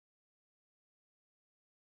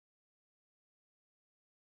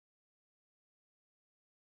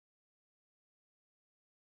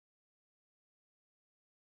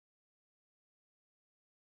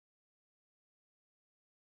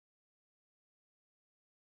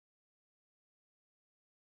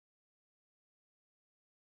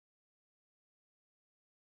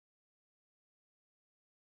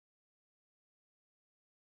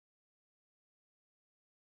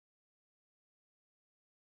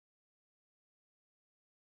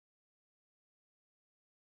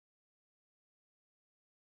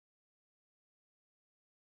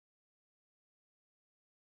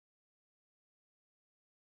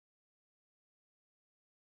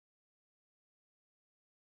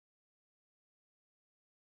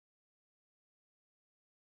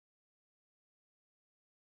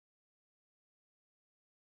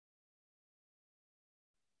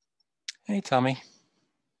Hey, Tommy.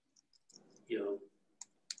 Yo.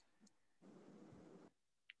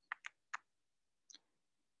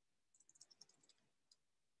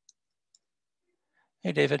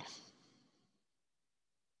 Hey, David.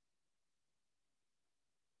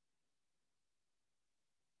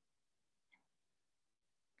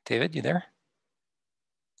 David, you there?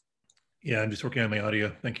 Yeah, I'm just working on my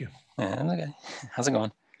audio. Thank you. Okay. How's it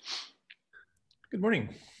going? Good morning.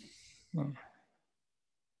 All right.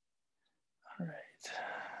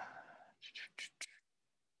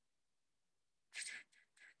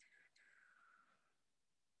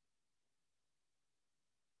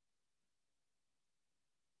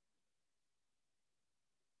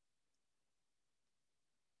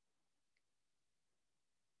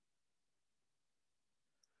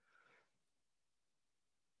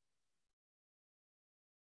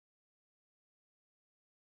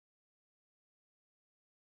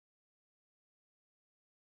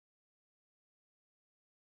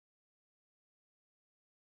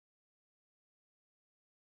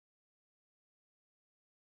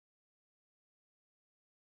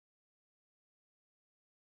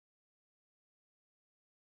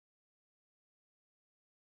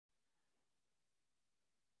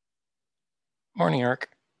 Morning, Eric.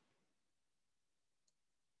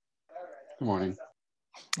 Good morning.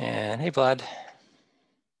 And hey, Vlad.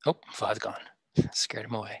 Oh, Vlad's gone. Scared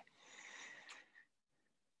him away.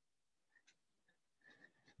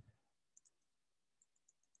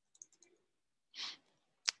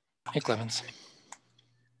 Hey, Clemens.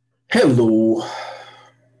 Hello.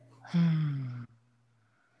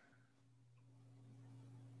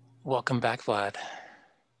 Welcome back, Vlad.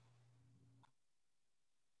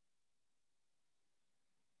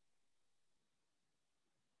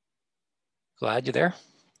 Vlad, you there?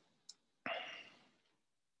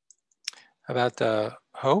 How about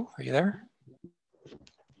Ho? Are you there?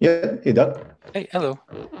 Yeah, hey, Doug. Hey, hello.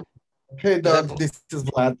 Hey, Doug. This is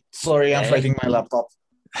Vlad. Sorry, I'm fighting my laptop.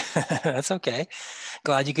 That's okay.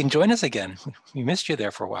 Glad you can join us again. We missed you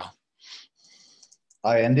there for a while.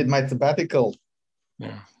 I ended my sabbatical.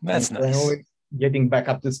 Yeah, that's I'm nice. finally getting back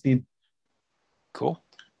up to speed. Cool.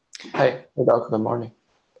 Hey, Doc. Good morning.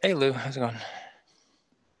 Hey, Lou. How's it going?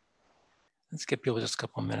 Let's give people just a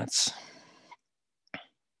couple of minutes.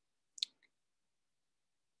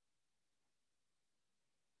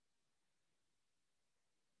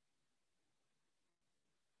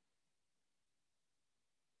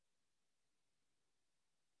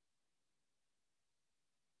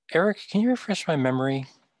 Eric, can you refresh my memory?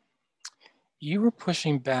 You were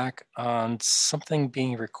pushing back on something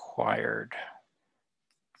being required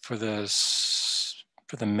for the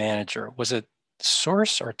manager. Was it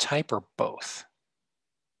source or type or both?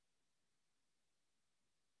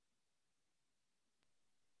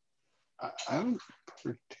 I don't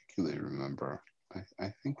particularly remember.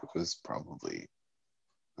 I think it was probably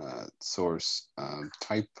source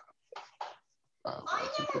type. I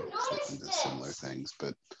think would fit into similar things,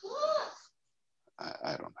 but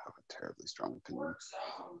I don't have a terribly strong opinion.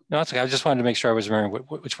 No, that's okay. I just wanted to make sure I was remembering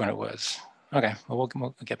which one it was. Okay, well,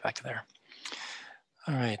 we'll get back to there.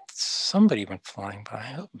 All right, somebody went flying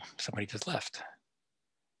by. Oh, somebody just left.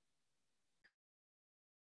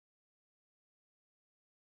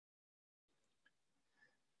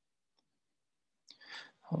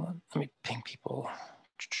 Hold on, let me ping people.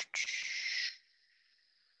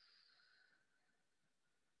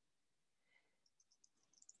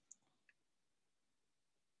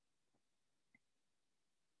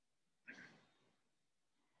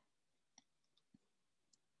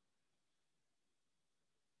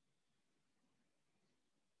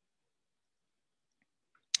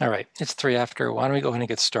 All right, it's 3 after. Why don't we go ahead and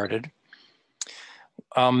get started?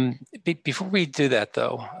 Before we do that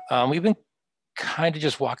though, we've been kind of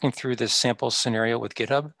just walking through this sample scenario with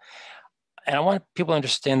GitHub. And I want people to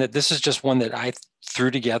understand that this is just one that I threw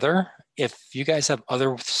together. If you guys have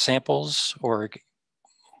other samples or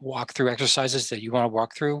walkthrough exercises that you want to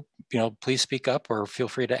walk through, please speak up or feel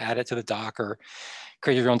free to add it to the doc or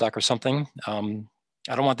create your own doc or something. I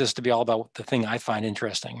don't want this to be all about the thing I find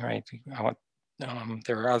interesting, right? I want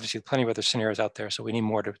there are obviously plenty of other scenarios out there, so we need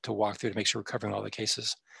more to walk through to make sure we're covering all the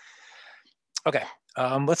cases. Okay,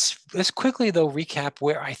 let's quickly though recap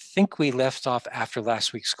where I think we left off after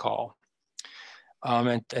last week's call.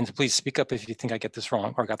 And please speak up if you think I get this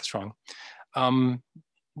wrong or got this wrong.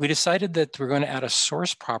 We decided that we're going to add a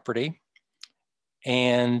source property,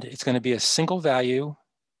 and it's going to be a single value,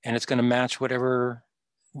 and it's going to match whatever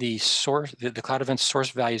the source, the CloudEvents source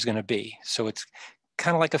value is going to be. So it's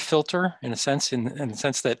kind of like a filter in a sense, in the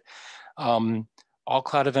sense that all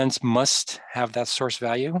CloudEvents must have that source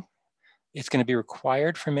value. It's going to be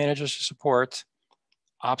required for managers to support,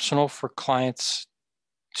 optional for clients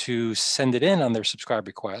to send it in on their subscribe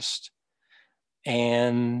request.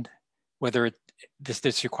 And whether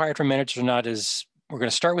this required for managers or not is, we're going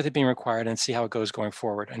to start with it being required and see how it goes going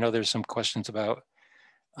forward. I know there's some questions about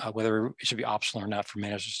whether it should be optional or not for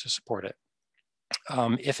managers to support it.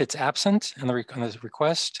 If it's absent on the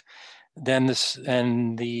request, then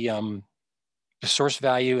the source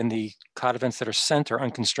value and the cloud events that are sent are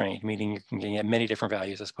unconstrained, meaning you can get many different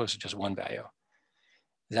values as opposed to just one value.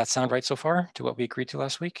 Does that sound right so far to what we agreed to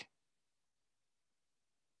last week?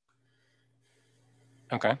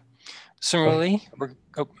 Okay. Similarly,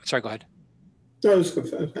 sorry, go ahead. No, it's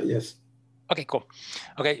good. Yes. Okay, cool.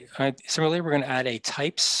 Okay, similarly, we're going to add a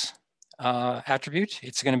types attribute.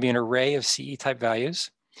 It's going to be an array of CE type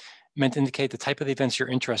values meant to indicate the type of the events you're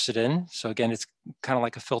interested in. So again, it's kind of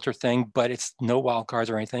like a filter thing, but it's no wildcards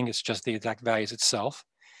or anything. It's just the exact values itself.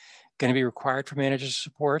 Going to be required for managers to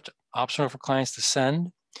support, optional for clients to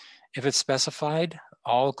send. If it's specified,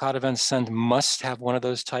 all cloud events send must have one of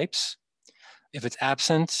those types. If it's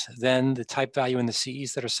absent, then the type value and the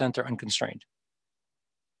CEs that are sent are unconstrained.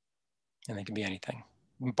 And they can be anything,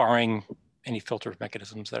 barring any filter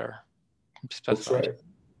mechanisms that are specified. That's right.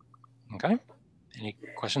 Okay, any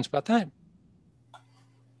questions about that?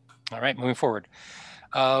 All right, moving forward.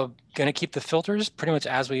 Going to keep the filters pretty much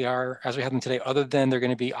as we have them today, other than they're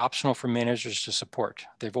going to be optional for managers to support.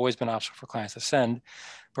 They've always been optional for clients to send,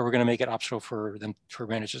 but we're going to make it optional for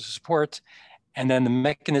managers to support. And then the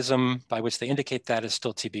mechanism by which they indicate that is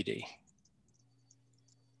still TBD.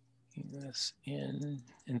 This in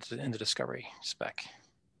the discovery spec.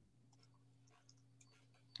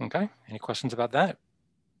 Okay, any questions about that?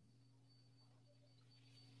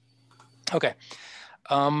 Okay.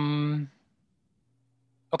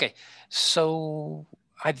 Okay, so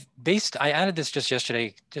I added this just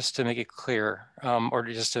yesterday just to make it clear,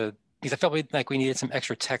 because I felt like we needed some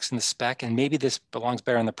extra text in the spec, and maybe this belongs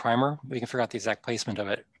better in the primer. We can figure out the exact placement of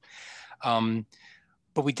it.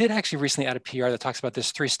 But we did actually recently add a PR that talks about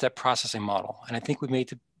this 3-step processing model, and I think we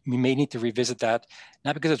may need to revisit that,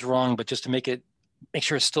 not because it's wrong, but just to make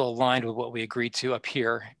sure it's still aligned with what we agreed to up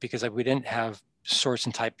here, because we didn't have source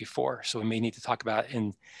and type before, so we may need to talk about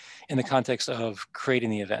in the context of creating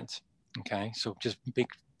the event. Okay, so just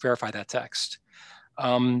verify that text.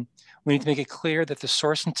 We need to make it clear that the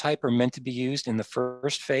source and type are meant to be used in the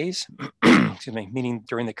first phase, excuse me, meaning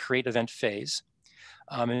during the create event phase.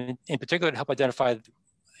 In particular, to help identify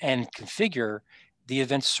and configure the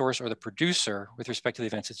event source or the producer with respect to the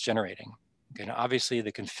events it's generating. Okay, now obviously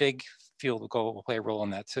the config field will play a role in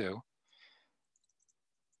that too.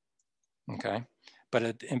 Okay, but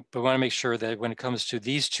we want to make sure that when it comes to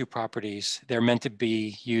these two properties, they're meant to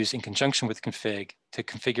be used in conjunction with config to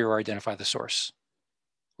configure or identify the source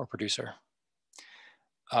or producer.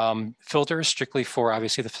 Filter is strictly for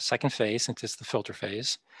obviously the second phase, since it's the filter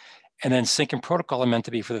phase. And then sync and protocol are meant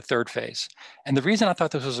to be for the third phase. And the reason I thought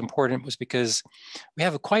this was important was because we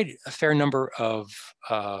have quite a fair number of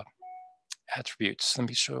attributes. Let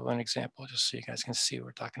me show an example just so you guys can see what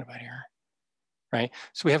we're talking about here. Right,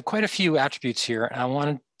 so we have quite a few attributes here, and I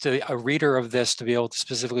wanted a reader of this to be able to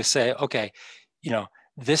specifically say, okay,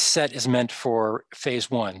 this set is meant for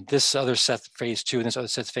phase 1, this other set phase 2, and this other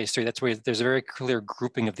set's phase 3. That's where there's a very clear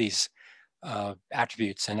grouping of these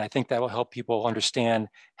attributes, and I think that will help people understand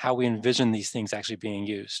how we envision these things actually being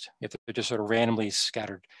used. If they're just sort of randomly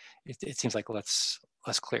scattered, it seems like less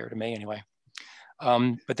clear to me anyway.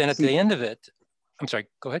 But then at the end of it, I'm sorry,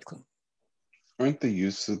 go ahead. Aren't the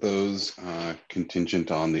use of those contingent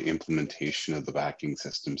on the implementation of the backing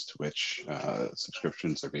systems to which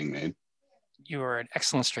subscriptions are being made? You are an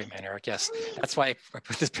excellent straight man, Eric. Yes, that's why I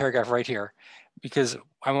put this paragraph right here, because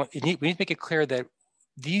we need to make it clear that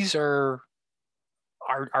these are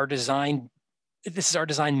our design. This is our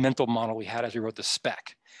design mental model we had as we wrote the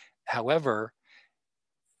spec. However,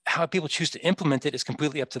 how people choose to implement it is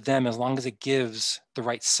completely up to them, as long as it gives the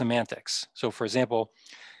right semantics. So, for example,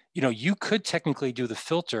 you could technically do the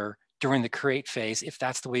filter during the create phase if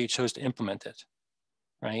that's the way you chose to implement it,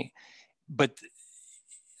 right? But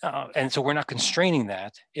and so we're not constraining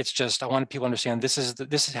that. It's just I wanted people to understand this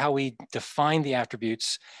is how we define the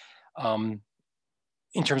attributes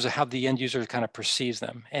in terms of how the end user kind of perceives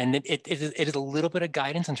them, and it is a little bit of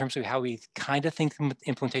guidance in terms of how we kind of think the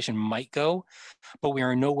implementation might go, but we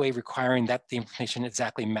are in no way requiring that the implementation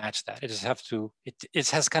exactly match that. It just has to, it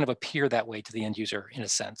has kind of appear that way to the end user in a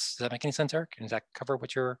sense. Does that make any sense, Eric? Does that cover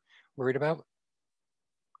what you're worried about?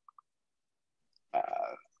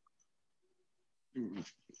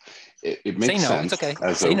 It makes sense. It's okay.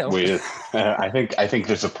 As Say a no. way to, I think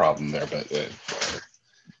there's a problem there, but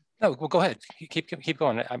No, well, go ahead. Keep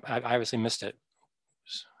going. I obviously missed it.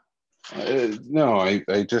 No, I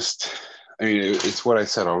mean, it's what I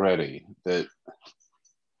said already, that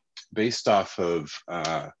based off of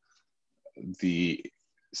the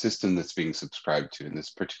system that's being subscribed to in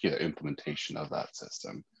this particular implementation of that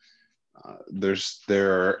system, there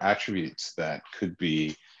are attributes that could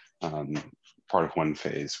be part of one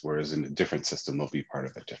phase, whereas in a different system, they'll be part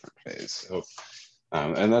of a different phase. So,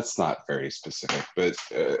 and that's not very specific, but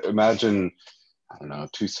imagine, I don't know,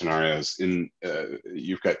 two scenarios.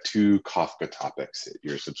 You've got two Kafka topics that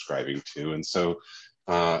you're subscribing to. And so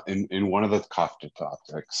in one of the Kafka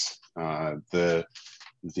topics, the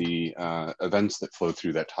events that flow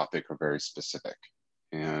through that topic are very specific.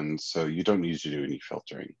 And so you don't need to do any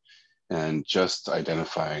filtering. And just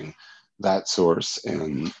identifying that source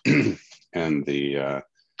and and the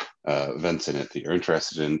events in it that you're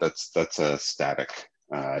interested in, that's a static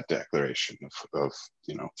declaration of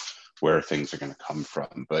where things are going to come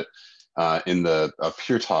from. But in the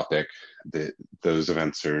pure topic, those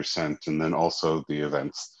events are sent, and then also the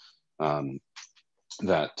events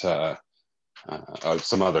that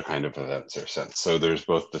some other kind of events are sent. So there's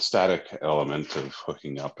both the static element of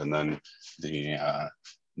hooking up, and then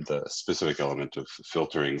the specific element of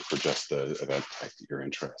filtering for just the event type that you're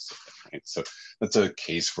interested in, right? So that's a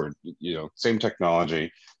case where, same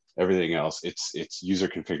technology, everything else, it's user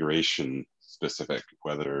configuration specific,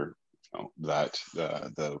 whether that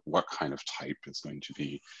the what kind of type is going to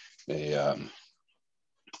be a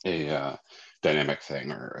dynamic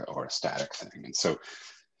thing or a static thing. And so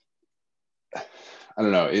I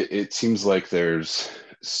don't know, it seems like there's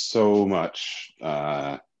so much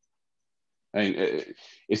I mean,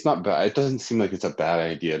 it's not bad. It doesn't seem like it's a bad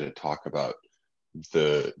idea to talk about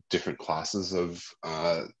the different classes of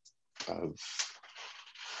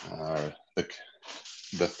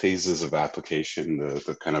the phases of application,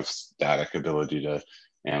 the kind of static ability to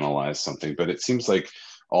analyze something. But it seems like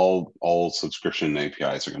all subscription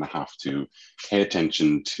APIs are going to have to pay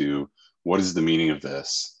attention to what is the meaning of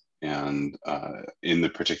this, and in the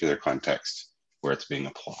particular context where it's being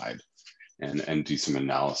applied. And do some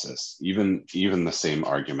analysis. Even the same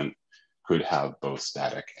argument could have both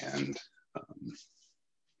static and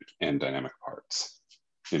dynamic parts,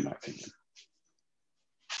 in my opinion.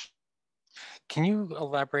 Can you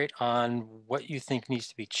elaborate on what you think needs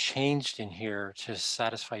to be changed in here to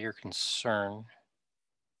satisfy your concern?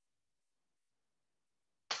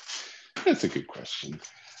 That's a good question.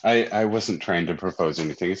 I wasn't trying to propose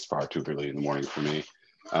anything. It's far too early in the morning for me.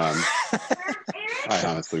 I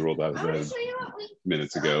honestly rolled out of bed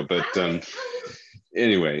minutes ago, but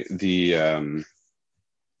anyway,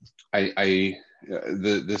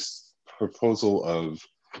 this proposal of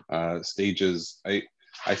stages, I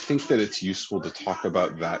think that it's useful to talk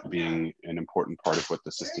about that being an important part of what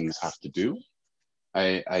the systems have to do.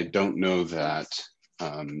 I don't know that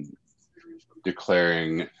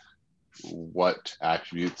declaring what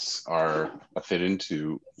attributes are a fit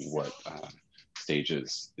into what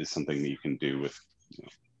stages is something that you can do with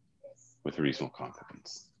reasonable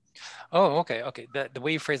confidence. Oh, okay. The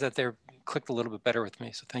way you phrased that there clicked a little bit better with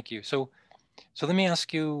me, so thank you. So let me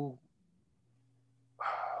ask you,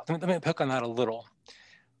 let me pick on that a little.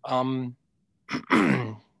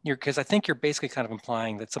 Because I think you're basically kind of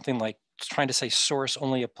implying that something like trying to say source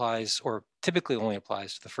only applies, or typically only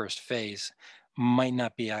applies to the first phase, might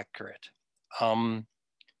not be accurate.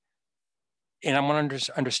 And I want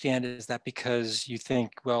to understand, is that because you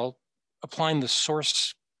think, well, applying the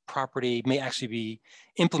source property may actually be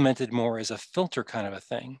implemented more as a filter kind of a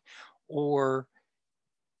thing? Or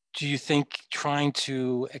do you think trying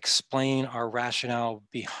to explain our rationale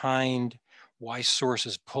behind why source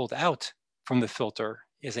is pulled out from the filter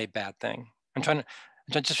is a bad thing? I'm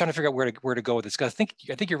just trying to figure out where to go with this, because I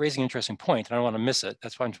think you're raising an interesting point, and I don't want to miss it.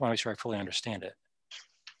 That's why I want to make sure I fully understand it.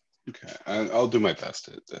 Okay, I'll do my best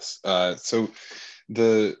at this. So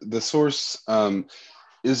the source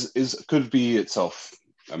could be itself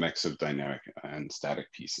a mix of dynamic and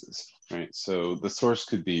static pieces, right? So the source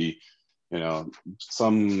could be,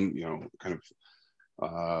 some, kind of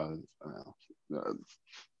a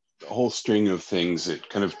whole string of things. It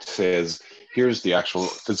kind of says, here's the actual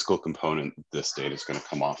physical component this data is going to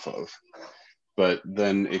come off of. But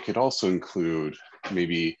then it could also include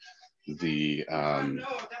maybe the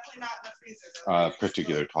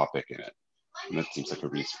particular topic in it. And that seems like a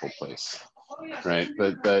reasonable place, right?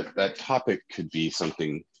 But that topic could be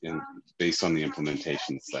something based on the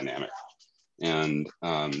implementation that's dynamic. And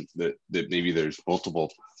that maybe there's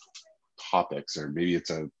multiple topics, or maybe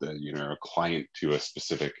it's a client to a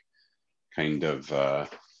specific kind of, I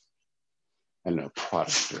don't know,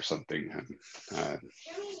 product or something.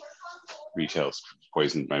 retail's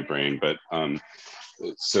poisoned my brain, but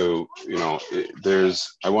so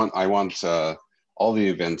I want all the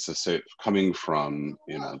events coming from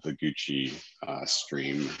the Gucci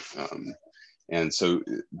stream, and so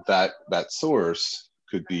that source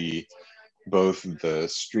could be both the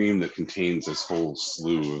stream that contains this whole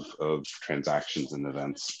slew of transactions and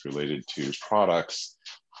events related to products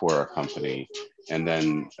for a company, and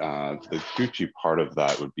then the Gucci part of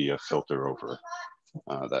that would be a filter over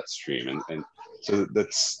that stream, and so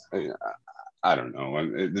that's I don't know.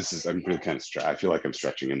 I'm really kind of I feel like I'm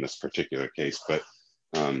stretching in this particular case, but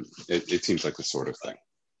it seems like the sort of thing.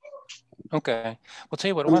 Okay. Well, tell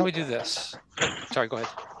you what. Why don't we do this? Sorry, go ahead.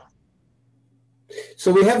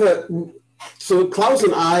 So we have so Klaus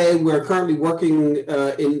and I, we're currently working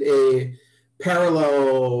in a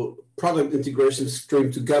parallel product integration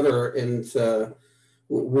stream together, and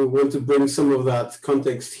we want to bring some of that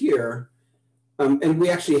context here. And we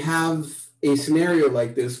actually have a scenario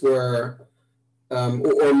like this where,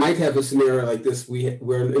 or might have a scenario like this.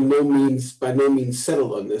 We're by no means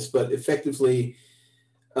settled on this, but effectively,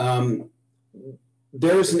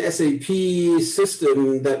 there's an SAP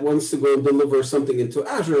system that wants to go and deliver something into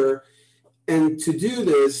Azure. And to do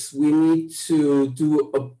this, we need to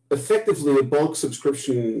do effectively a bulk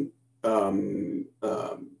subscription on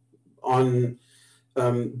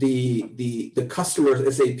the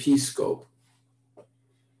customer's SAP scope.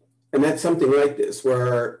 And that's something like this,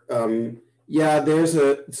 where so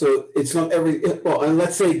it's not and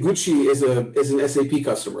let's say Gucci is an SAP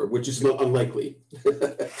customer, which is not unlikely.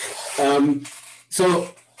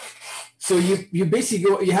 So you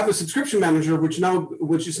basically you have a subscription manager which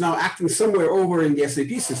is now acting somewhere over in the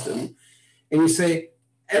SAP system, and you say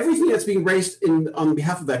everything that's being raised on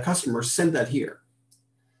behalf of that customer, send that here.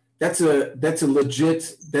 That's a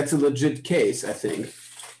legit case, I think.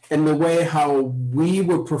 And the way how we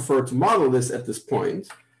would prefer to model this at this point,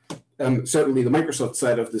 certainly the Microsoft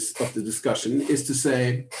side of the discussion, is to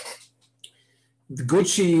say the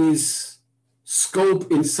Gucci's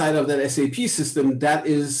scope inside of that SAP system, that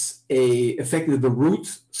is effectively the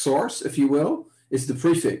root source, if you will, is the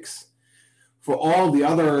prefix. For all the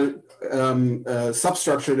other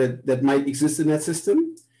substructure that might exist in that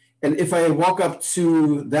system, and if I walk up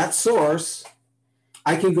to that source,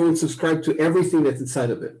 I can go and subscribe to everything that's inside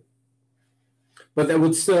of it. But that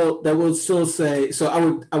would still say, so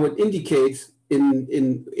I would indicate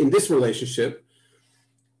in this relationship,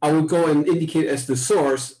 I would go and indicate as the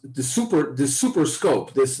source the super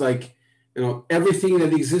scope, this everything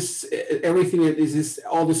that exists,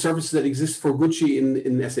 all the services that exist for Gucci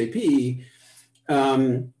in SAP,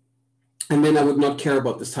 and then I would not care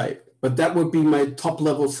about this type. But that would be my top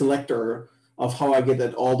level selector of how I get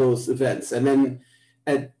at all those events. And then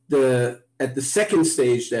at the second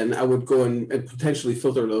stage, then I would go and potentially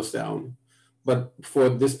filter those down. But for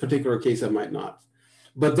this particular case, I might not.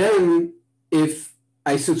 But then if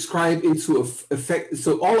I subscribe into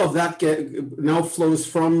so all of that now flows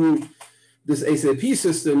from this SAP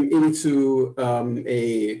system into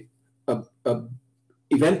a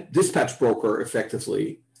event dispatch broker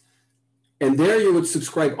effectively. And there you would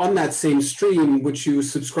subscribe on that same stream, which you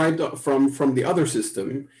subscribed from the other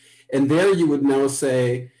system. And there you would now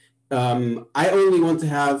say, I only want to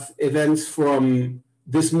have events from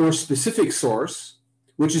this more specific source,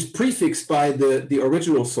 which is prefixed by the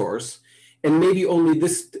original source, and maybe only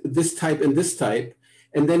this type and this type.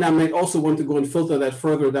 And then I might also want to go and filter that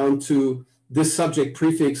further down to this subject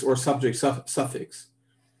prefix or subject suffix.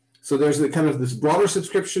 So there's this broader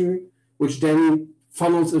subscription, which then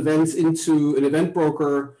funnels events into an event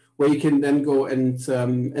broker, where you can then go and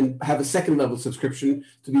have a second level subscription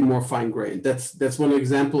to be more fine-grained. That's one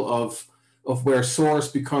example of where source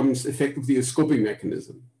becomes effectively a scoping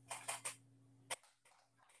mechanism.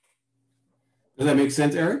 Does that make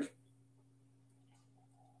sense, Eric?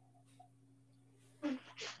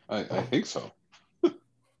 I think so.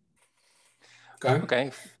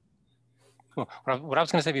 Okay. Well, what I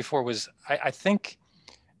was going to say before was I think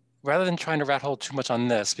rather than trying to rat hole too much on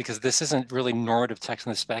this, because this isn't really normative text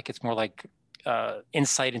in the spec, it's more like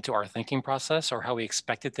insight into our thinking process or how we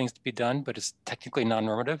expected things to be done, but it's technically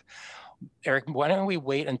non-normative. Eric, why don't we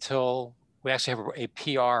wait until we actually have a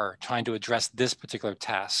PR trying to address this particular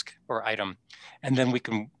task or item, and then we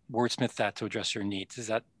can wordsmith that to address your needs. Does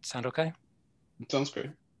that sound okay? It sounds great.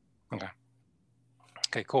 Okay.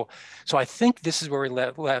 Okay, cool. So I think this is where we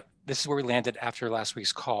landed after last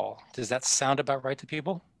week's call. Does that sound about right to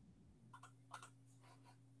people?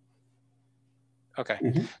 Okay.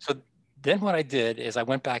 Mm-hmm. So then what I did is I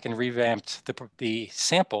went back and revamped the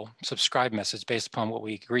sample subscribe message based upon what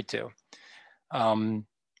we agreed to.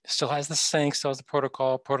 still has the sync, still has the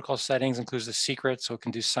protocol settings, includes the secret, so it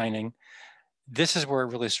can do signing. This is where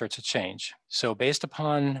it really starts to change. So based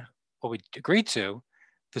upon what we agreed to,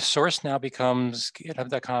 the source now becomes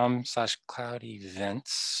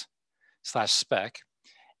github.com/CloudEvents/spec.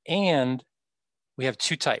 And we have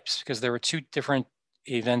two types because there were two different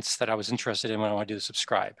events that I was interested in when I want to do the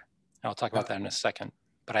subscribe. I'll talk about that in a second.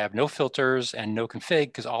 But I have no filters and no config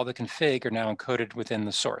because all the config are now encoded within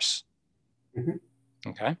the source.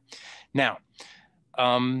 Okay. Now,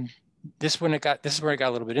 this is where it got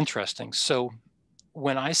a little bit interesting. So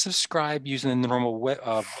when I subscribe using the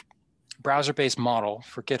normal browser-based model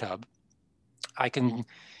for GitHub, I can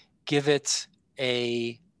give it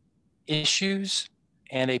a issues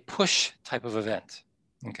and a push type of event.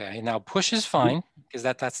 Okay. Now push is fine because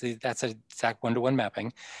that's an exact one-to-one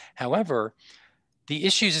mapping. However, the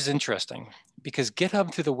issues is interesting because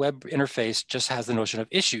GitHub through the web interface just has the notion of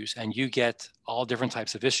issues, and you get all different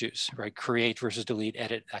types of issues, right? Create versus delete,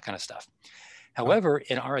 edit, that kind of stuff. However,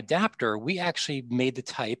 in our adapter, we actually made the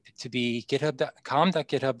type to be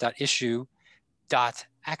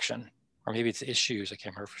com.github.issue.action, or maybe it's issues, I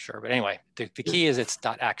can't remember for sure. But anyway, the key is it's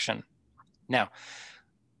 .action. Now,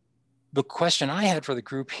 the question I had for the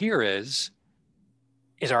group here is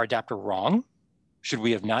our adapter wrong? Should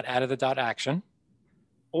we have not added the .action?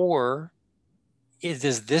 Or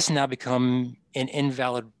does this now become an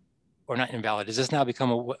invalid, or not invalid, does this now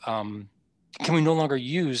become can we no longer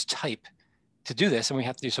use type to do this? And we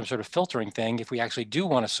have to do some sort of filtering thing if we actually do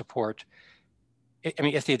want to support, I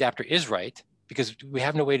mean, if the adapter is right, because we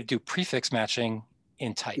have no way to do prefix matching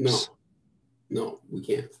in types. No, we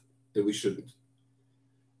can't, and we shouldn't.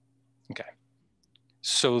 Okay.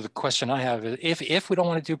 So the question I have is, if we don't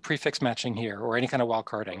want to do prefix matching here or any kind of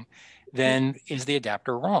wildcarding, then is the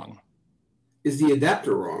adapter wrong? Is the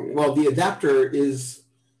adapter wrong? Well, the adapter is,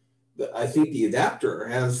 I think the adapter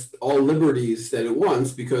has all liberties that it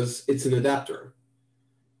wants because it's an adapter.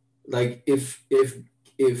 Like if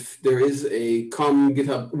there is a com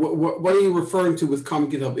GitHub, what are you referring to with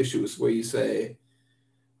com GitHub issues where you say,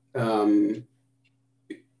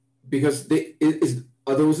 because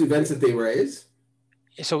are those events that they raise?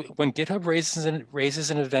 So when GitHub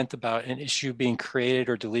raises an event about an issue being created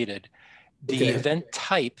or deleted, the event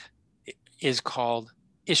type is called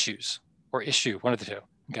issues or issue, one of the two.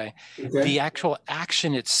 Okay. The actual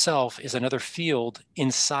action itself is another field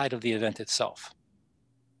inside of the event itself.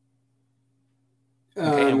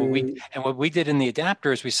 Okay. And what we did in the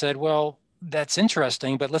adapter is we said, well, that's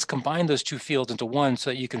interesting, but let's combine those two fields into one so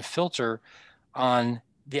that you can filter on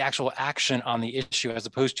the actual action on the issue as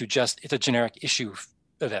opposed to just it's a generic issue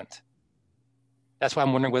event. That's why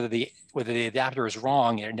I'm wondering whether the adapter is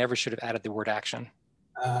wrong and it never should have added the word action.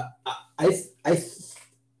 I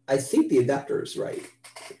think the adapter is right.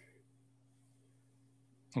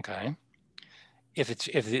 Okay. If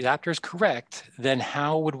the adapter is correct, then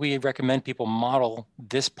how would we recommend people model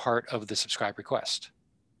this part of the subscribe request?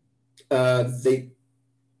 They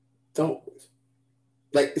don't.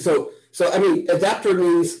 Like so I mean, adapter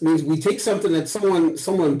means we take something that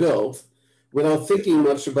someone built without thinking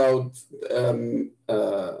much about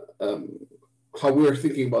how we're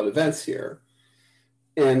thinking about events here,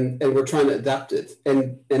 and we're trying to adapt it.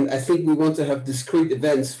 And I think we want to have discrete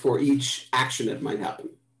events for each action that might happen.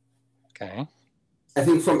 Okay. I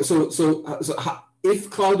think if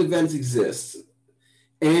CloudEvents exists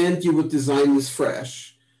and you would design this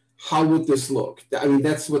fresh, how would this look? I mean,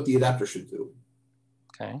 that's what the adapter should do.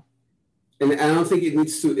 Okay. And I don't think it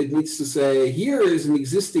needs to say, here is an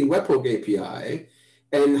existing webhook API,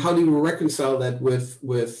 and how do you reconcile that with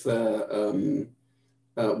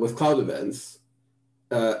CloudEvents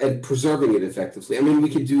and preserving it effectively? I mean, we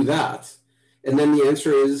could do that, and then the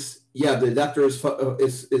answer is, yeah, the adapter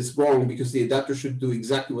is wrong because the adapter should do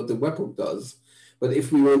exactly what the webhook does. But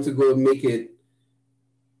if we want to go and make it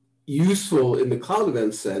useful in the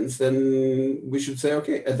CloudEvents sense, then we should say,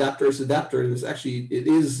 okay, adapter is adapter, and it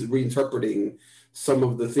is reinterpreting some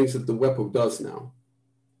of the things that the webhook does now.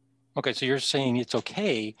 Okay, so you're saying it's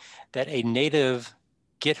okay that a native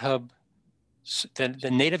GitHub, the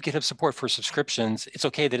native GitHub support for subscriptions, it's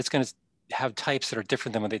okay that it's going to have types that are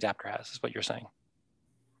different than what the adapter has, is what you're saying.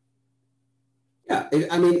 Yeah,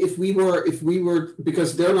 I mean, if we were,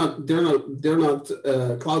 because they're not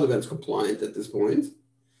CloudEvents compliant at this point.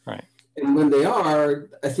 Right. And when they are,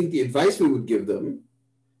 I think the advice we would give them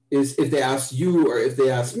is if they ask you or if they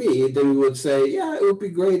ask me, then we would say, yeah, it would be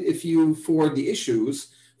great if you forward the issues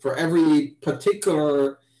for every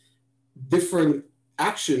particular different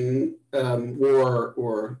action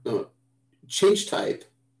or change type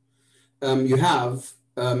you have,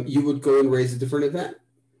 you would go and raise a different event.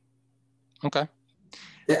 Okay.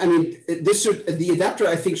 I mean, the adapter,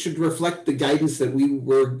 I think, should reflect the guidance that we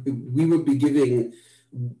would be giving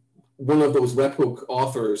one of those webhook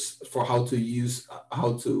authors for how to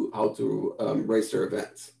raise their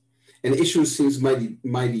events. And issues seems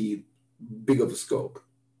mighty big of a scope.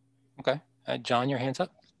 Okay, John, your hand's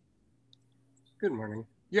up. Good morning.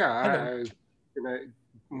 Yeah, Hello. I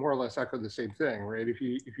more or less echo the same thing, right? If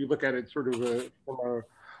you look at it sort of from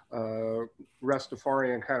a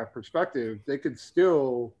Rastafarian kind of perspective, they could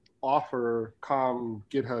still offer COM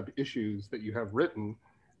GitHub issues that you have written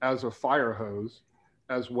as a fire hose,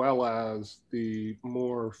 as well as the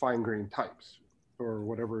more fine-grained types or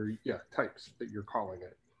whatever, types that you're calling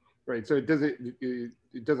it, right? So it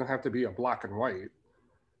doesn't have to be a black and white,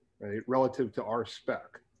 right? Relative to our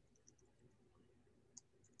spec.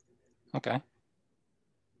 Okay.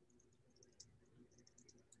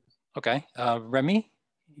 Okay, Remy,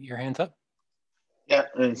 your hand's up. Yeah,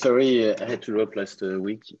 and sorry, I had to drop last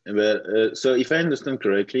week. But so if I understand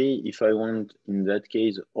correctly, if I want, in that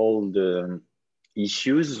case, all the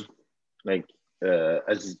issues, like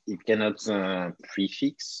as it cannot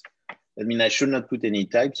prefix, I mean, I should not put any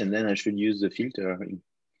types, and then I should use the filter,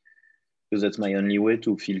 because that's my only way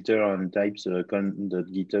to filter on types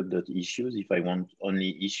con.github.issues if I want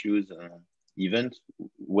only issues, event,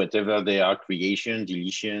 whatever they are, creation,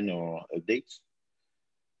 deletion, or updates.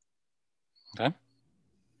 Okay.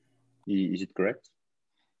 Is it correct?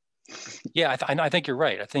 Yeah, I think you're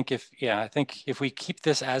right. I think if we keep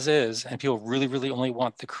this as is and people really, really only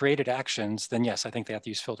want the created actions, then yes, I think they have to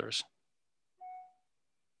use filters.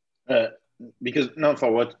 Because no,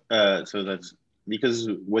 for what? So that's because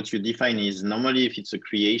what you define is normally if it's a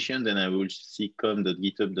creation, then I will see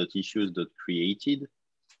com.github.issues.created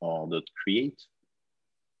or .create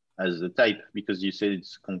as the type, because you said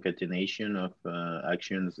it's concatenation of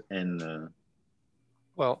actions and.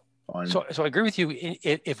 Well. So I agree with you.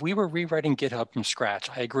 If we were rewriting GitHub from scratch,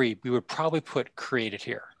 I agree, we would probably put created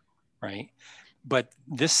here, right? But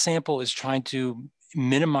this sample is trying to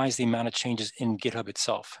minimize the amount of changes in GitHub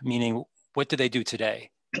itself, meaning what do they do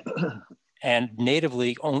today? And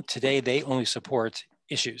natively, today, they only support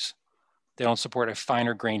issues. They don't support a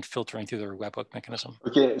finer grained filtering through their webhook mechanism.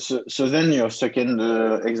 Okay, so then your second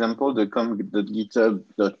example, the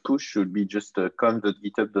com.github.push should be just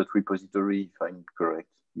com.github.repository, if I'm correct.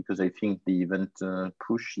 Because I think the event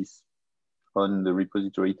push is on the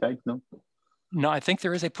repository type, no? No, I think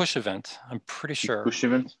there is a push event. I'm pretty sure. Push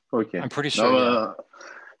event? Okay. I'm pretty sure, no, yeah.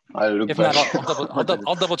 I'll look if back. not,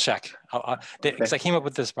 I'll double check. Because I came up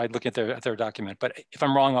with this by looking at their document. But if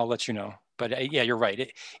I'm wrong, I'll let you know. But yeah, you're right.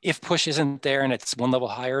 If push isn't there and it's one level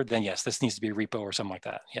higher, then yes, this needs to be a repo or something like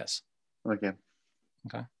that. Yes. Okay.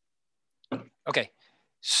 Okay. Okay.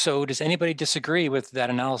 So does anybody disagree with that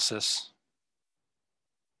analysis?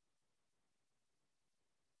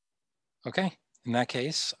 Okay, in that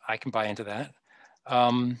case, I can buy into that.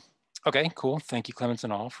 Okay, cool. Thank you, Clemens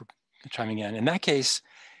and all, for chiming in. In that case,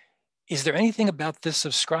 is there anything about this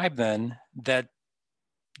subscribe then that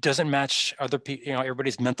doesn't match other people,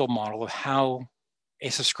 everybody's mental model of how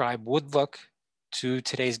a subscribe would look to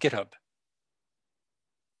today's GitHub?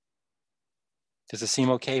 Does it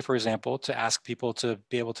seem okay, for example, to ask people to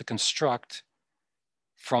be able to construct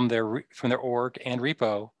from their org and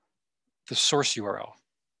repo the source URL?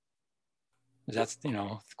 That's,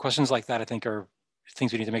 questions like that, I think, are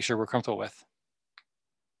things we need to make sure we're comfortable with.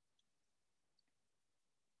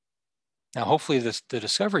 Now, hopefully the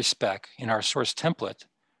discovery spec in our source template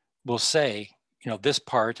will say, this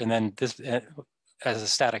part, and then this as a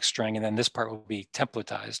static string, and then this part will be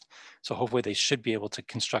templatized. So hopefully they should be able to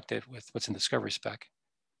construct it with what's in the discovery spec.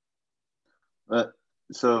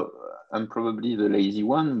 So I'm probably the lazy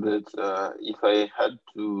one, but if I had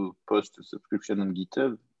to post a subscription on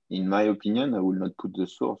GitHub, in my opinion, I will not put the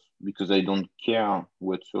source because I don't care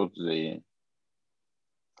what source they.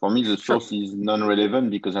 For me, the source is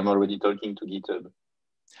non-relevant because I'm already talking to GitHub.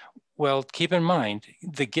 Well, keep in mind,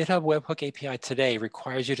 the GitHub Webhook API today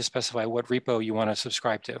requires you to specify what repo you want to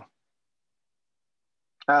subscribe to.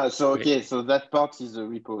 So okay, so that part is the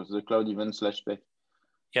repo, the CloudEvents/spec.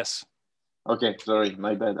 Yes. Okay, sorry,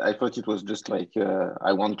 my bad. I thought it was just like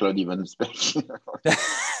I want CloudEvents spec.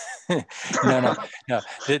 No.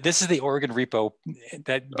 This is the Oregon repo.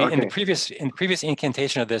 That okay. in the previous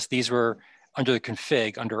incantation of this, these were under the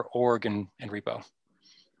config under org and repo.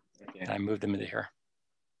 Okay. And I moved them into here.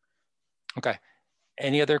 Okay.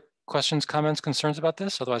 Any other questions, comments, concerns about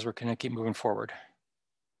this? Otherwise, we're going to keep moving forward.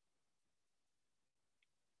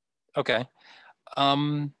 Okay.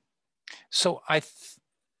 So I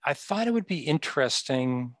thought it would be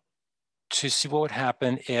interesting to see what would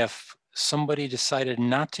happen if somebody decided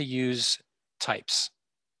not to use types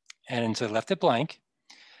and so they left it blank.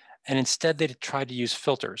 And instead they tried to use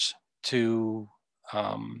filters to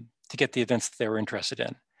get the events that they were interested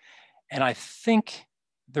in. And I think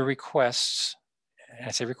the requests, and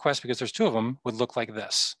I say requests because there's two of them, would look like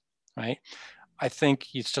this, right? I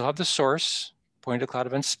think you'd still have the source pointing to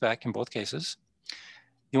CloudEvents spec in both cases.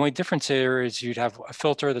 The only difference here is you'd have a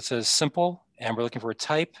filter that says simple, and we're looking for a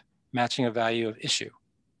type matching a value of issue.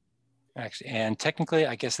 Actually, and technically,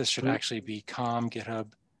 I guess this should actually be com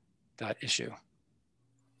github.issue.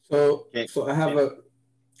 So I have a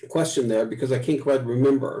question there because I can't quite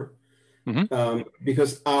remember.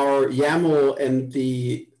 Because our YAML and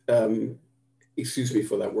the, excuse me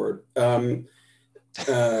for that word,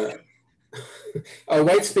 our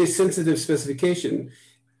white space sensitive specification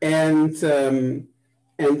and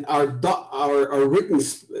our written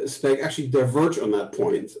spec actually diverge on that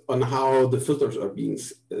point on how the filters are being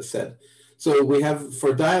set. So we have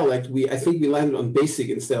for dialect, I think we landed on basic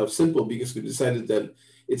instead of simple because we decided that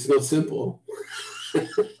it's not simple.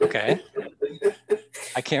 Okay.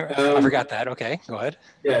 I forgot that. Okay, go ahead.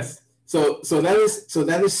 Yes. So that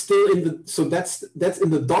is still in the, that's in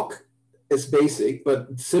the doc as basic,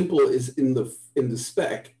 but simple is in the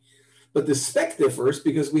spec. But the spec differs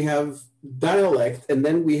because we have dialect and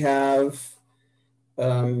then we have,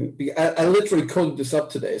 I literally coded this up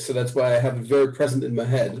today, so that's why I have it very present in my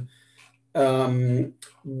head.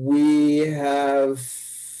 We have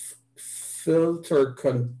filter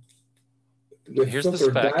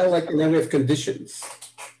dialect, and then we have conditions.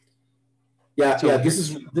 Yeah, so, yeah. This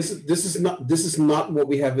is not what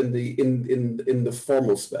we have in the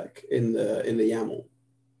formal spec in the YAML.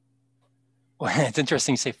 Well, it's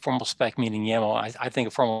interesting you say formal spec meaning YAML. I think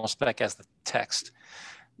of formal spec as the text.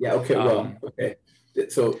 Yeah. Okay. Well. Okay.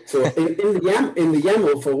 So in the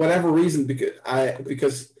YAML for whatever reason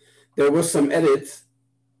because there was some edits.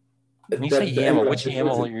 When you say YAML, which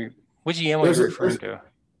YAML are you referring to?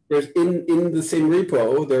 There's in the same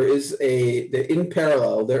repo there is in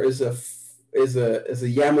parallel there is a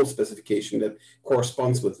YAML specification that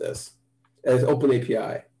corresponds with this as Open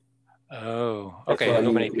API. Oh, okay.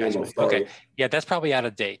 Open API. Okay, yeah, that's probably out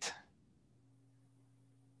of date.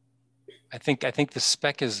 I think the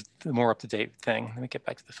spec is the more up to date thing. Let me get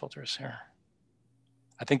back to the filters here.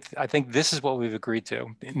 I think this is what we've agreed to,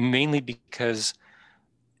 mainly because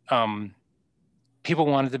people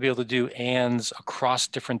wanted to be able to do ands across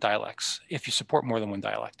different dialects if you support more than one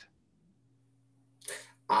dialect.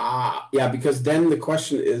 Yeah, because then the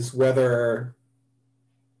question is whether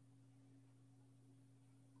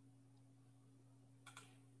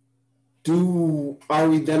are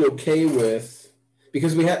we then okay with,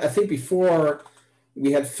 because we had, I think before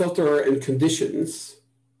we had filter and conditions.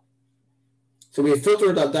 So we had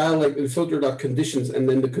filter.dialect and filter.conditions, and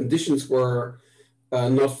then the conditions were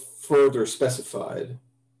not further specified.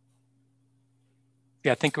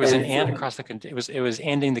 Yeah, I think it was an and across the, it was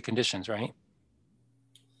anding the conditions, right?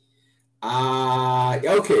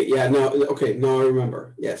 Okay, yeah, now I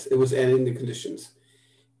remember. Yes, it was anding the conditions.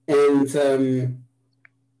 And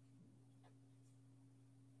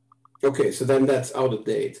okay, so then that's out of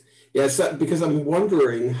date. Yes, because I'm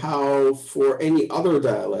wondering how for any other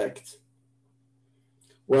dialect,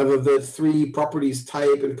 whether the three properties,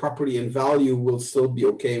 type and property and value, will still be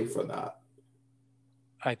okay for that.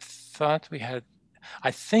 I thought we had,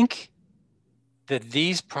 I think that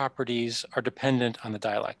these properties are dependent on the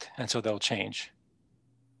dialect, and so they'll change.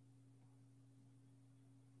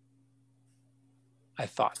 I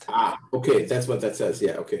thought. Okay, that's what that says.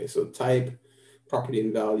 Yeah, okay. So type, property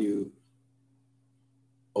and value.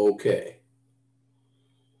 Okay.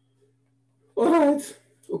 All right.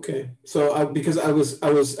 Okay. So because I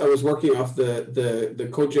was working off the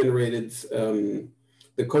code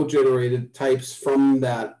generated types from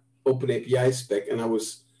that Open API spec, and I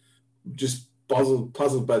was just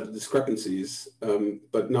puzzled by the discrepancies.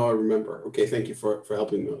 But now I remember. Okay, thank you for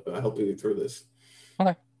helping me through this.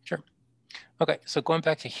 Okay, sure. Okay, so going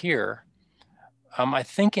back to here, I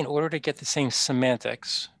think in order to get the same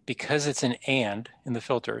semantics, because it's an and in the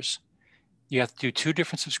filters, you have to do two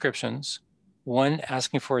different subscriptions, one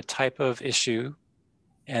asking for a type of issue,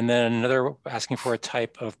 and then another asking for a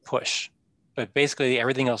type of push. But basically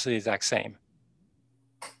everything else is the exact same.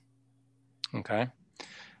 Okay.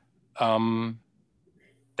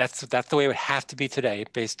 That's the way it would have to be today,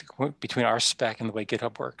 based between our spec and the way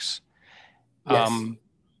GitHub works. Yes.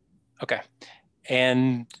 Okay.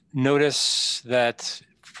 And notice that,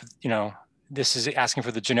 you know, this is asking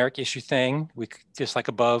for the generic issue thing. We just like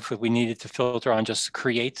above, we needed to filter on just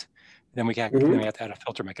create. Then we have to add a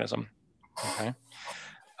filter mechanism. Okay.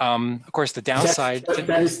 Of course, the downside.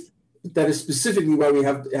 That is specifically why we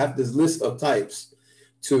have this list of types,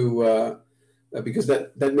 to because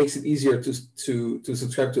that makes it easier to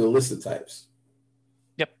subscribe to a list of types.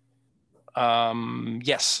 Yep.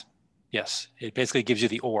 Yes. It basically gives you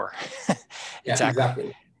the or.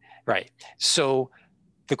 Exactly. Right. So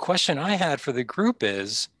the question I had for the group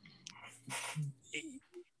is,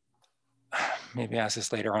 maybe ask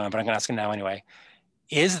this later on, but I'm going to ask it now anyway.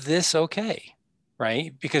 Is this okay?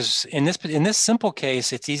 Right? Because in this simple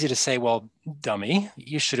case, it's easy to say, well, dummy,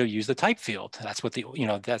 you should have used the type field. That's what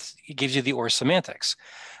it gives you the or semantics.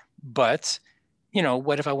 But,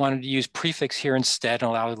 what if I wanted to use prefix here instead and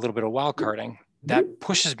allow a little bit of wildcarding? That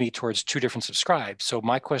pushes me towards two different subscribes. So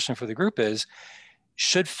my question for the group is,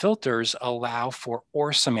 should filters allow for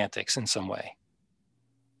or semantics in some way,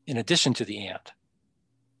 in addition to the and?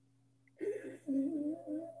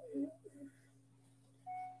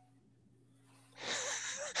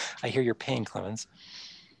 I hear your pain, Clemens.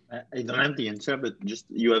 I don't have the answer, but just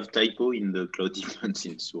you have typo in the CloudEvents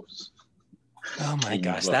in source. Oh my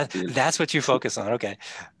gosh, that's what you focus on. Okay,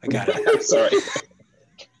 I got it. Sorry.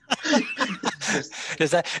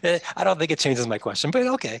 Does that? I don't think it changes my question, but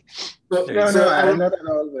okay. No, I'm not at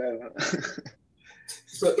all there.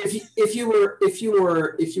 So if you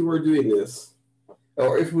were doing this,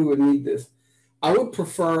 or if we would need this, I would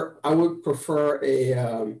prefer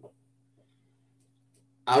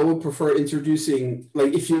introducing,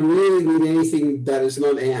 like, if you really need anything that is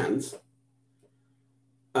not and,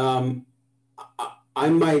 I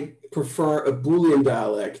might prefer a Boolean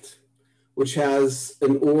dialect, which has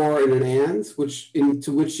an or and an and,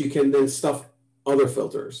 into which you can then stuff other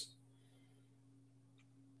filters.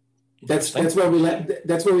 That's why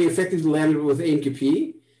we effectively landed with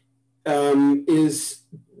ANQP, is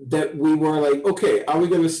that we were like, okay, are we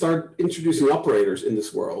going to start introducing operators in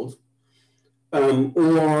this world?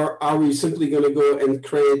 Or are we simply going to go and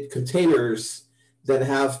create containers that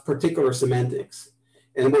have particular semantics?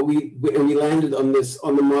 And we landed on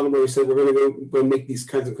the model where we said we're going to go make these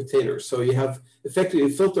kinds of containers. So you have effectively a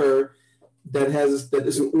filter that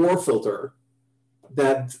is an or filter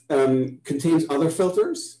that contains other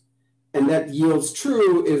filters, and that yields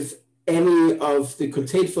true if any of the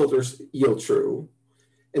contained filters yield true.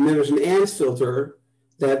 And then there's an and filter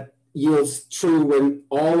that yields true when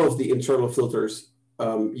all of the internal filters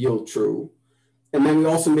yield true. And then we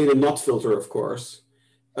also made a not filter, of course.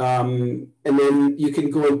 And then you can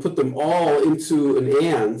go and put them all into an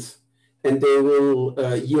and they will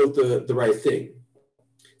yield the right thing.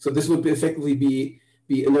 So this would effectively be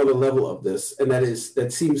another level of this, and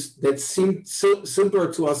that seemed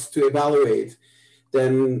simpler to us to evaluate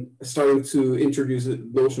than starting to introduce a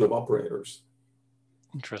notion of operators.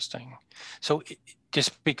 Interesting. So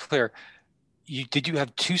just to be clear, did you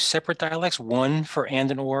have two separate dialects, one for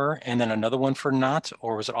and or, and then another one for not,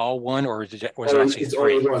 or was it all one, or was it actually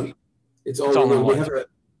three? All one. It's all in one.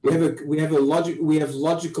 We have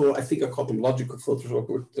logical, I think I call them logical filters,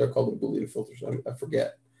 or they're called them Boolean filters. I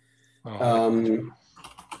forget.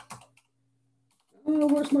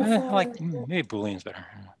 Where's my file? Like maybe Boolean's better.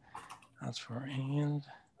 That's for and.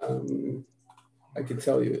 I can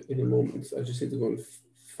tell you in a moment. I just need to go and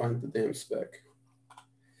find the damn spec.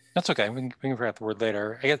 That's okay. We can figure out the word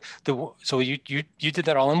later. I guess so you did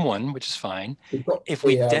that all in one, which is fine. If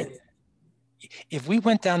we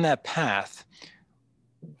went down that path,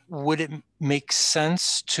 would it make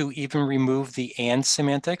sense to even remove the and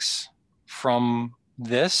semantics from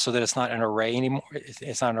this so that it's not an array anymore?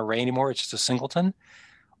 It's not an array anymore. It's just a singleton,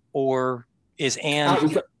 or is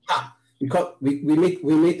and? We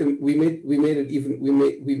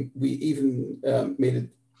made it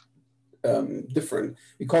different.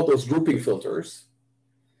 We call those grouping filters.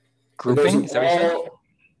 Grouping? Is that what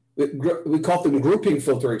you said? We call them grouping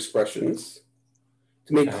filter expressions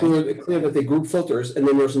to make clear that they group filters. And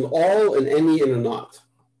then there's an all, an any, and a not.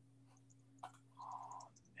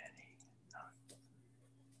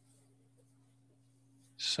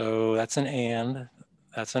 So that's an and,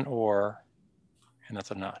 that's an or, and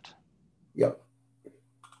that's a not. Yep.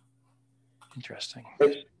 Interesting.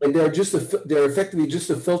 And they're effectively just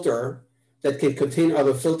a filter that can contain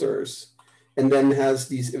other filters, and then has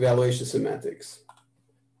these evaluation semantics.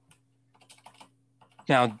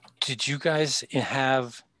 Now, did you guys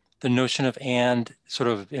have the notion of and sort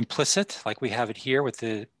of implicit, like we have it here with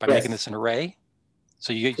by making this an array?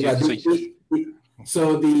 So the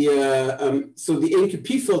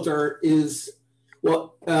ANQP filter is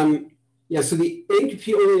So the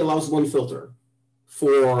ANQP only allows one filter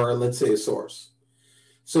for, let's say, a source.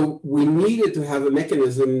 So we needed to have a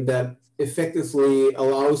mechanism that effectively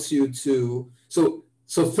allows you to so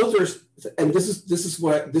filters, and this is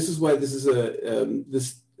why this is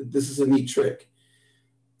a neat trick.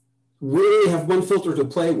 we only have one filter to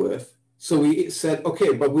play with. So we said,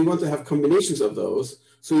 okay, but we want to have combinations of those.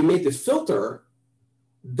 So we made the filter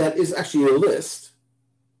that is actually a list.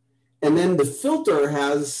 And then the filter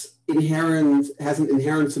has an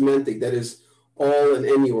inherent semantic that is all and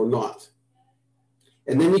any or not.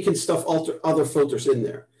 And then you can stuff other filters in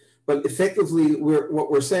there. But effectively,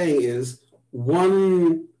 what we're saying is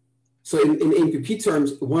one. So in AMQP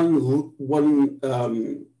terms, one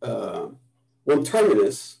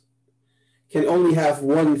terminus can only have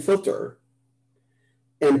one filter,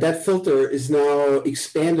 and that filter is now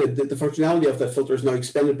expanded. The functionality of that filter is now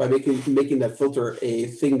expanded by making that filter a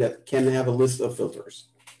thing that can have a list of filters.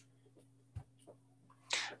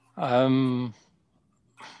 I'm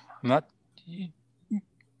not.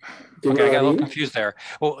 Okay, I got a little confused there.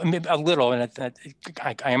 Well, maybe a little, and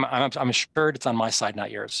I'm assured it's on my side,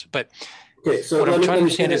 not yours. But okay, so what I'm trying to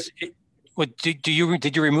understand is, did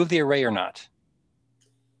you remove the array or not?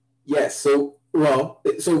 Yes. So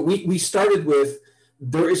we started with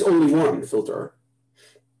there is only one filter,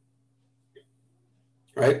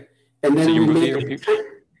 right? And then so we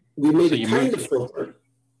made a kind of filter.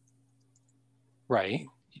 Right.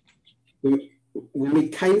 We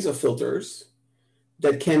made kinds of filters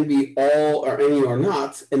that can be all or any or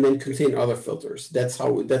not, and then contain other filters. That's how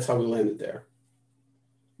we landed there.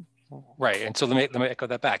 Right. And so let me echo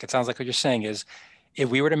that back. It sounds like what you're saying is, if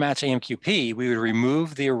we were to match AMQP, we would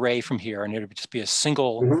remove the array from here, and it would just be a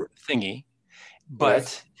single thingy.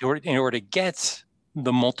 But in order to get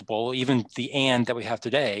the multiple, even the and that we have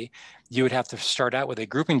today, you would have to start out with a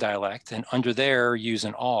grouping dialect, and under there use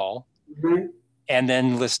an all, and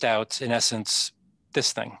then list out, in essence,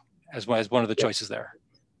 this thing as one of the choices there.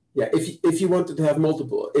 Yeah, if you wanted to have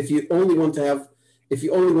multiple, if you only want to have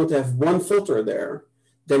one filter there,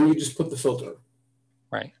 then you just put the filter.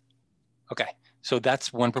 Right. Okay. So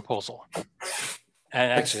that's one proposal.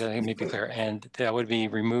 And actually, let me be clear. And that would be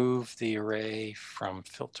remove the array from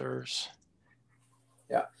filters.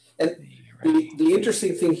 Yeah. And the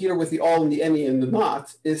interesting thing here with the all and the any and the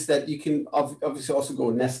not is that you can obviously also go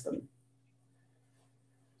nest them.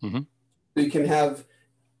 So you can have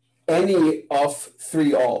any of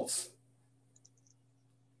three alls.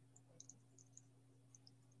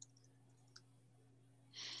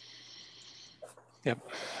 Yep.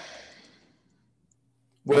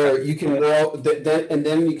 Where you can now, and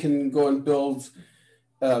then you can go and build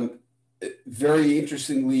very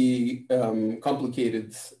interestingly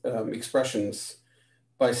complicated expressions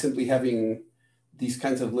by simply having these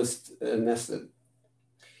kinds of lists nested.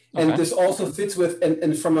 And this also fits with,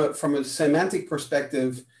 and from a semantic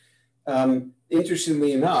perspective,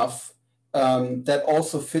 interestingly enough, that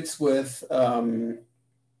also fits with, and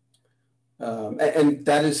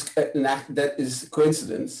that is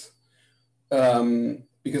coincidence,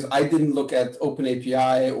 because I didn't look at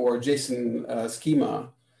OpenAPI or JSON schema,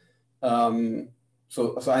 so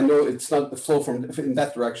I know it's not the flow in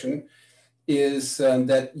that direction. Is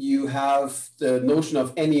that you have the notion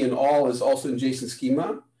of any and all is also in JSON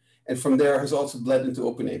schema, and from there has also bled into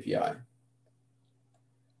OpenAPI.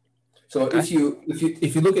 So if you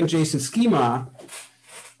look in JSON schema,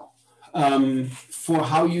 for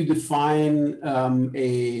how you define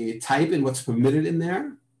a type and what's permitted in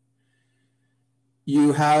there,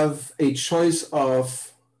 you have a choice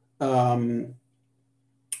of one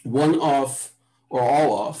of or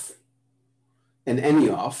all of and any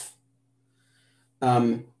of,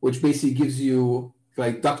 which basically gives you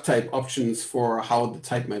like duck type options for how the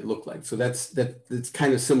type might look like. So that's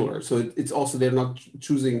kind of similar. So it's also, they're not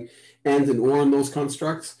choosing and or in those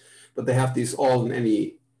constructs, but they have these all and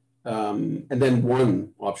any, and then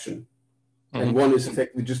one option. And one is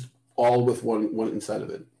effectively just all with one inside of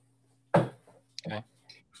it. Okay.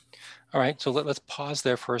 All right, so let's pause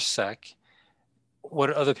there for a sec. What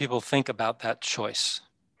do other people think about that choice?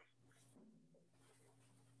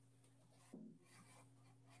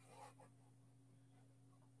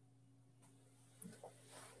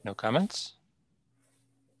 No comments?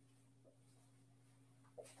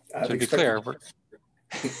 To be clear,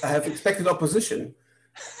 I have expected opposition.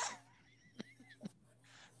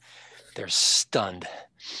 They're stunned.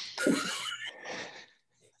 How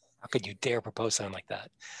could you dare propose something like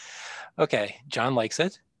that? Okay, John likes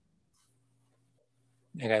it.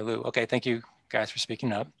 Okay, Lou. Okay, thank you guys for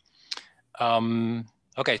speaking up.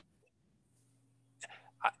 Okay,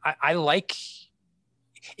 I like,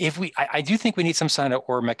 I do think we need some kind of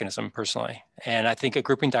OR mechanism personally, and I think a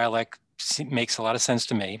grouping dialect makes a lot of sense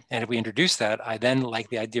to me. And if we introduce that, I then like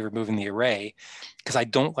the idea of removing the array, because I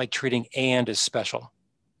don't like treating and as special,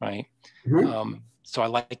 right? So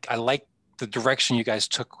I like the direction you guys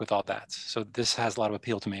took with all that. So this has a lot of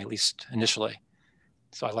appeal to me, at least initially.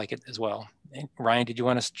 So I like it as well. And Ryan, did you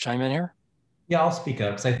want to chime in here? Yeah, I'll speak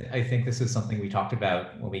up because I think this is something we talked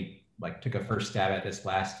about when we took a first stab at this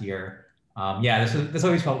last year. Yeah, this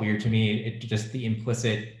always felt weird to me. It just the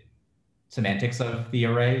implicit semantics of the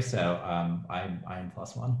array. So I'm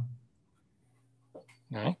 +1.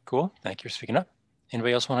 All right, cool. Thank you for speaking up.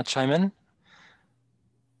 Anybody else want to chime in?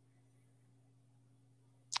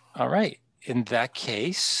 All right. In that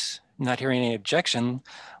case, not hearing any objection,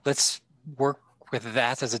 let's work with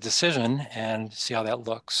that as a decision and see how that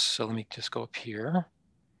looks. So let me just go up here.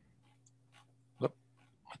 Whoop,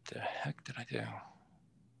 what the heck did I do?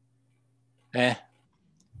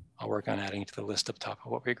 I'll work on adding to the list up top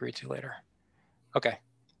of what we agreed to later. Okay,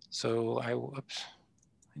 so oops,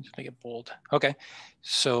 let me just make it bold. Okay,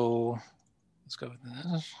 so let's go with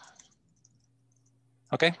this.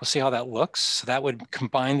 Okay, we'll see how that looks. So that would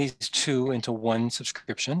combine these two into one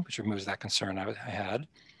subscription, which removes that concern I had.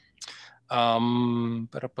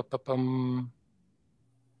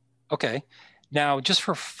 Okay, now just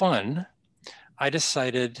for fun, I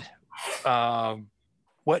decided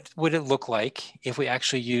what would it look like if we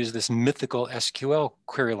actually use this mythical SQL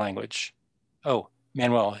query language? Oh,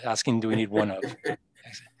 Manuel asking, do we need one of?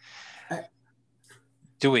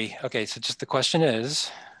 Do we? Okay, so just the question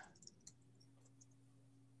is,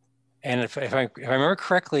 and if I remember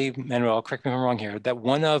correctly, Manuel, correct me if I'm wrong here, that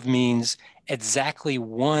one of means exactly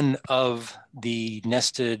one of the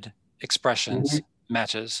nested expressions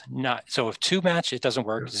matches. Not so if 2 match, it doesn't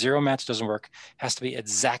work. 0 match doesn't work. It has to be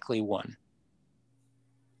exactly 1.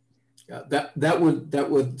 Yeah, that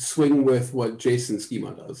would swing with what JSON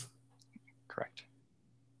schema does. Correct.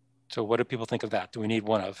 So what do people think of that? Do we need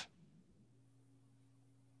one of?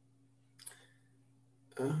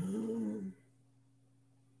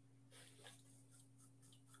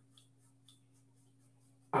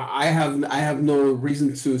 I have no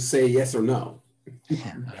reason to say yes or no.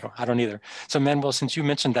 I don't either. So Manuel, since you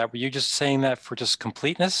mentioned that, were you just saying that for just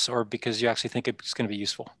completeness or because you actually think it's going to be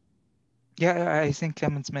useful? Yeah, I think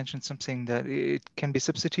Clemens mentioned something that it can be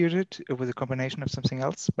substituted with a combination of something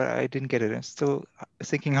else, but I didn't get it. I'm still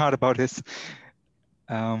thinking hard about this.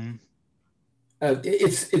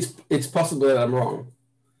 It's possible that I'm wrong,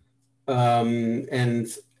 and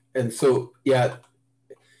so yeah,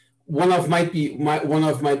 one of might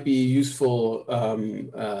be useful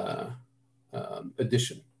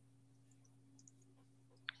addition.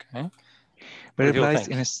 Okay, but it applies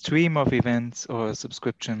in a stream of events or a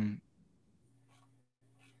subscription.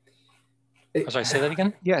 Oh, sorry, say that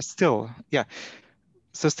again? Yeah, still, yeah.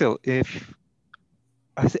 So still, if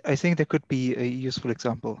I think there could be a useful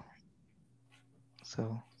example.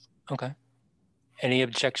 So. Okay. Any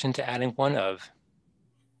objection to adding one of?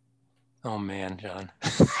 Oh man, John.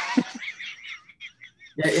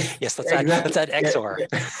 Yes, let's add XOR.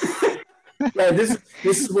 Yeah,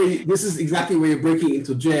 this is exactly where you're breaking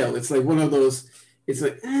into jail. It's like one of those. It's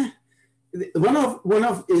like one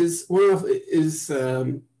of is.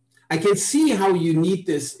 I can see how you need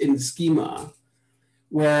this in schema,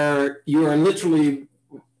 where you are literally,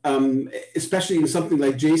 especially in something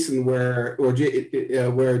like JSON, where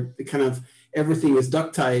kind of everything is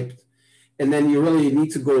duck typed, and then you really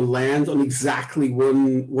need to go land on exactly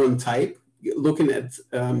one type, looking at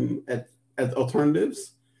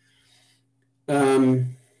alternatives.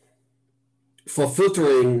 For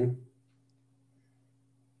filtering,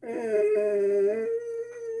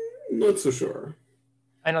 not so sure.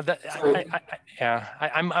 I know that.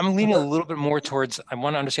 I'm leaning a little bit more towards. I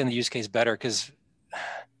want to understand the use case better because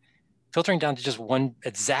filtering down to just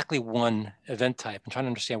exactly one event type. I'm trying to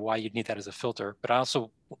understand why you'd need that as a filter. But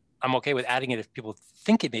I'm okay with adding it if people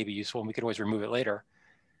think it may be useful, and we could always remove it later.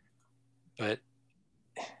 But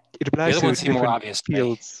it applies the other ones seem more obvious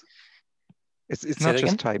fields. It's not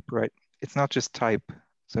just type, right? It's not just type.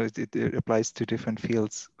 So it applies to different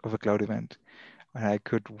fields of a cloud event. And I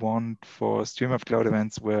could want for stream of cloud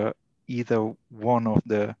events where either one of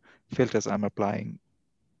the filters I'm applying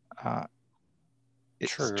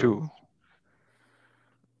is true.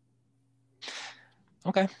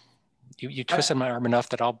 Okay. You twisted my arm enough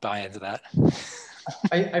that I'll buy into that.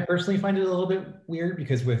 I personally find it a little bit weird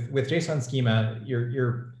because with JSON schema,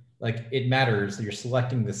 you're like, it matters that you're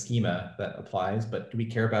selecting the schema that applies, but do we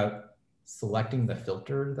care about selecting the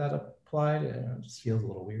filter that applied? It just feels a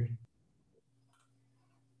little weird.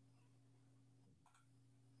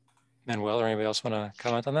 Manuel or anybody else want to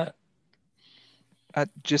comment on that?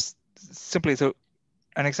 Just simply, so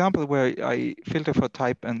an example where I filter for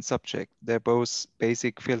type and subject, they're both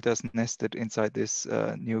basic filters nested inside this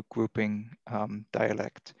new grouping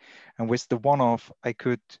dialect. And with the one-off, I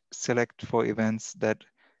could select for events that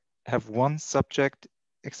have one subject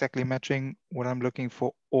exactly matching what I'm looking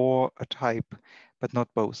for or a type, but not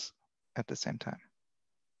both at the same time.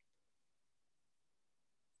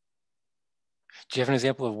 Do you have an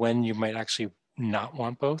example of when you might actually not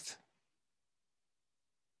want both?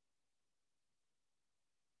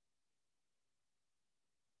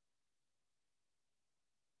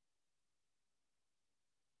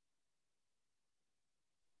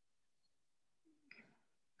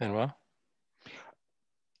 And well,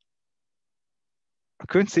 I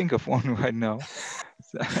couldn't think of one right now.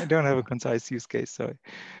 So I don't have a concise use case, sorry.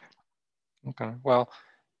 Okay, well,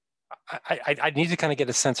 I need to kind of get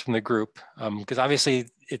a sense from the group because obviously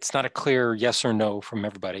it's not a clear yes or no from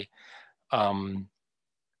everybody. Would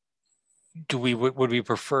we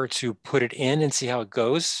prefer to put it in and see how it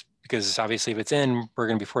goes? Because obviously if it's in, we're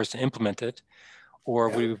going to be forced to implement it. Or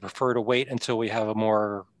would we prefer to wait until we have a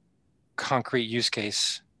more concrete use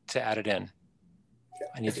case to add it in?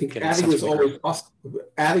 I need to get a sense from the group.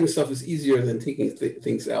 Adding stuff is easier than taking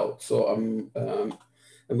things out. So I'm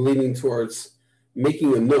leaning towards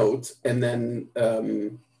making a note and then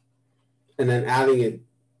adding it.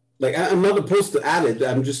 Like I'm not opposed to add it.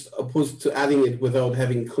 I'm just opposed to adding it without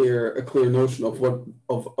having a clear notion of what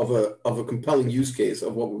of a compelling use case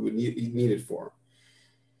of what we would need it for.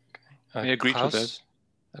 Okay. I agree Klaus? to that.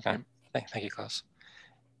 Okay, thank you, Klaus.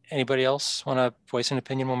 Anybody else want to voice an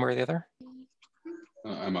opinion one way or the other?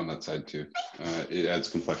 I'm on that side too. It adds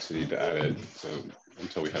complexity to add it, so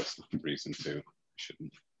until we have some reason to, we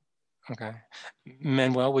shouldn't. Okay.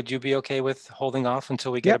 Manuel, would you be okay with holding off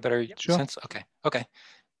until we get a better sense? Okay. Okay.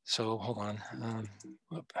 So hold on.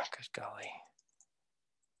 Good golly.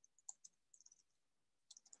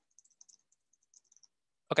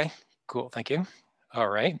 Okay, cool. Thank you. All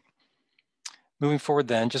right. Moving forward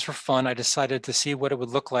then, just for fun, I decided to see what it would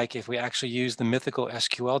look like if we actually use the mythical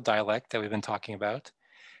SQL dialect that we've been talking about.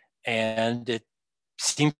 And it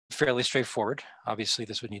seemed fairly straightforward. Obviously,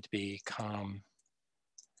 this would need to be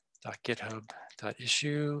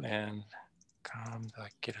com.github.issue and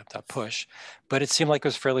com.github.push, but it seemed like it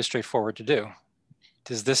was fairly straightforward to do.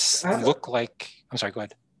 Does this look like, I'm sorry, go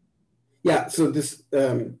ahead. Yeah, so this,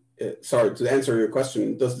 sorry, to answer your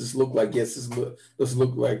question, does this look like, yes, does it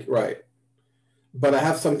look like, right. But I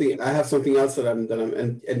have something else that I'm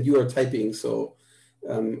and you are typing, so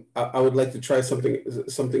I would like to try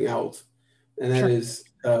something out, and that is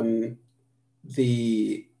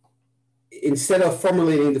instead of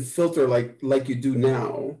formulating the filter like you do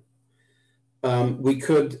now, we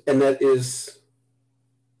could, and that is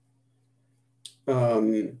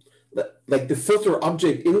like the filter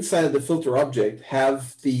object inside of the filter object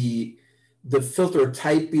have the filter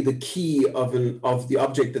type be the key of the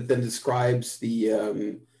object that then describes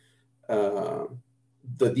the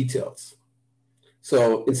details.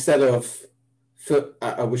 So instead of,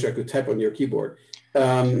 I wish I could type on your keyboard.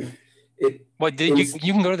 Well,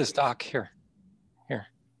 you can go to this doc here.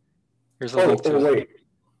 Here's a link to it.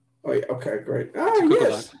 Wait. Okay, great. Ah,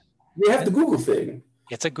 yes. Doc. We have the Google thing.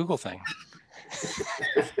 It's a Google thing.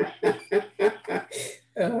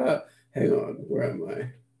 Hang on, where am I?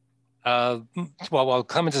 Well, while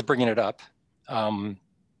Clemens is bringing it up, Lou,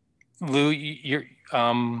 you're,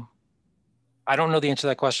 I don't know the answer to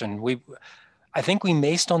that question. I think we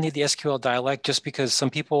may still need the SQL dialect just because some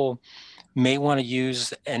people may want to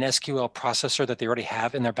use an SQL processor that they already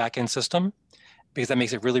have in their backend system, because that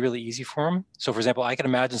makes it really, really easy for them. So for example, I can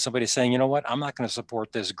imagine somebody saying, you know what, I'm not going to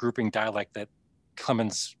support this grouping dialect that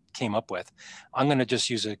Clemens came up with. I'm going to just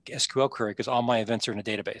use a SQL query because all my events are in a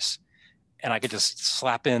database. And I could just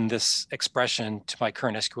slap in this expression to my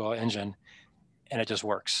current SQL engine and it just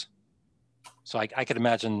works. So I could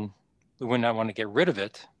imagine we would not want to get rid of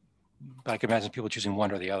it, but I could imagine people choosing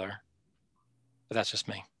one or the other. But that's just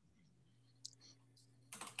me.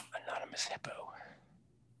 Anonymous hippo.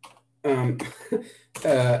 I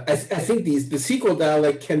think the SQL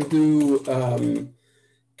dialect can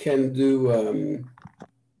do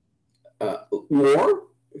more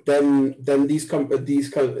than these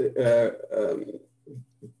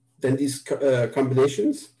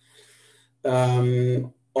combinations.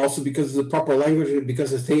 Also because of the proper language,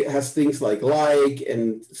 because it has things like,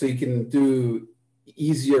 and so you can do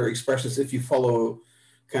easier expressions if you follow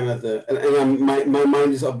kind of the, my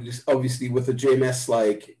mind is obviously with the JMS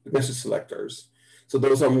like message selectors. So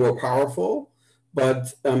those are more powerful,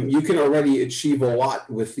 but you can already achieve a lot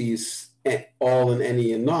with these all and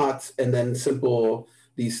any and not, and then simple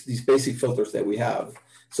these basic filters that we have.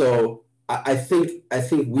 So I think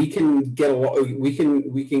we can get a lot. We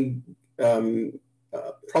can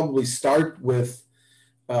probably start with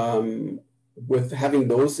having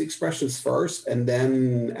those expressions first, and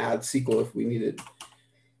then add SQL if we need it.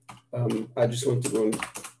 I just want to go and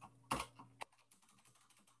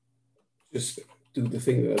just do the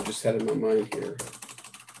thing that I just had in my mind here.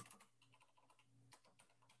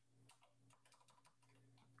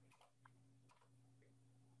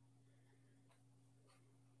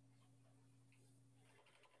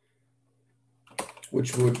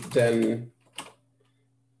 Which would then,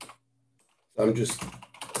 I'm just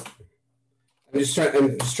trying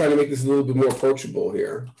to make this a little bit more approachable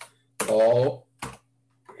here. All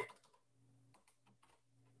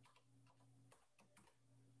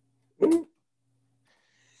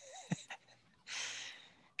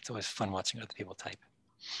It's always fun watching other people type.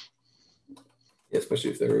 Yeah,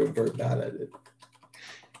 especially if they're very bad at it.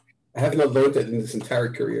 I have not learned that in this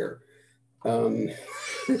entire career. Where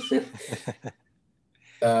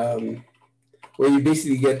you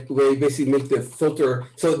basically make the filter.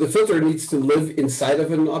 So the filter needs to live inside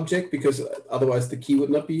of an object because otherwise the key would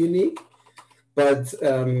not be unique. But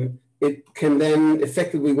it can then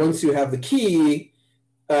effectively, once you have the key,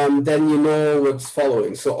 then you know what's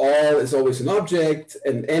following. So all is always an object,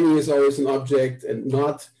 and any is always an object, and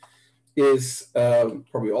not is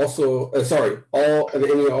probably also, all and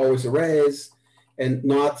any are always arrays, and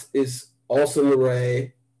not is also an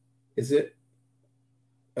array. Is it?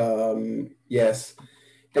 Yes.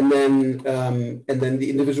 And then the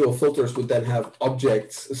individual filters would then have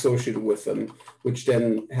objects associated with them, which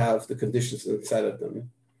then have the conditions inside of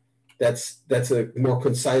them. That's a more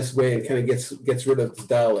concise way and kind of gets rid of this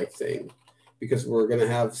dialect thing, because we're going to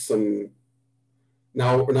have some.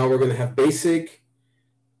 Now we're going to have basic,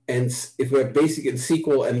 and if we have basic and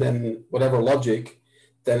SQL and then whatever logic,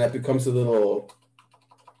 then that becomes a little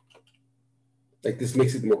like this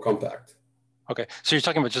makes it more compact. Okay, so you're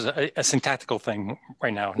talking about just a syntactical thing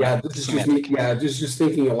right now. Yeah, this is just me, just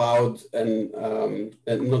thinking aloud and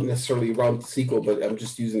not necessarily around SQL, but I'm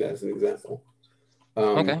just using that as an example.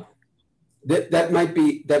 Okay. That might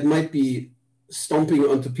be stomping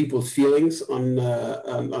onto people's feelings on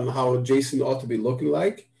how JSON ought to be looking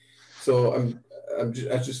like. So I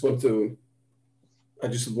just want to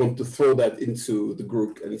throw that into the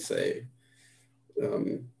group and say.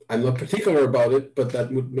 I'm not particular about it, but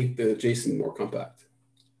that would make the JSON more compact.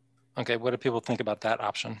 Okay, what do people think about that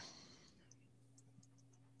option?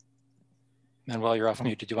 And while you're off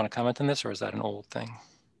mute, did you want to comment on this, or is that an old thing?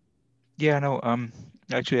 Yeah, no,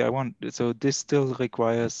 actually so this still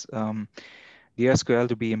requires the SQL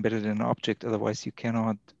to be embedded in an object, otherwise you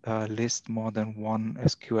cannot list more than one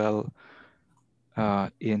SQL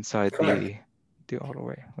inside the auto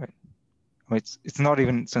array, right? It's not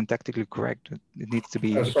even syntactically correct. It needs to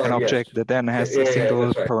be an object that then has a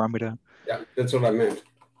single parameter. Yeah, that's what I meant.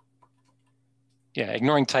 Yeah,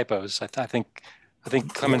 ignoring typos. I think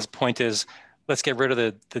Clement's point is, let's get rid of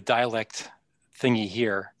the dialect thingy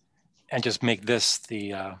here, and just make this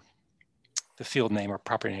the field name or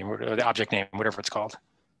property name or the object name, whatever it's called.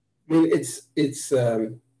 I mean, it's this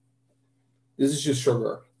is just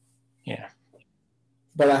sugar. Yeah.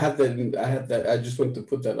 But I had that. I just wanted to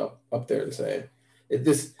put that up there and say,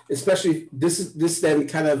 this then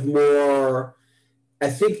kind of more. I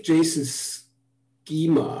think JSON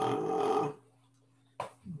schema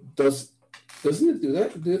doesn't it do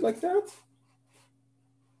that? Do it like that?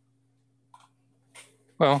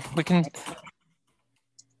 Well, we can.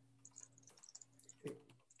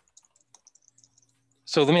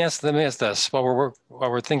 So let me ask this while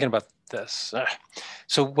we're thinking about this.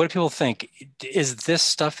 So what do people think? Is this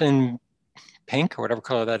stuff in pink or whatever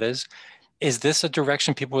color that is this a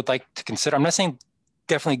direction people would like to consider? I'm not saying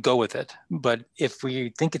definitely go with it, but if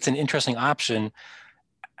we think it's an interesting option,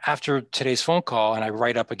 after today's phone call and I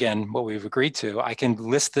write up again what we've agreed to, I can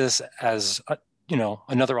list this as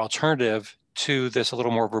another alternative to this a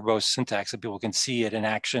little more verbose syntax that people can see it in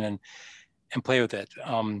action and play with it.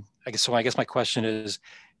 I guess my question is,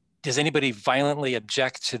 does anybody violently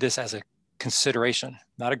object to this as a consideration?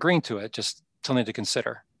 Not agreeing to it, just something to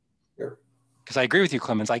consider. Sure. Because I agree with you,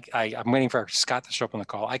 Clemens. I'm waiting for Scott to show up on the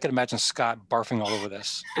call. I could imagine Scott barfing all over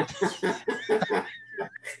this.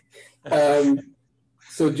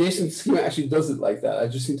 So JSON schema actually does it like that. I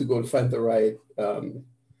just need to go and find the right.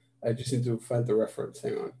 I just need to find the reference.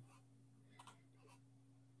 Hang on.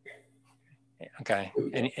 Okay.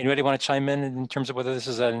 Anybody want to chime in terms of whether this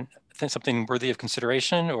is something worthy of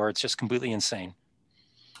consideration or it's just completely insane?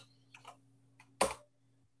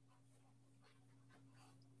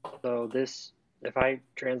 So this, if I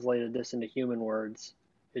translated this into human words,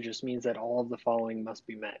 it just means that all of the following must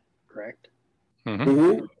be met, correct? Mm-hmm.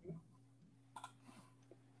 Mm-hmm.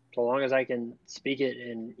 So long as I can speak it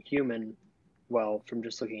in human, well, from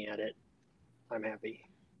just looking at it, I'm happy.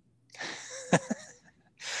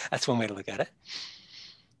 That's one way to look at it.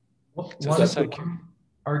 One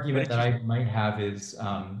argument that I might have is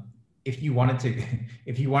if you wanted to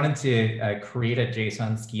create a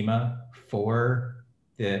JSON schema for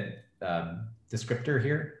the descriptor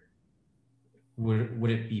here,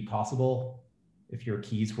 would it be possible if your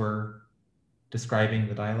keys were describing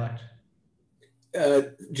the dialect?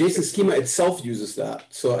 JSON schema itself uses that.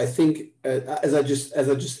 So I think there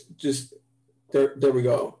we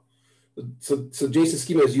go. So JSON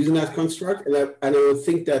schema is using that construct, and I would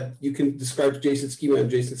think that you can describe JSON schema in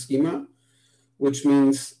JSON schema, which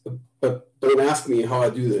means, but don't ask me how I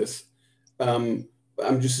do this. I'm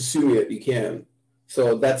just assuming that you can.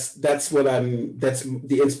 So that's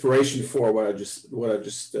the inspiration for what I just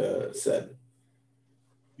said.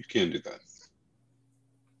 You can do that.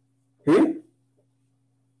 Hmm?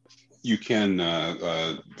 You can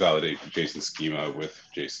validate JSON schema with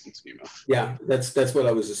JSON schema. Yeah, that's what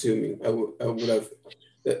I was assuming. I would have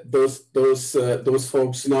those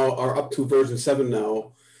folks now are up to version 7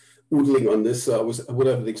 now, oodling on this. So I would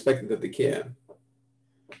have expected that they can.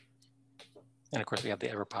 And of course, we have the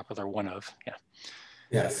ever popular one of, yeah.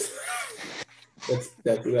 Yes,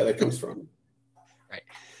 that's where that comes from. Right.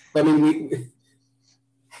 I mean,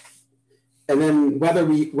 and then whether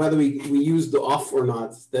we use the off or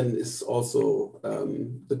not, then is also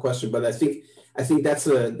the question. But I think that's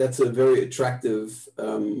a very attractive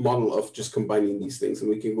model of just combining these things, and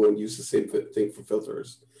we can go and use the same thing for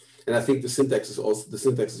filters. And I think the syntax is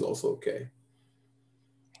also okay.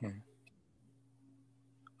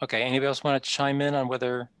 Okay. Anybody else want to chime in on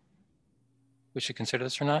whether we should consider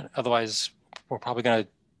this or not? Otherwise, we're probably going to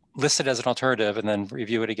list it as an alternative and then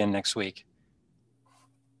review it again next week.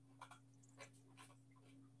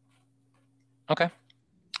 Okay.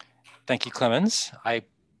 Thank you, Clemens.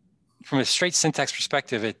 From a straight syntax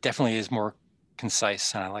perspective, it definitely is more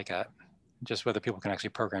concise, and I like that. Just whether people can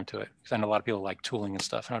actually program to it, because I know a lot of people like tooling and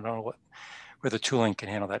stuff, and I don't know whether tooling can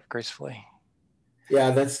handle that gracefully.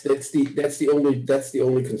 Yeah, that's the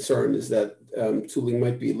only concern is that tooling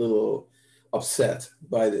might be a little upset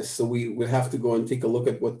by this. So we would have to go and take a look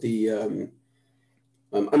at what the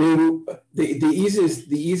I mean, the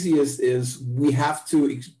easiest is we have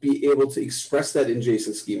to be able to express that in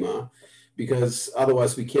JSON schema, because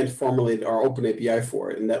otherwise we can't formulate our open API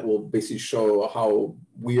for it, and that will basically show how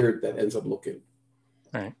weird that ends up looking.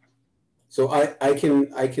 Right. So I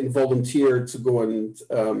can volunteer to go and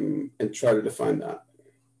try to define that.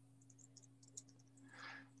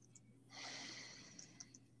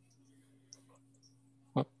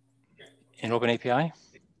 In Open API?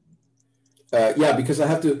 Yeah, because I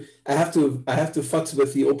have to futz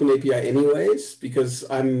with the Open API anyways, because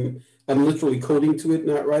I'm literally coding to it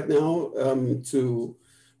right now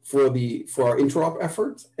for our interop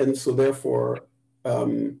effort, and so therefore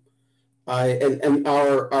our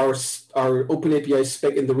Open API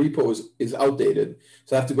spec in the repo is outdated,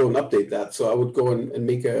 so I have to go and update that. So I would go and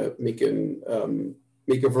make a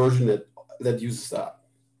version that uses that.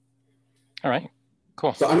 All right.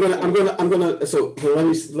 Cool. So I'm gonna. So let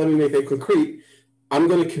me make it concrete. I'm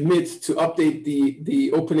going to commit to update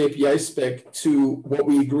the Open API spec to what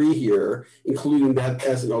we agree here, including that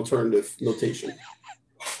as an alternative notation.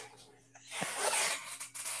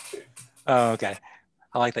 Oh, okay.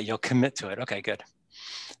 I like that you'll commit to it. Okay, good.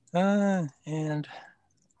 And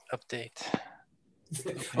update.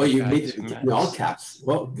 Oh, you made it in all caps.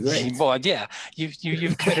 Well, great. Well, yeah,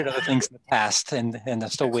 you've committed other things in the past, and I'm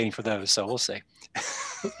still waiting for those. So we'll see.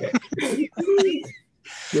 Okay.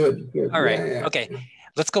 Good. All right. Yeah. Okay.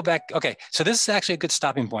 Let's go back. Okay. So this is actually a good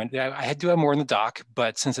stopping point. I do have more in the doc,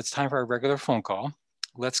 but since it's time for our regular phone call,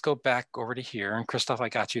 let's go back over to here. And Christoph, I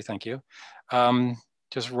got you. Thank you.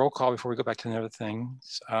 Just roll call before we go back to the other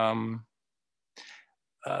things.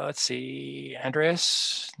 Let's see.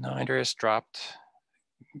 Andreas? No, Andreas dropped.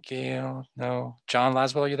 Gail? No. John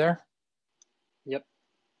Laswell, are you there? Yep.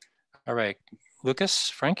 All right. Lucas?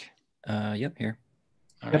 Frank? Yep, here.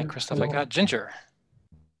 All right, Christoph, I got Ginger.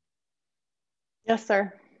 Yes,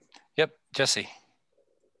 sir. Yep, Jesse.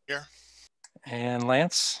 Here. And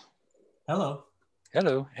Lance. Hello.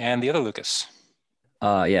 Hello. And the other Lucas.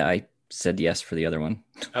 Yeah, I said yes for the other one.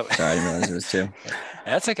 Oh. Sorry, I didn't realize it was two.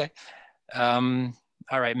 That's okay. All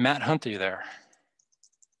right, Matt Hunt, are you there?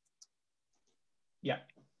 Yeah.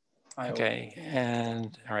 Okay,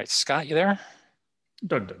 and all right, Scott, you there?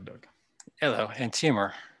 Doug. Hello, and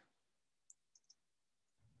Timur.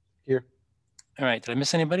 Here. All right, did I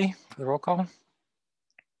miss anybody for the roll call?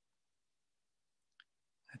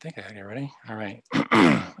 I think I got it ready. All right,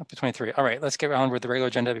 up to 23. All right, let's get on with the regular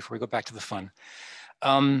agenda before we go back to the fun.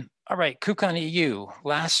 All right, KubeCon EU,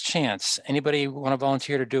 last chance. Anybody want to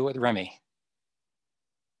volunteer to do it with Remy?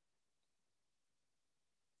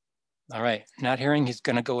 All right, not hearing, he's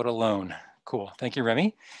gonna go it alone. Cool, thank you,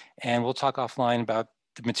 Remy. And we'll talk offline about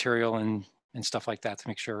the material and stuff like that to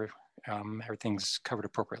make sure everything's covered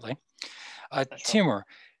appropriately. Timur,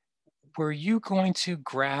 were you going to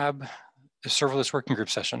grab the serverless working group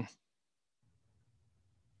session?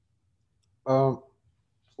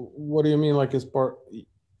 What do you mean, like as part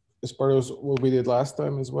of what we did last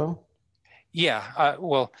time as well? Yeah,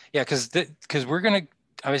 well, yeah, because we're gonna,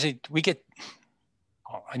 obviously we get,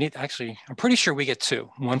 I'm pretty sure we get two,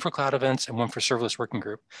 one for CloudEvents and one for serverless working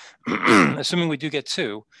group. Assuming we do get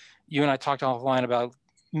two, you and I talked offline about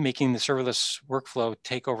making the serverless workflow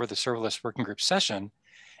take over the serverless working group session.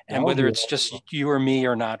 And whether it's just you or me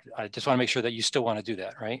or not, I just want to make sure that you still want to do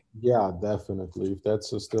that, right? Yeah, definitely. If that's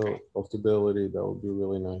still a possibility, that would be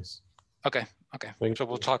really nice. Okay, okay. So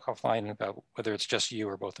we'll talk offline about whether it's just you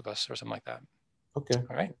or both of us or something like that. Okay.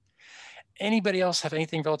 All right. Anybody else have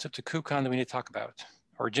anything relative to KubeCon that we need to talk about?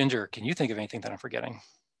 Or Ginger, can you think of anything that I'm forgetting?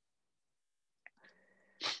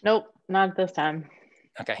 Nope, not this time.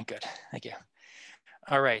 Okay, good. Thank you.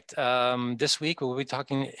 All right. This week we'll be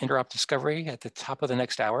talking interop discovery at the top of the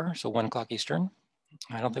next hour, so 1 o'clock Eastern.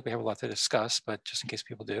 I don't think we have a lot to discuss, but just in case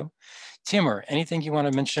people do. Timur, anything you want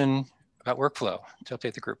to mention about workflow to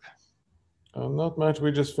update the group? Not much.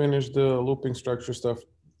 We just finished the looping structure stuff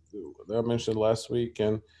that I mentioned last week,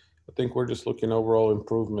 and I think we're just looking overall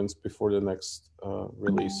improvements before the next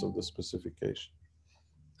release of the specification.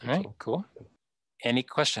 All right, cool. Any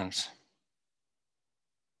questions?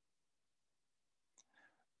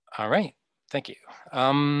 All right, thank you.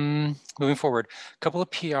 Moving forward, a couple of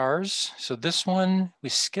PRs. So this one we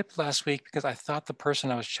skipped last week because I thought the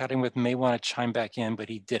person I was chatting with may want to chime back in, but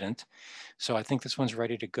he didn't. So I think this one's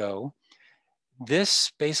ready to go.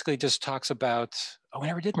 This basically just talks about, oh, we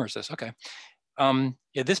never did merge this, okay.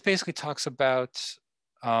 Yeah, this basically talks about,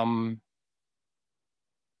 hold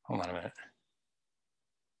on a minute.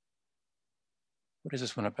 What is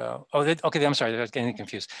this one about? Oh, okay, I'm sorry, I was getting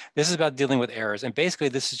confused. This is about dealing with errors. And basically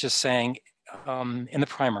this is just saying in the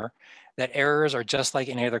primer that errors are just like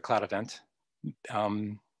any other cloud event.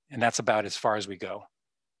 And that's about as far as we go.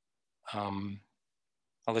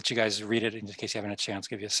 I'll let you guys read it in case you haven't had a chance.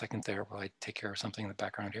 Give you a second there while I take care of something in the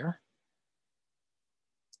background here.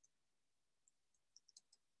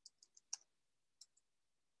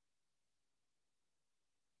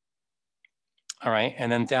 All right,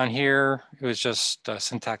 and then down here, it was just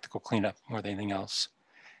syntactical cleanup more than anything else.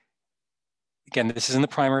 Again, this is in the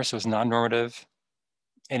primer, so it's non-normative.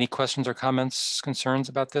 Any questions or comments, concerns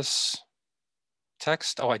about this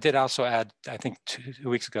text? Oh, I did also add, I think 2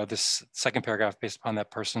 weeks ago, this second paragraph based upon that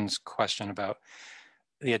person's question about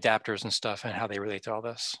the adapters and stuff and how they relate to all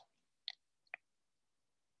this.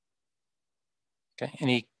 Okay,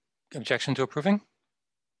 any objection to approving?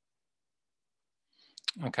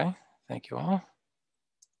 Okay, thank you all.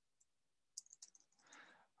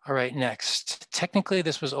 All right, next. Technically,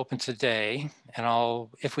 this was open today, and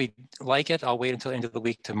if we like it, I'll wait until the end of the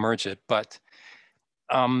week to merge it. But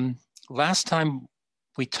last time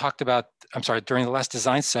we talked about, I'm sorry, during the last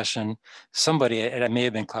design session, somebody, and it may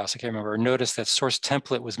have been Klaus, I can't remember, noticed that source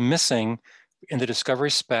template was missing in the discovery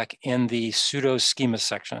spec in the pseudo schema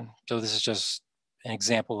section. So this is just an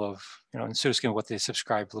example of, in pseudo schema, what the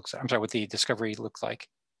subscribe looks like. I'm sorry, what the discovery looks like,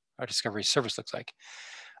 or discovery service looks like.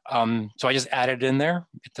 So I just added it in there.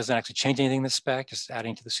 It doesn't actually change anything in the spec, just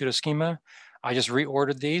adding to the pseudo schema. I just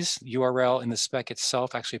reordered these. URL in the spec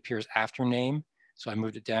itself actually appears after name. So I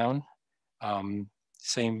moved it down.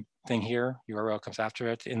 Same thing here, URL comes after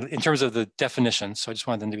it in terms of the definition. So I just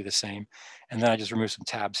wanted them to be the same. And then I just removed some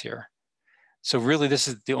tabs here. So really this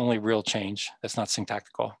is the only real change that's not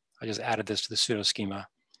syntactical. I just added this to the pseudo schema.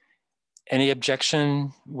 Any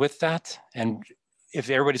objection with that? And if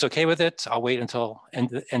everybody's okay with it, I'll wait until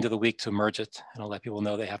end of the week to merge it, and I'll let people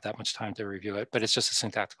know they have that much time to review it, but it's just a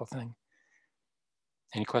syntactical thing.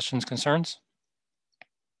 Any questions, concerns?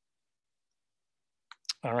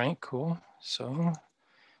 All right, cool. So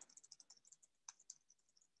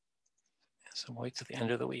wait till the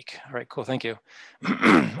end of the week. All right, cool, thank you.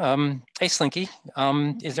 Hey, Slinky,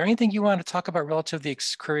 is there anything you want to talk about relative to the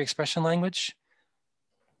query expression language?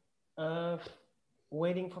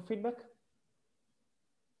 Waiting for feedback.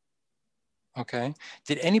 Okay.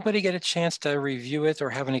 Did anybody get a chance to review it or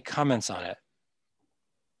have any comments on it?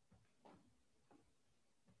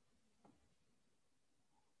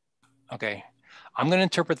 Okay. I'm going to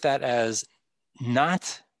interpret that as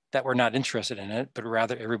not that we're not interested in it, but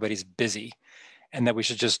rather everybody's busy and that we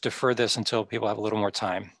should just defer this until people have a little more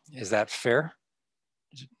time. Is that fair?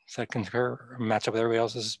 Does that concur or match up with everybody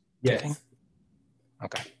else's thinking? Yes.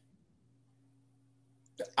 Okay.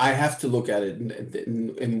 I have to look at it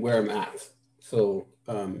in where I'm at. So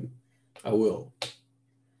I will.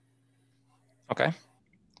 Okay.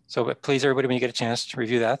 So please, everybody, when you get a chance to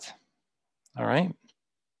review that. All right.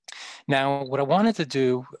 Now, what I wanted to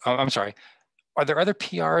do, I'm sorry, are there other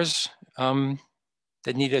PRs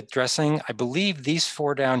that need addressing? I believe these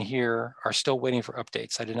 4 down here are still waiting for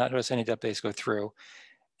updates. I did not notice any updates go through.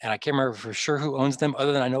 And I can't remember for sure who owns them,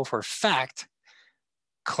 other than I know for a fact,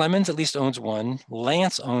 Clemens at least owns one,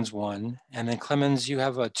 Lance owns one, and then Clemens, you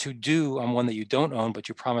have a to-do on one that you don't own, but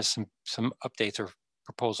you promised some updates or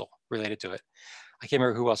proposal related to it. I can't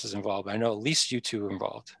remember who else is involved, but I know at least you two are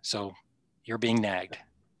involved. So you're being nagged.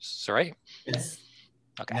 Is that right? Yes.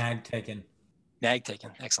 Okay. Nag taken. Nag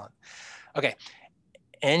taken. Excellent. Okay.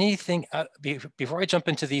 Anything, before I jump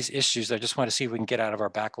into these issues, I just want to see if we can get out of our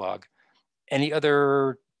backlog. Any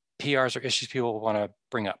other PRs or issues people want to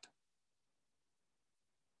bring up?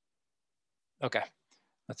 Okay,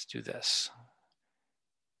 let's do this.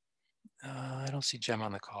 I don't see Jem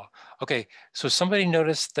on the call. Okay, so somebody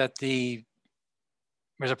noticed that there's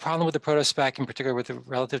a problem with the proto-spec, in particular with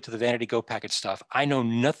relative to the Vanity Go package stuff. I know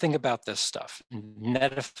nothing about this stuff,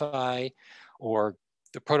 Netify or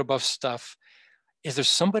the protobuf stuff. Is there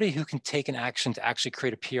somebody who can take an action to actually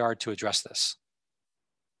create a PR to address this?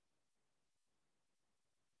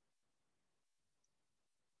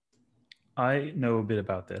 I know a bit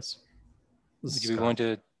about this. Would you be willing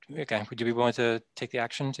to, okay, would you be willing to take the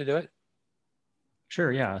action to do it?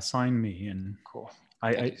 Sure, yeah, assign me. And cool.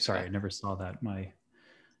 Sorry, I never saw that. My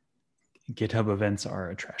GitHub events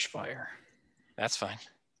are a trash fire. That's fine.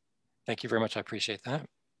 Thank you very much. I appreciate that.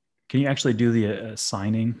 Can you actually do the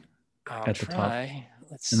assigning at the top?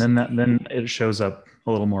 Let's and then it shows up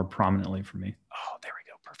a little more prominently for me. Oh, there we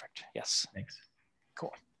go. Perfect. Yes. Thanks.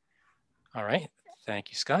 Cool. All right.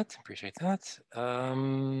 Thank you, Scott. Appreciate that.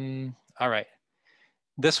 All right.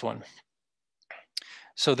 This one.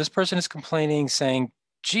 So this person is complaining, saying,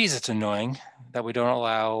 geez, it's annoying that we don't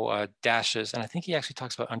allow dashes. And I think he actually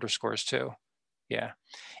talks about underscores too. Yeah.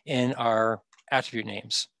 In our attribute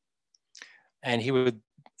names. And he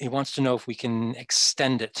wants to know if we can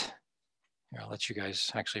extend it. Here, I'll let you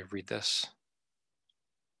guys actually read this.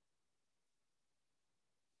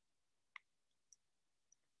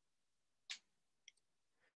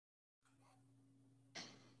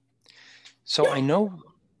 So I know,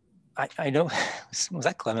 was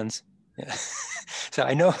that Clemens? Yeah. So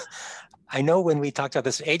I know when we talked about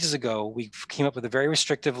this ages ago, we came up with a very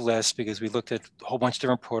restrictive list because we looked at a whole bunch of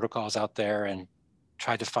different protocols out there and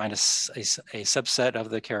tried to find a subset of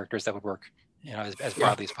the characters that would work, as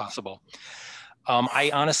broadly as possible.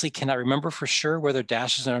 I honestly cannot remember for sure whether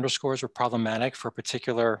dashes and underscores were problematic for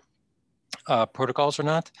particular protocols or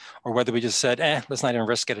not, or whether we just said, let's not even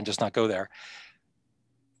risk it and just not go there.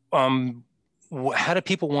 How do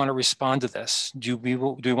people want to respond to this? Do we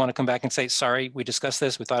want to come back and say, sorry, we discussed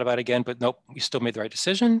this, we thought about it again, but nope, we still made the right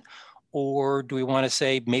decision? Or do we want to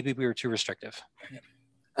say, maybe we were too restrictive?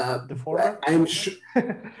 The former? I'm sure.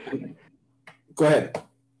 Go ahead.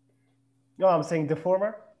 No, I'm saying the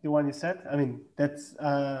former, the one you said. I mean, that's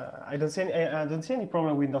I don't see any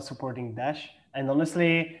problem with not supporting Dash. And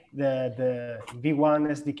honestly, the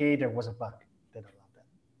V1 SDK, there was a bug that allowed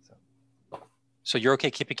that. So you're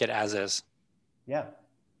okay keeping it as is? Yeah.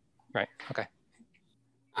 Right. Okay.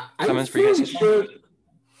 I'm fairly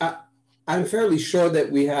sure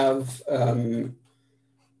that we have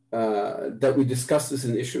that we discussed this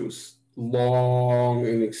in issues, long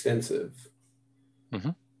and extensive. Mm-hmm.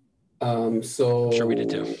 So I'm sure we did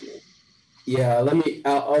too. Yeah, let me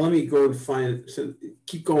go and find. So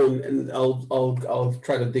keep going, and I'll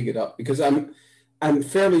try to dig it up because I'm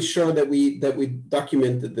fairly sure that we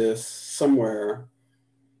documented this somewhere,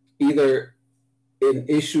 either in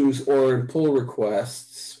issues or in pull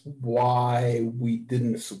requests, why we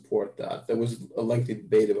didn't support that. There was a lengthy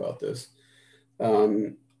debate about this.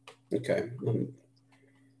 Okay.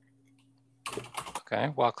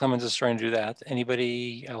 Okay, while Clemens is trying to do that,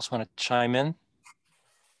 anybody else want to chime in?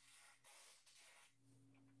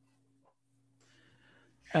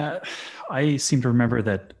 I seem to remember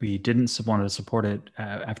that we didn't want to support it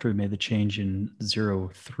after we made the change in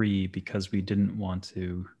 0.3 because we didn't want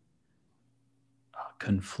to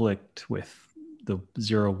conflict with the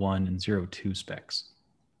 0.1 and 0.2 specs.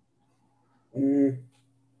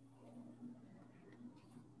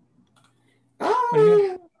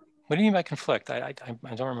 What do you mean by conflict? I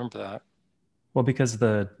don't remember that. Well, because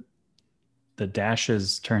the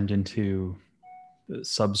dashes turned into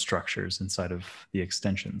substructures inside of the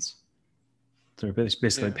extensions. So they're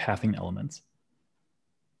basically pathing elements.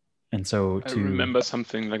 And so I remember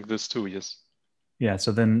something like this too, yes. Yeah,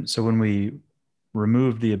 so when we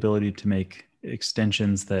removed the ability to make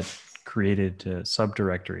extensions that created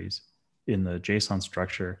subdirectories in the JSON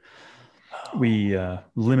structure. We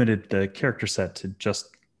limited the character set to just,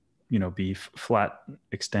 be flat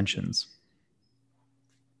extensions.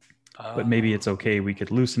 But maybe it's okay. We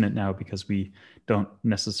could loosen it now because we don't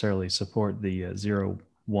necessarily support the 0.1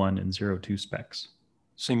 and 0.2 specs.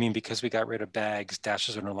 So you mean because we got rid of bags,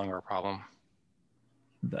 dashes are no longer a problem?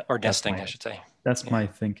 Or nesting, I should say. That's my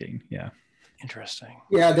thinking. Yeah. Interesting.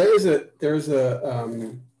 Yeah, there's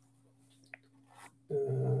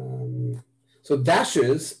so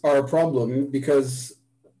dashes are a problem because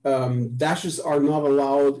dashes are not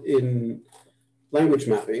allowed in language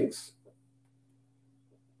mappings.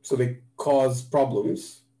 So they cause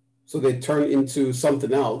problems. So they turn into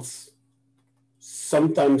something else.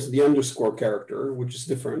 Sometimes the underscore character, which is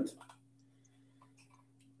different.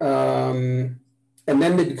 And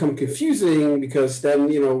then they become confusing because then,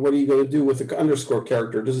 what are you going to do with the underscore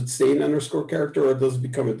character? Does it stay an underscore character or does it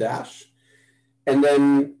become a dash? And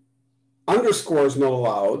then underscore is not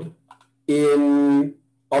allowed in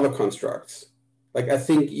other constructs. Like I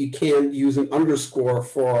think you can't use an underscore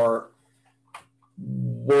for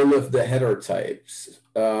one of the header types.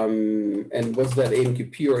 And was that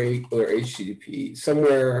AMQP or HTTP?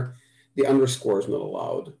 Somewhere the underscore is not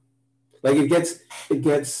allowed. Like it gets,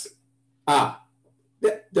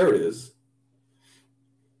 there it is.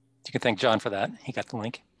 You can thank John for that. He got the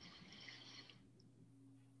link.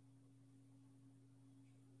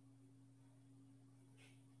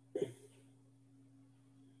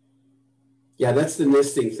 Yeah, that's the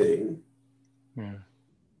nesting thing. Yeah.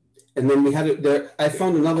 And then we had it there. I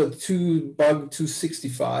found another bug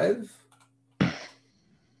 265.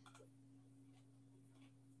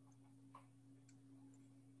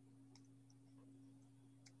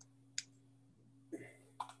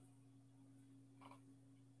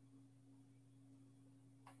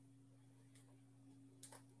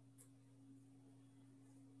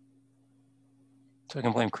 So I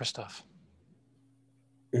can blame Christoph.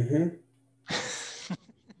 Mm-hmm.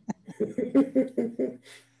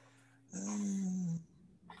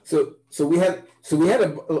 So we had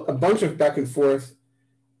a bunch of back and forth.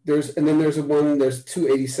 There's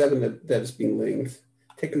 287 that is being linked.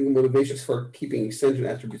 Technical motivations for keeping extension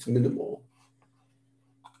attributes minimal.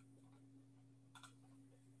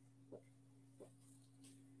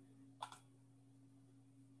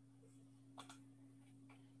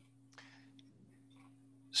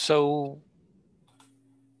 So,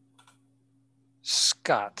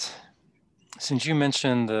 Scott, since you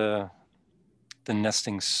mentioned the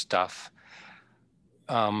nesting stuff,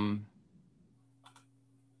 do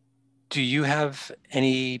you have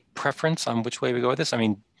any preference on which way we go with this? I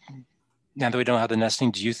mean, now that we don't have the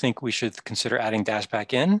nesting, do you think we should consider adding dash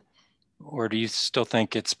back in? Or do you still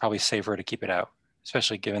think it's probably safer to keep it out,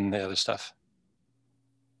 especially given the other stuff?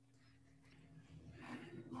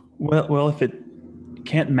 Well, if it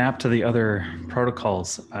can't map to the other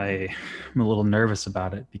protocols, I'm a little nervous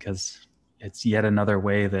about it because it's yet another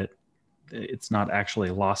way that it's not actually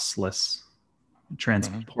lossless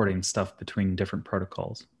transporting stuff between different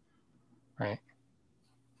protocols. Right.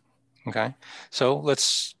 Okay. So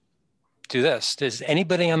let's do this. Does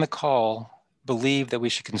anybody on the call believe that we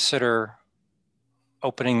should consider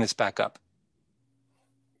opening this back up?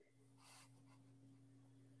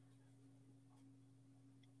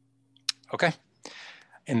 Okay.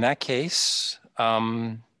 In that case,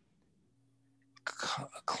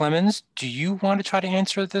 Clemens, do you want to try to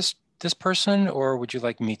answer this person, or would you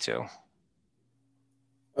like me to?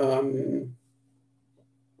 I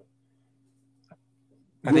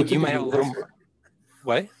think you might have a little more.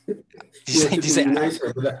 What? Did you say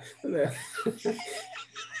nicer,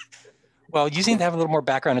 well, you seem to have a little more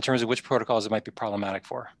background in terms of which protocols it might be problematic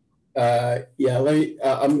for. Yeah, let me.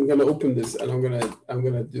 I'm going to open this, and I'm going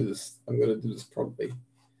to do this. I'm going to do this promptly.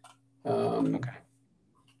 Okay.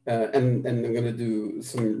 And I'm going to do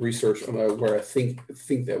some research on where I think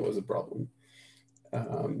there was a problem.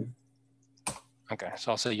 Okay,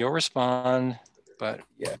 so I'll say you'll respond, but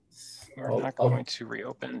yes, we're not going to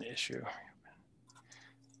reopen the issue,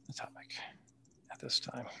 the topic at this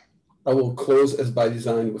time. I will close as by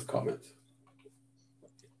design with comment.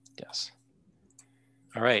 Yes.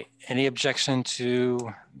 All right. Any objection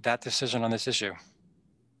to that decision on this issue?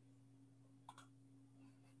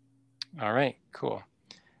 All right, cool.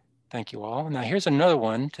 Thank you all. Now here's another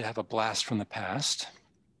one to have a blast from the past.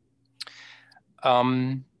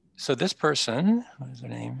 So this person, what is their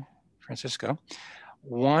name? Francisco,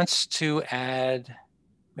 wants to add,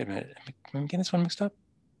 wait a minute, am I getting this one mixed up?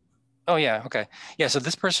 Oh yeah, okay. Yeah, so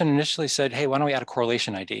this person initially said, hey, why don't we add a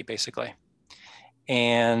correlation ID, basically.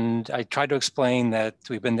 And I tried to explain that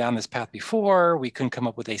we've been down this path before. We couldn't come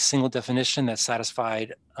up with a single definition that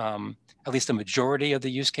satisfied at least a majority of the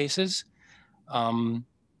use cases. And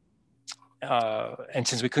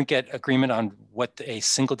since we couldn't get agreement on what a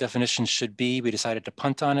single definition should be, we decided to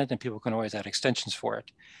punt on it, and people can always add extensions for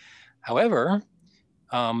it. However,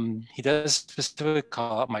 he does specifically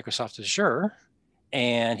call out Microsoft Azure,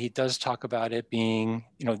 and he does talk about it being,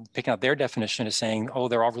 picking out their definition as saying, oh,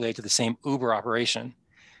 they're all related to the same Uber operation.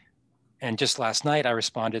 And just last night, I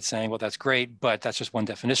responded saying, well, that's great, but that's just one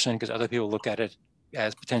definition, because other people look at it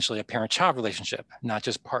as potentially a parent-child relationship, not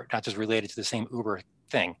just related to the same Uber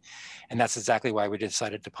thing. And that's exactly why we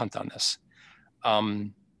decided to punt on this.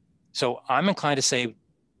 So I'm inclined to say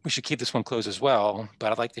we should keep this one closed as well,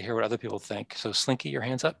 but I'd like to hear what other people think. So Slinky, your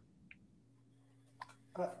hand's up.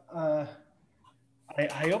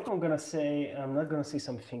 I hope I'm not gonna say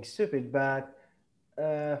something stupid, but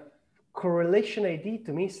correlation ID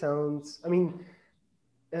to me sounds,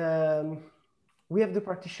 we have the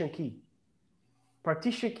partition key.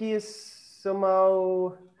 Partition key is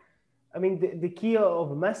somehow, the key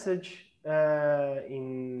of a message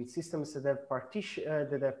in systems that have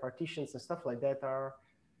partitions and stuff like that are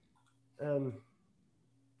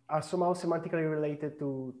somehow semantically related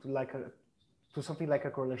to something like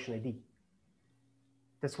a correlation ID.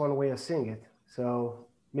 That's one way of seeing it. So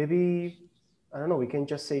maybe, I don't know, we can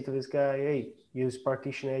just say to this guy, hey, use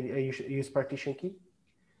partition ID, use partition key.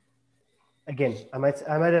 Again, I might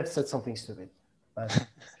have said something stupid, but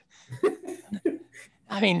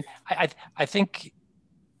I think,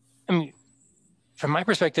 from my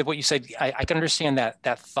perspective, what you said, I can understand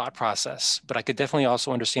that thought process, but I could definitely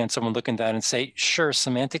also understand someone looking at that and say, sure,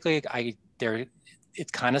 semantically,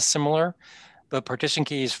 it's kind of similar, but partition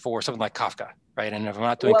key is for something like Kafka, right? And if I'm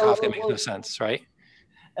not doing Kafka, it makes no sense, right?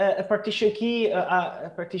 A partition key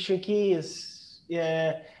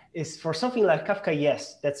is for something like Kafka.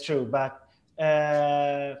 Yes, that's true. But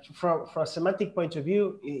from a semantic point of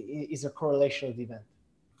view, is a correlation of the event.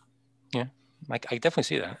 Yeah, I definitely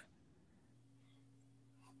see that.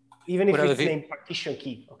 Even if it's named partition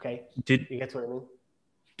key, okay? You get what I mean?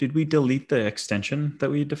 Did we delete the extension that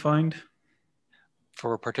we defined?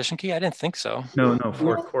 For partition key? I didn't think so. No,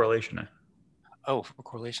 for correlation. Oh, for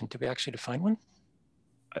correlation. Did we actually define one?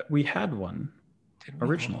 We had one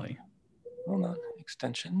originally. Hold on.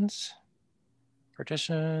 Extensions.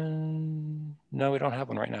 Partition. No, we don't have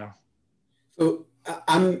one right now. So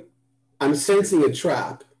I'm sensing a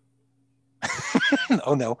trap.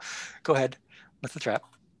 Oh no. Go ahead. What's the trap?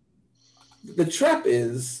 The trap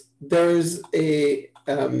is there's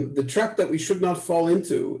the trap that we should not fall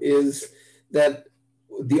into is that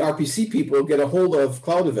the RPC people get a hold of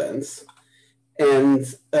CloudEvents and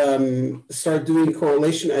start doing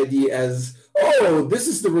correlation ID as, oh, this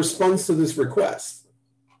is the response to this request.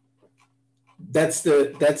 That's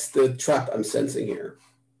the trap I'm sensing here.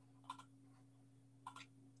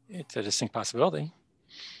 It's a distinct possibility.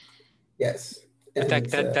 Yes. But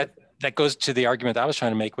that goes to the argument that I was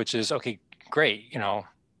trying to make, which is, okay, great.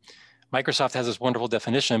 Microsoft has this wonderful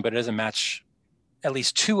definition, but it doesn't match at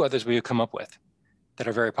least two others we have come up with that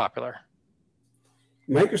are very popular.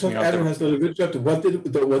 Microsoft Azure has done a good job. What did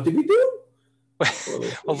we do?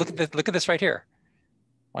 Well, look at this right here.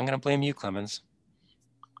 I'm going to blame you, Clemens.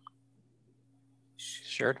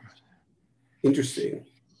 Sure. Interesting.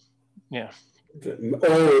 Yeah.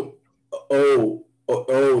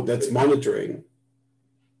 Oh, that's monitoring.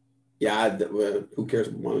 Yeah, who cares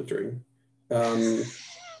about monitoring?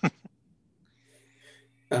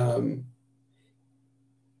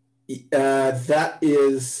 That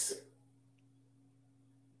is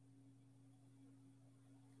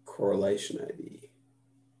correlation ID.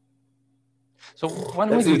 So why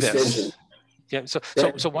don't we do this? Yeah. So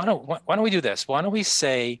why don't we do this? Why don't we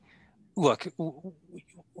say, look,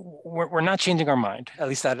 we're not changing our mind, at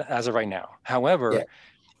least as of right now. However,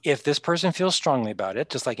 if this person feels strongly about it,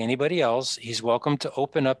 just like anybody else, he's welcome to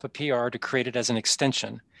open up a PR to create it as an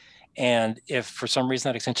extension. And if for some reason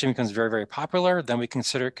that extension becomes very, very popular, then we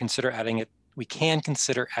consider adding it. We can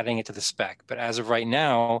consider adding it to the spec. But as of right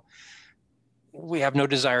now, we have no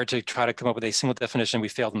desire to try to come up with a single definition. We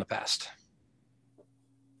failed in the past.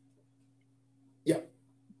 Yeah.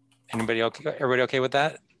 Anybody okay? Everybody okay with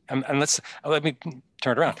that? And let me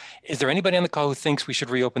turn it around. Is there anybody on the call who thinks we should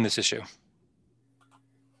reopen this issue?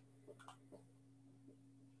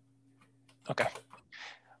 Okay.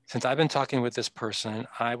 Since I've been talking with this person,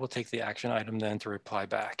 I will take the action item then to reply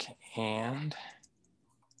back. And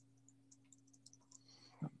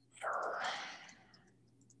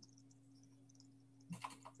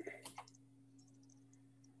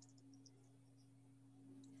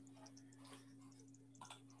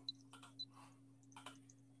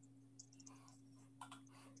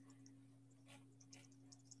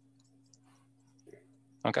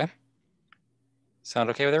Okay. Sound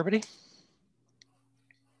okay with everybody?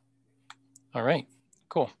 All right,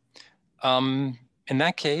 cool. In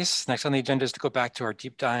that case, next on the agenda is to go back to our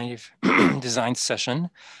deep dive design session.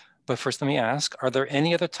 But first, let me ask, are there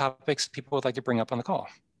any other topics people would like to bring up on the call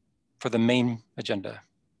for the main agenda,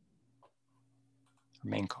 or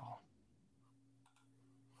main call?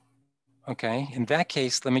 Okay, in that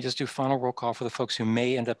case, let me just do final roll call for the folks who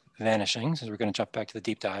may end up vanishing, since we're going to jump back to the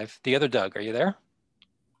deep dive. The other Doug, are you there?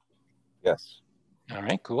 Yes. All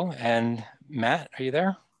right, cool. And Matt, are you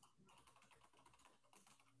there?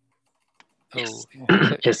 Yes.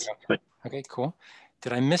 Oh, Yes. Okay, cool.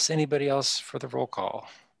 Did I miss anybody else for the roll call?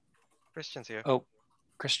 Christian's here. Oh,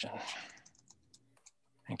 Christian.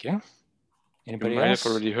 Thank you. Anybody You might else?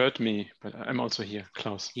 have already heard me, but I'm also here,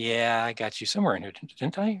 Klaus. Yeah, I got you somewhere in here,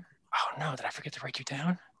 didn't I? Oh no, did I forget to write you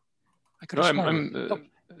down? I could No, have sworn. Oh,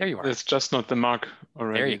 there you are. It's just not the mark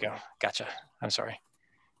already. There you go. Gotcha. I'm sorry.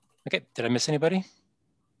 Okay, did I miss anybody?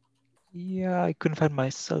 Yeah, I couldn't find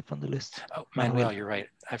myself on the list. Oh, Manuel, you're right.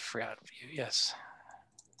 I forgot you. Yes.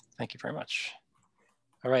 Thank you very much.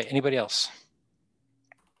 All right, anybody else?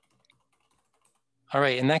 All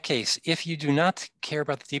right, in that case, if you do not care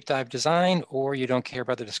about the deep dive design or you don't care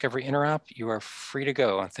about the discovery interop, you are free to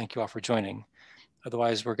go, and thank you all for joining.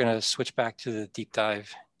 Otherwise, we're going to switch back to the deep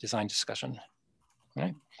dive design discussion. All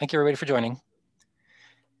right, thank you everybody for joining.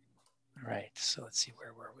 All right, so let's see,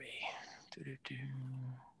 where were we?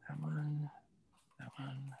 That one, that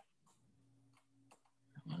one,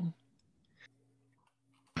 that one.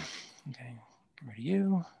 Okay, get rid of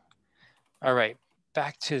you. All right,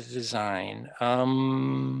 back to the design.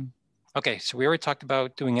 Okay, so we already talked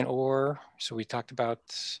about doing an OR. So we talked about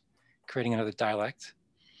creating another dialect.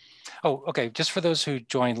 Oh, okay, just for those who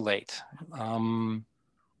joined late,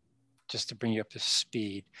 just to bring you up to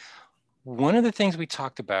speed. One of the things we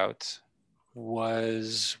talked about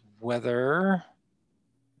was whether,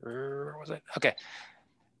 where was it? Okay,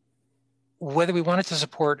 whether we wanted to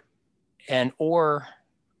support an OR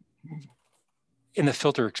in the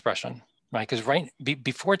filter expression, right? Because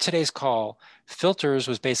before today's call, filters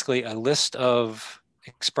was basically a list of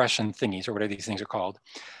expression thingies, or whatever these things are called.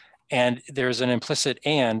 And there's an implicit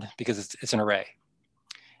and because it's an array.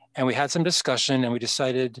 And we had some discussion and we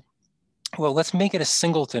decided, well, let's make it a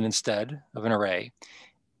singleton instead of an array.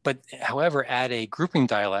 But however, add a grouping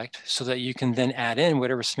dialect so that you can then add in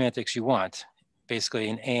whatever semantics you want, basically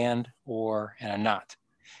an and, or, and a not.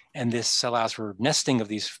 And this allows for nesting of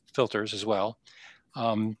these filters as well,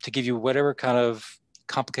 to give you whatever kind of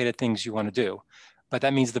complicated things you want to do. But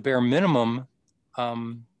that means the bare minimum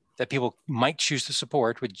that people might choose to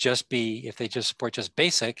support would just be, if they just support just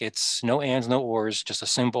basic, it's no ands, no ors, just a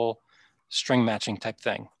simple string matching type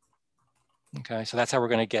thing. Okay, so that's how we're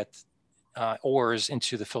going to get ors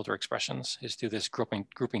into the filter expressions, is through this grouping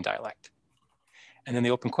dialect. And then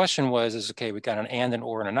the open question was, okay, we got an and, an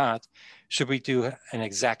or, and a not. Should we do an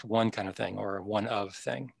exact one kind of thing, or a one of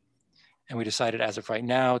thing? And we decided as of right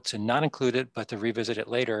now to not include it, but to revisit it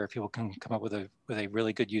later if people can come up with a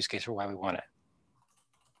really good use case for why we want it.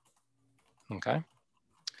 Okay.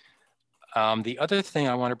 The other thing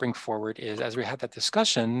I want to bring forward is, as we had that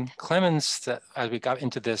discussion, Clemens, as we got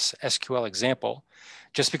into this SQL example,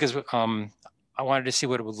 just because I wanted to see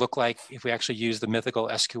what it would look like if we actually used the mythical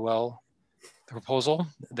SQL proposal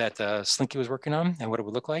that Slinky was working on, and what it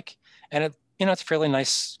would look like. And it, it's a fairly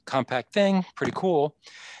nice, compact thing, pretty cool.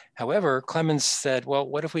 However, Clemens said, well,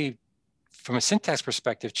 what if we, from a syntax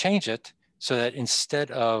perspective, change it so that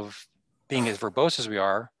instead of being as verbose as we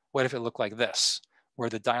are, what if it looked like this, where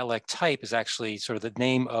the dialect type is actually sort of the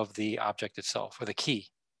name of the object itself, or the key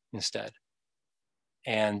instead.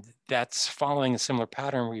 And that's following a similar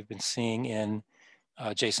pattern we've been seeing in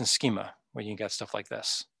JSON schema, where you get stuff like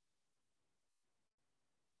this.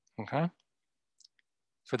 Okay.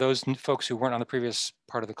 For those folks who weren't on the previous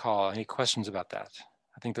part of the call, any questions about that?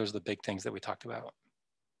 I think those are the big things that we talked about.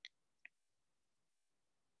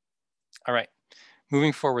 All right,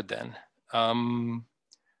 moving forward then.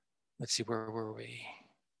 Let's see, where were we?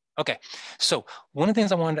 Okay, so one of the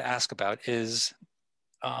things I wanted to ask about is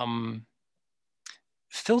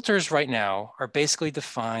filters right now are basically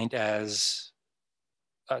defined as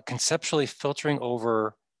conceptually filtering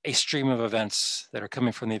over a stream of events that are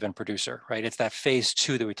coming from the event producer, right? It's that phase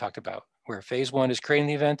 2 that we talked about, where phase 1 is creating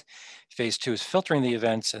the event, phase 2 is filtering the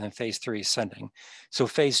events, and then phase 3 is sending. So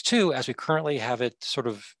phase 2, as we currently have it sort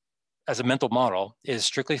of as a mental model, is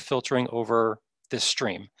strictly filtering over this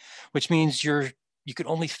stream, which means you can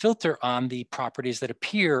only filter on the properties that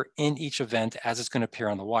appear in each event as it's going to appear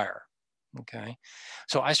on the wire. Okay,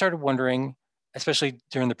 so I started wondering, especially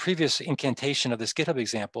during the previous incantation of this GitHub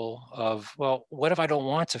example of, well, what if I don't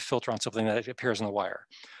want to filter on something that appears on the wire?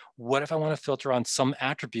 What if I want to filter on some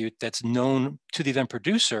attribute that's known to the event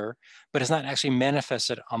producer, but is not actually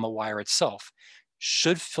manifested on the wire itself?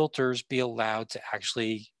 Should filters be allowed to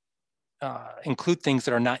actually include things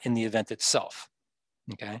that are not in the event itself?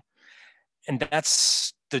 Okay. And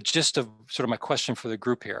that's the gist of sort of my question for the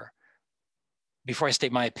group here. Before I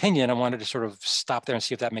state my opinion, I wanted to sort of stop there and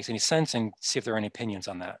see if that makes any sense and see if there are any opinions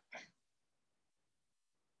on that.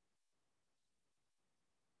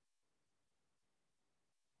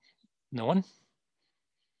 No one?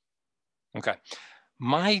 Okay.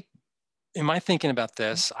 In my thinking about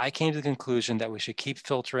this, I came to the conclusion that we should keep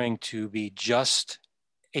filtering to be just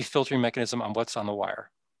a filtering mechanism on what's on the wire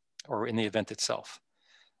or in the event itself.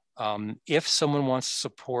 If someone wants to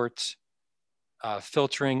support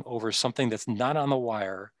filtering over something that's not on the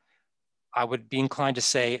wire, I would be inclined to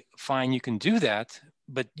say, fine, you can do that,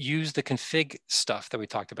 but use the config stuff that we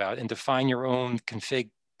talked about and define your own config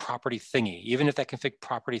property thingy. Even if that config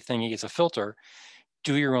property thingy is a filter,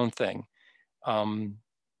 do your own thing.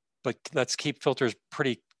 But let's keep filters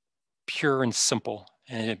pretty pure and simple,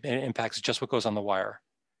 and it impacts just what goes on the wire.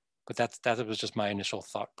 But that was just my initial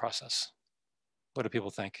thought process. What do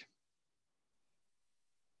people think?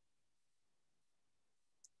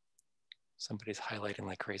 Somebody's highlighting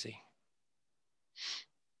like crazy.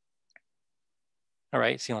 All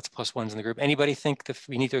right, seeing lots of plus ones in the group. Anybody think that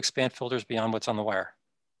we need to expand filters beyond what's on the wire?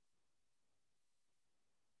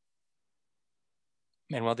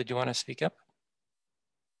 Manuel, did you want to speak up?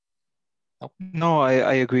 Nope. No,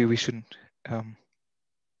 I agree. We shouldn't.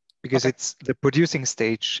 Because it's the producing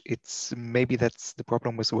stage. It's maybe that's the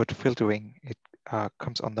problem with the word filtering. It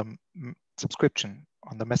comes on the subscription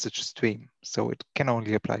on the message stream. So it can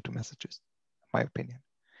only apply to messages, in my opinion.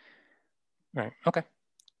 Right, okay,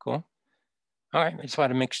 cool. All right, I just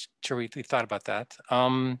wanted to make sure we thought about that.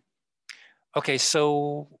 Okay,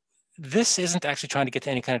 so this isn't actually trying to get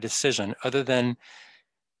to any kind of decision other than,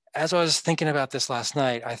 as I was thinking about this last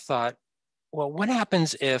night, I thought, well, what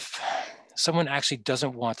happens if someone actually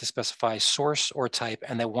doesn't want to specify source or type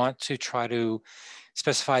and they want to try to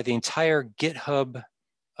specify the entire GitHub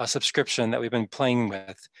subscription that we've been playing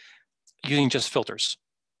with using just filters,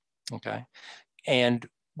 okay? And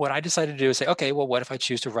what I decided to do is say, okay, well, what if I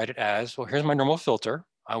choose to write it as, well, here's my normal filter.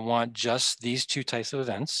 I want just these two types of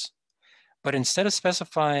events. But instead of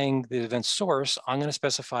specifying the event source, I'm going to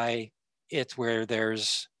specify it where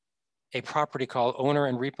there's a property called owner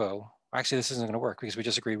and repo. Actually, this isn't going to work because we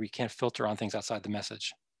just agreed we can't filter on things outside the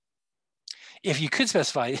message. If you could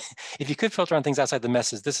specify, if you could filter on things outside the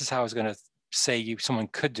message, this is how I was going to say someone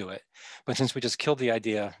could do it. But since we just killed the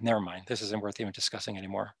idea, never mind. This isn't worth even discussing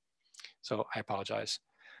anymore. So I apologize.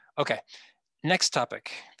 Okay, next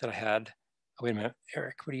topic that I had. Oh, wait a minute,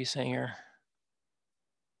 Eric, what are you saying here?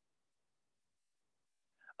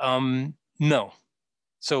 No.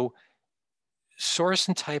 So source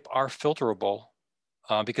and type are filterable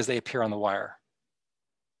because they appear on the wire.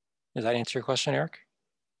 Does that answer your question, Eric?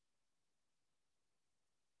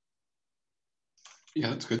 Yeah,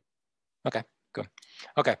 that's good. Okay, good.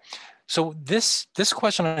 Okay, so this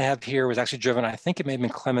question I have here was actually driven, I think it may have been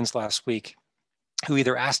Clemens last week, who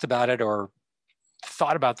either asked about it or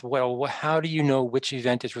thought about, well, how do you know which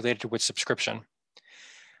event is related to which subscription?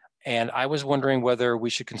 And I was wondering whether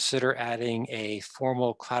we should consider adding a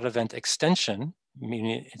formal CloudEvent extension,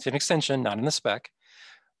 meaning it's an extension, not in the spec,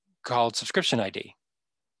 called subscription ID.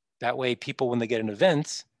 That way people, when they get an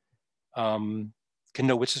event, can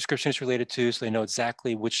know which subscription it's related to, so they know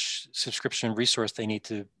exactly which subscription resource they need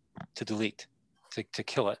to delete, to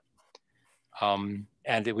kill it.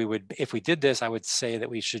 And we would, if we did this, I would say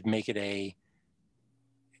that we should make it a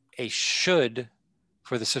should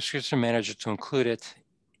for the subscription manager to include it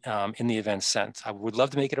in the event sent. I would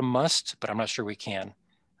love to make it a must, but I'm not sure we can.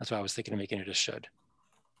 That's why I was thinking of making it a should.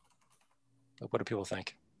 But what do people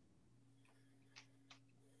think?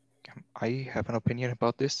 I have an opinion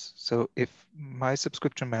about this. So if my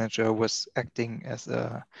subscription manager was acting as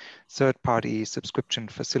a third-party subscription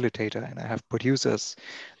facilitator and I have producers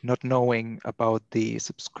not knowing about the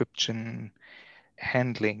subscription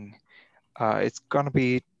handling, it's going to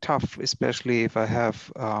be tough, especially if I have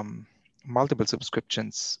multiple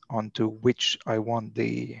subscriptions onto which I want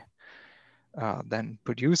the then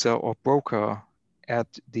producer or broker add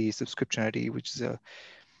the subscription ID, which is a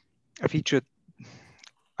feature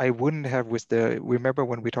I wouldn't have with the, remember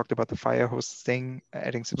when we talked about the Firehose thing,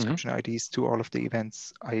 adding subscription IDs to all of the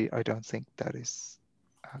events, I don't think that is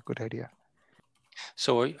a good idea.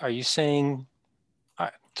 So are you saying,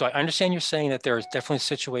 So I understand you're saying that there's definitely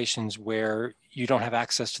situations where you don't have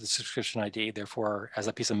access to the subscription ID. Therefore, as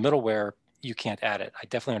a piece of middleware, you can't add it. I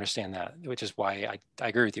definitely understand that, which is why I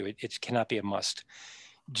agree with you. It cannot be a must.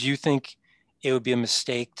 Do you think it would be a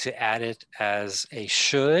mistake to add it as a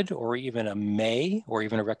should, or even a may, or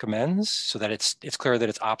even a recommends, so that it's clear that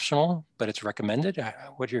it's optional, but it's recommended?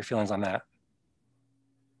 What are your feelings on that?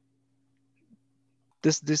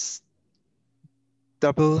 This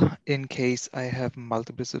double in case I have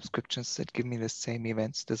multiple subscriptions that give me the same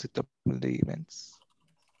events? Does it double the events?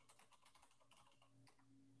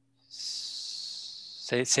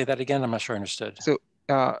 Say that again. I'm not sure I understood. So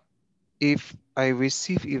if I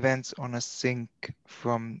receive events on a sync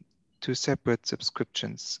from two separate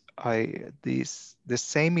subscriptions, the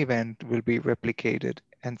same event will be replicated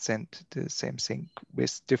and sent to the same sync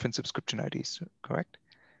with different subscription IDs, correct?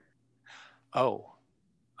 Oh,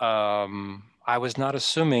 I was not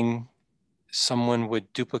assuming someone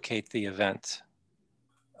would duplicate the event.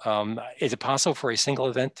 Is it possible for a single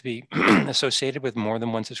event to be associated with more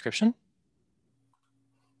than one subscription?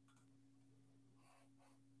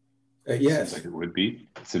 Yes. Seems like it would be.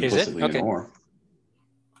 It's Is it? implicitly Okay. an or.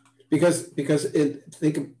 Because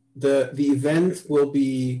think the event will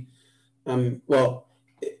be well,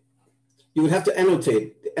 you would have to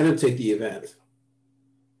annotate the event.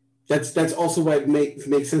 That's also why it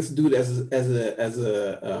makes sense to do it as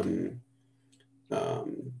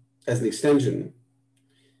an extension,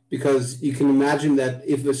 because you can imagine that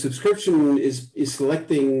if the subscription is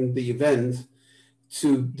selecting the event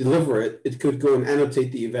to deliver it, it could go and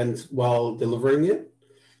annotate the event while delivering it.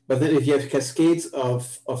 But then if you have cascades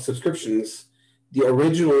of subscriptions, the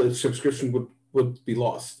original subscription would be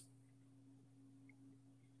lost.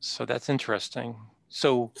 So that's interesting.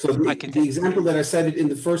 So the example that I cited in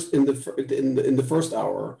the first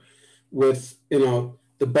hour, with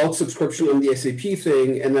the bulk subscription on the SAP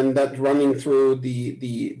thing, and then that running through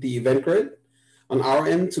the event grid on our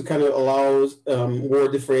end to kind of allow more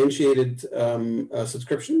differentiated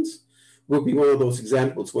subscriptions, would be one of those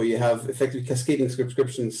examples where you have effectively cascading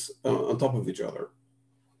subscriptions on top of each other.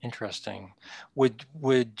 Interesting.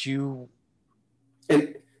 Would you?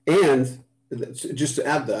 And just to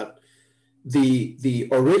add that, the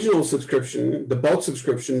original subscription, the bulk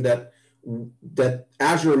subscription that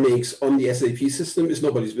Azure makes on the SAP system is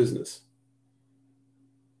nobody's business,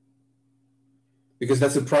 because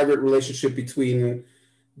that's a private relationship between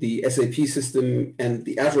the SAP system and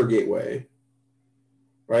the Azure gateway,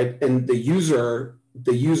 right? And the user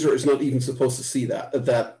is not even supposed to see that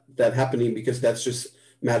happening, because that's just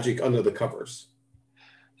magic under the covers.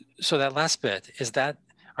 So that last bit,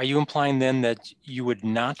 are you implying then that you would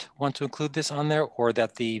not want to include this on there, or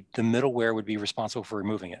that the middleware would be responsible for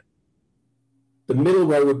removing it? The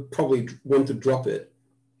middleware would probably want to drop it.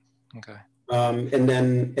 Okay. And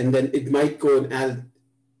then it might go and add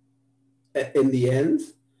in the end.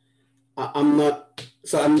 I'm not.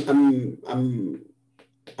 So I'm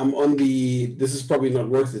on the. This is probably not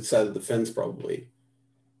worth it side of the fence, probably,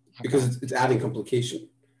 because it's adding complication.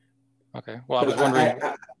 Okay. Well, I was wondering.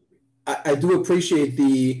 I do appreciate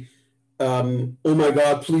the, oh my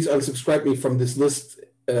God, please unsubscribe me from this list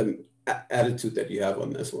attitude that you have on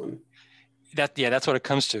this one. That's what it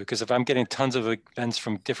comes to. Because if I'm getting tons of events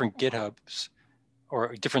from different GitHubs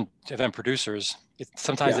or different event producers,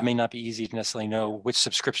 sometimes it may not be easy to necessarily know which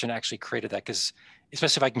subscription actually created that. Because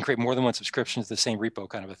especially if I can create more than one subscription, it's the same repo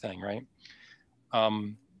kind of a thing, right?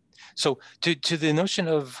 So to the notion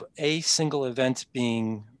of a single event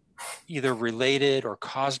being either related or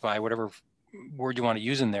caused by, whatever word you want to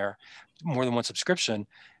use in there, more than one subscription,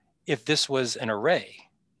 if this was an array,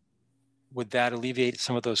 would that alleviate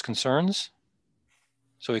some of those concerns?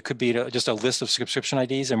 So it could be just a list of subscription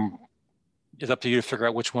IDs, and it's up to you to figure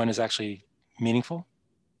out which one is actually meaningful?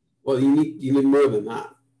 Well, you need more than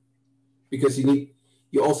that, because you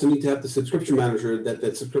also need to have the subscription manager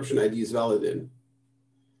that subscription ID is valid in.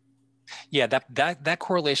 Yeah, that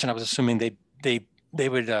correlation, I was assuming they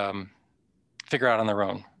would figure out on their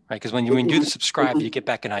own, right? Because when you do the subscribe, you get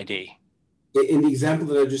back an ID. In the example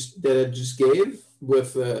that I just gave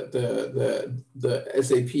with the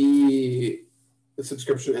SAP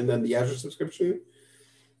subscription and then the Azure subscription,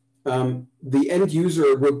 the end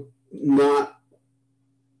user would not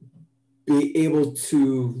be able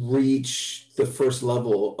to reach the first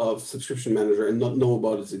level of subscription manager and not know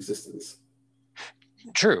about its existence.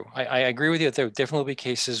 True. I agree with you that there will definitely be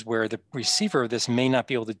cases where the receiver of this may not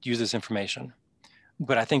be able to use this information.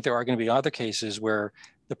 But I think there are going to be other cases where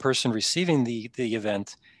the person receiving the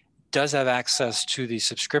event does have access to the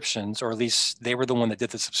subscriptions, or at least they were the one that did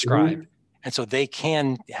the subscribe. And so they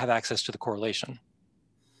can have access to the correlation.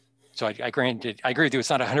 So I agree with you. It's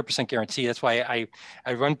not 100% guarantee. That's why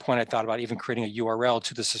at one point I thought about even creating a URL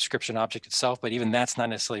to the subscription object itself, but even that's not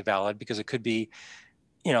necessarily valid because it could be,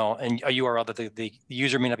 you know, and a URL that the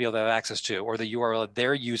user may not be able to have access to, or the URL that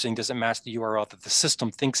they're using doesn't match the URL that the system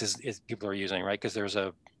thinks is people are using, right? Because there's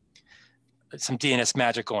some DNS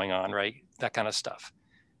magic going on, right? That kind of stuff.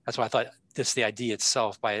 That's why I thought the idea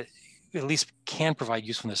itself by at least can provide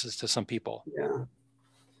usefulness to some people. Yeah.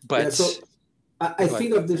 But yeah, so I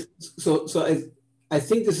think of this. So I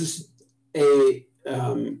think this is a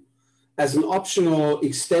as an optional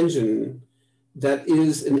extension that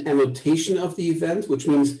is an annotation of the event, which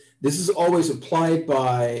means this is always applied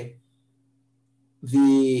by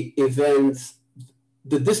the event,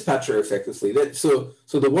 the dispatcher effectively. So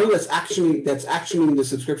the one that's actioning the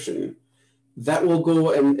subscription, that will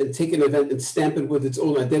go and take an event and stamp it with its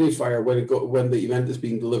own identifier when the event is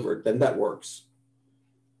being delivered. Then that works.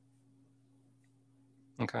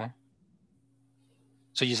 Okay.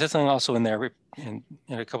 So you said something also in there in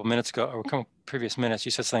a couple minutes ago, or a couple previous minutes,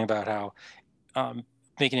 you said something about how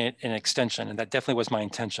making it an extension, and that definitely was my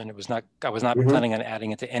intention. It was not, I was not planning on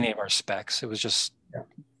adding it to any of our specs. It was just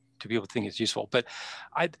to be able to think it's useful. But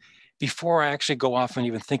before I actually go off and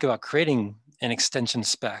even think about creating an extension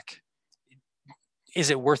spec, is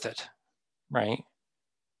it worth it, right?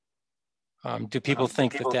 Do people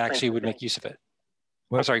think that they actually would make use of it?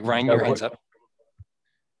 I'm sorry, Ryan, your hand's up.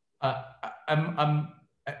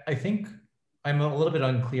 I think I'm a little bit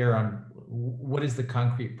unclear on what is the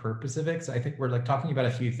concrete purpose of it. So I think we're like talking about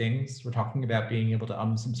a few things. We're talking about being able to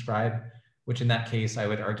unsubscribe, which in that case, I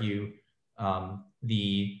would argue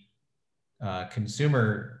the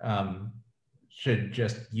consumer should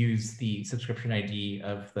just use the subscription ID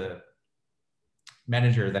of the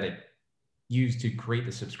manager that it used to create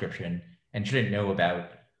the subscription and shouldn't know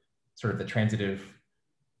about sort of the transitive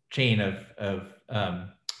chain of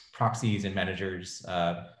proxies and managers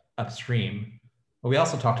upstream. But we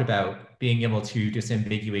also talked about being able to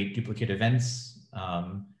disambiguate duplicate events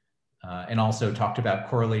and also talked about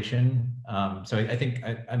correlation. So I think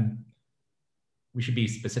we should be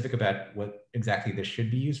specific about what exactly this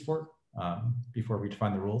should be used for before we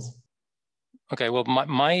define the rules. Okay, well,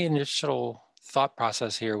 my initial thought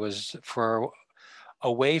process here was for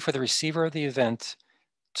a way for the receiver of the event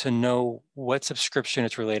to know what subscription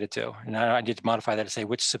it's related to. And I need to modify that to say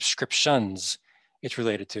which subscriptions it's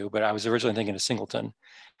related to, but I was originally thinking of singleton,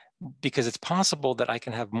 because it's possible that I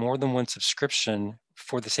can have more than one subscription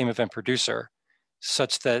for the same event producer,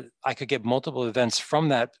 such that I could get multiple events from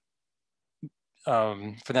that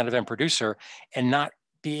event producer and not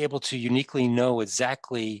be able to uniquely know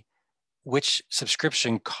exactly which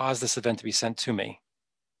subscription caused this event to be sent to me.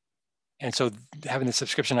 And so having the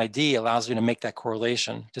subscription ID allows me to make that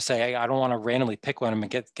correlation, to say, I don't want to randomly pick one and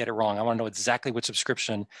get it wrong. I want to know exactly which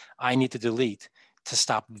subscription I need to delete to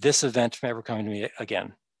stop this event from ever coming to me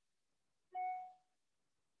again.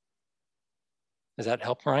 Does that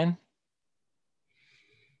help, Ryan?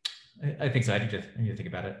 I think so. I need to think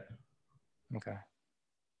about it. Okay.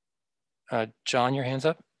 John, your hand's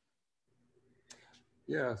up.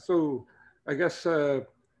 Yeah, so I guess I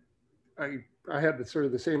had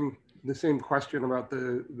the same question about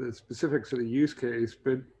the specifics of the use case,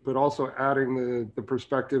 but also adding the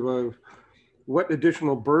perspective of what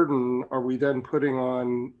additional burden are we then putting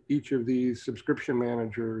on each of these subscription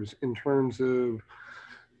managers in terms of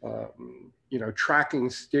tracking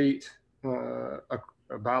state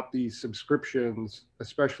about these subscriptions,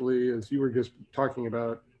 especially as you were just talking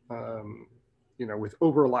about, with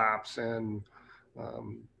overlaps and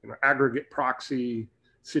aggregate proxy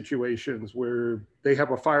situations where they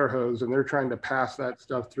have a fire hose and they're trying to pass that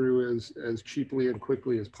stuff through as cheaply and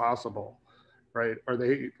quickly as possible, right? Are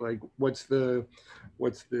they like, what's the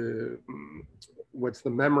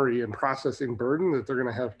memory and processing burden that they're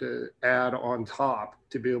going to have to add on top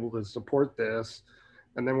to be able to support this?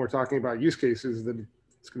 And then we're talking about use cases that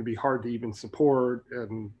it's going to be hard to even support,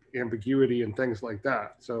 and ambiguity and things like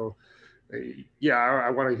that. So yeah,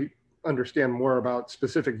 I want to understand more about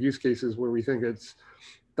specific use cases where we think it's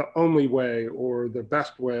the only way or the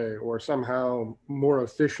best way or somehow more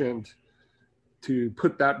efficient to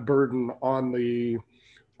put that burden on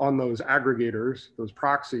those aggregators, those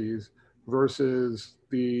proxies, versus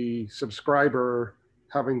the subscriber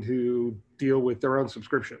having to deal with their own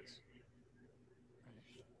subscriptions.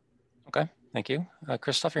 Okay, thank you.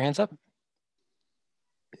 Christoph, your hand's up.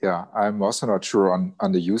 Yeah, I'm also not sure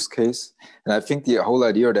on the use case. And I think the whole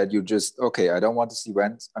idea that you just, okay, I don't want this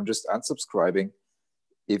event, I'm just unsubscribing.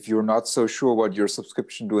 If you're not so sure what your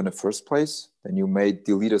subscription do in the first place, then you may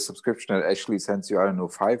delete a subscription that actually sends you, I don't know,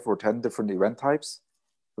 5 or 10 different event types.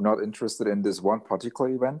 you're not interested in this one particular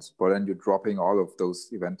event, but then you're dropping all of those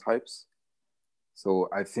event types. So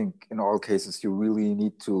I think in all cases, you really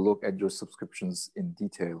need to look at your subscriptions in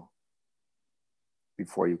detail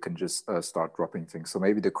before you can just start dropping things. So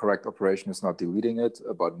maybe the correct operation is not deleting it,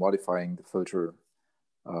 but modifying the filter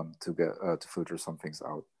to filter some things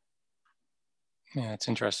out. Yeah, it's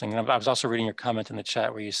interesting. And I was also reading your comment in the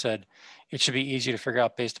chat where you said it should be easy to figure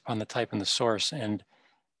out based upon the type and the source. And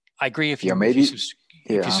I agree. If you if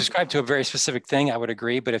you subscribe to a very specific thing, I would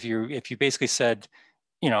agree. But if you basically said,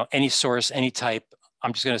 you know, any source, any type,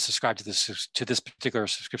 I'm just going to subscribe to this particular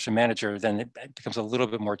subscription manager, then it becomes a little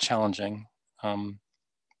bit more challenging.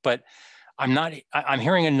 But I'm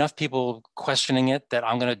hearing enough people questioning it that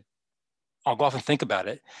I'll go off and think about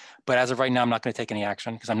it. But as of right now, I'm not going to take any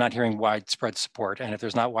action because I'm not hearing widespread support. And if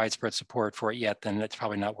there's not widespread support for it yet, then it's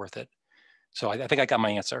probably not worth it. So I think I got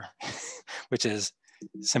my answer, which is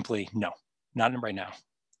simply no, not right now,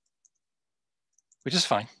 which is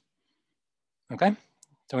fine. Okay.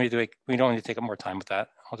 We don't need to take up more time with that.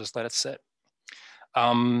 I'll just let it sit.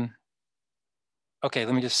 Okay,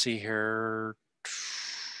 let me just see here.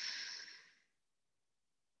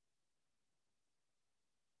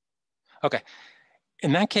 Okay,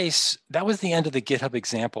 in that case, that was the end of the GitHub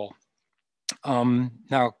example.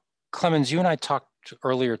 Now, Clemens, you and I talked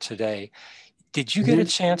earlier today. Did you get a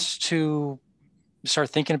chance to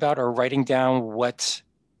start thinking about or writing down what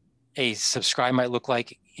a subscribe might look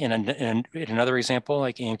like in another example,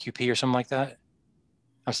 like AMQP or something like that,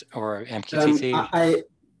 or MQTT?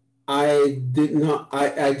 I did not.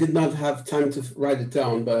 I did not have time to write it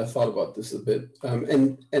down, but I thought about this a bit.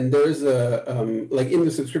 And there is a like in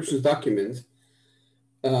the subscriptions document,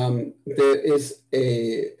 there is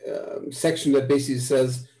a section that basically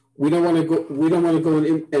says we don't want to go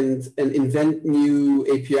and invent new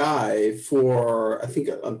API for, I think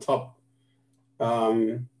on top.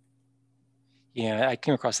 Yeah, I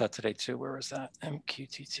came across that today too. Where was that?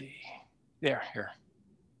 MQTT. Here.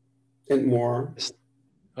 And more.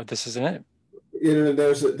 Oh, this isn't it. You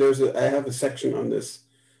know, I have a section on this,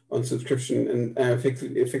 on subscription, and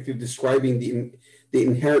effectively describing the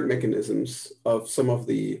inherent mechanisms of some of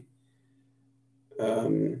the.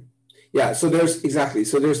 Yeah. So there's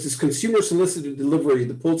this consumer solicited delivery,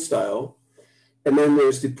 the pull style, and then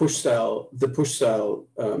there's the push style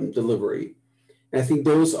delivery. And I think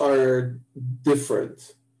those are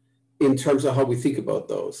different in terms of how we think about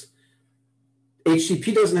those.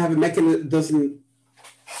 HTTP doesn't have a mechanism,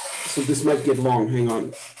 so this might get long, hang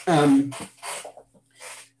on.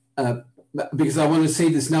 Because I want to say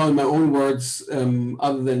this now in my own words,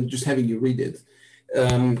 other than just having you read it.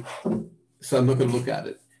 So I'm not going to look at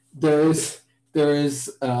it. There's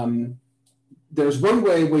one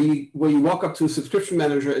way where you walk up to a subscription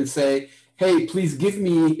manager and say, hey, please give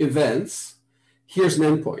me events. Here's an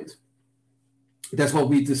endpoint. That's what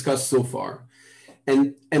we discussed so far.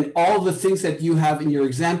 And all the things that you have in your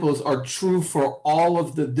examples are true for all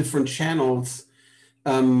of the different channels,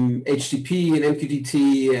 HTTP and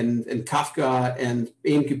MQTT and Kafka and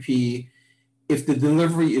AMQP, if the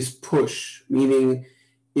delivery is push, meaning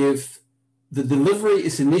if the delivery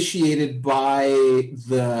is initiated by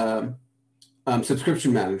the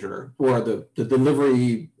subscription manager or the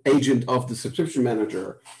delivery agent of the subscription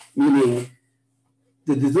manager, meaning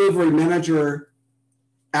the delivery manager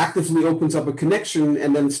actively opens up a connection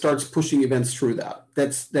and then starts pushing events through that.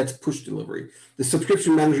 That's push delivery. The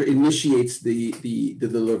subscription manager initiates the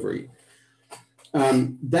delivery.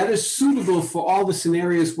 That is suitable for all the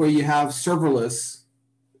scenarios where you have serverless,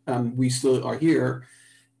 we still are here,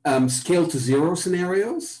 scale to zero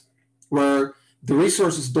scenarios, where the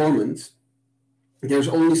resource is dormant, there's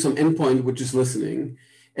only some endpoint which is listening,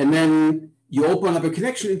 and then you open up a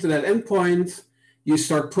connection into that endpoint, you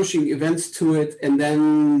start pushing events to it, and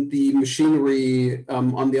then the machinery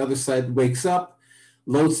on the other side wakes up,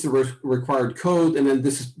 loads the required code, and then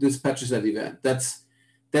dispatches that event. That's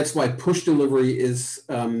why push delivery is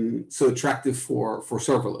so attractive for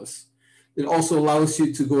serverless. It also allows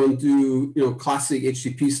you to go and do classic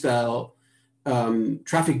HTTP style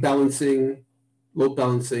traffic balancing, load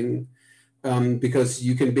balancing, because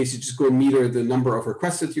you can basically just go meter the number of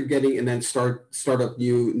requests that you're getting and then start up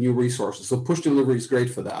new resources. So push delivery is great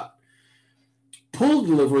for that. Pull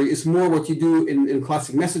delivery is more what you do in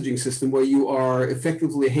classic messaging system, where you are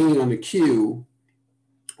effectively hanging on a queue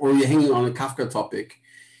or you're hanging on a Kafka topic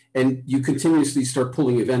and you continuously start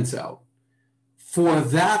pulling events out. For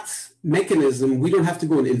that mechanism, we don't have to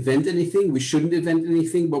go and invent anything. We shouldn't invent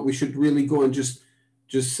anything, but we should really go and just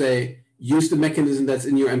say, use the mechanism that's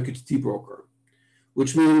in your MQTT broker,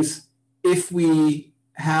 which means if we're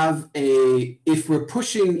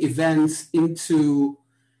pushing events into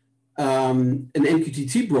an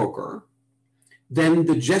MQTT broker, then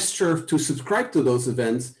the gesture to subscribe to those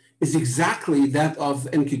events is exactly that of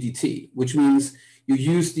MQTT, which means you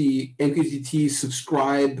use the MQTT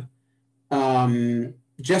subscribe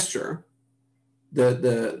gesture,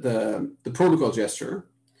 the protocol gesture,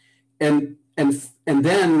 and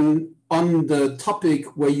then on the topic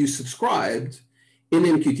where you subscribed in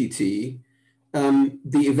MQTT,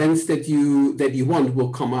 the events that you want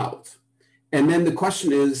will come out. And then the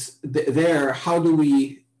question is there, how do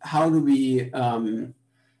we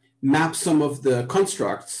map some of the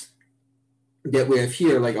constructs that we have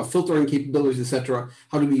here, like our filtering capabilities, etc.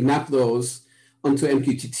 How do we map those onto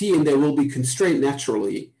MQTT? And they will be constrained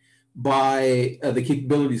naturally by the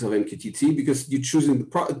capabilities of MQTT, because you're choosing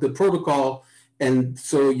the protocol, and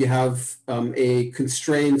so you have a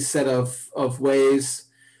constrained set of ways,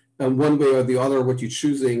 one way or the other, what you're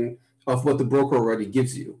choosing of what the broker already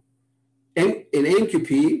gives you. And in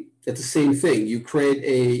AMQP, it's the same thing. You create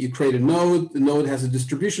a node. The node has a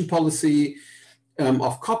distribution policy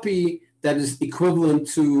of copy that is equivalent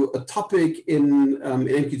to a topic in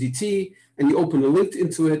MQTT, and you open a link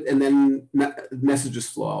into it, and then messages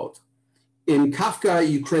flow out. In Kafka,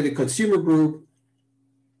 you create a consumer group.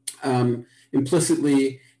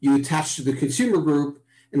 Implicitly, you attach to the consumer group,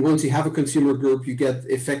 and once you have a consumer group, you get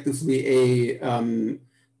effectively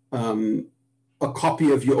a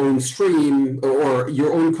copy of your own stream, or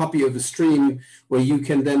your own copy of a stream, where you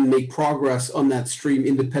can then make progress on that stream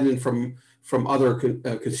independent from other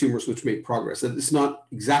consumers which make progress. It's not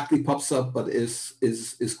exactly PubSub, but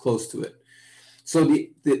is close to it. So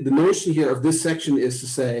the notion here of this section is to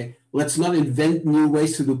say, let's not invent new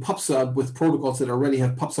ways to do PubSub with protocols that already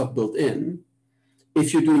have PubSub built in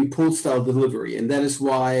if you're doing pull style delivery. And that is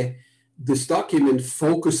why this document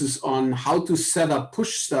focuses on how to set up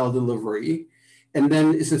push style delivery, and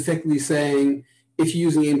then is effectively saying, if you're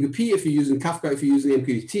using MQP, if you're using Kafka, if you're using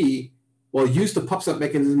MQTT, well, use the PubSub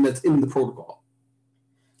mechanism that's in the protocol.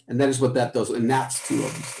 And that is what that does, and that's two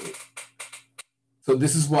of these things. So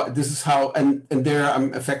this is how, and there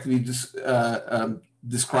I'm effectively just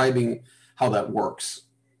describing how that works.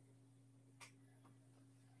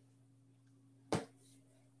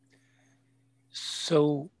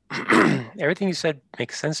 So everything you said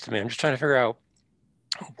makes sense to me. I'm just trying to figure out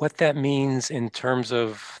what that means in terms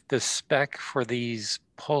of the spec for these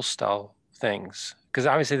pull style things. Because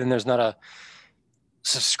obviously then there's not a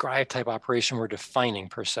subscribe type operation we're defining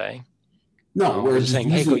per se. No, we're just saying,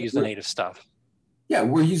 hey, go use the native stuff. Yeah,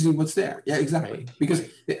 we're using what's there. Yeah, exactly. Right. Because,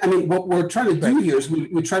 I mean, what we're trying to do here is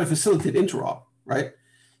we try to facilitate interop, right?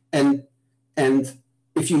 And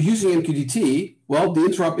if you're using MQTT, well, the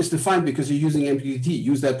interop is defined because you're using MQTT.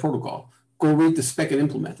 Use that protocol. Go read the spec and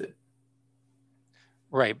implement it.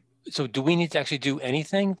 Right. So do we need to actually do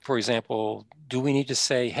anything? For example, do we need to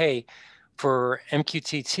say, hey, for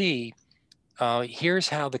MQTT, here's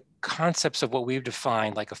how the concepts of what we've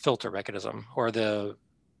defined, like a filter mechanism or the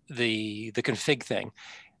config thing,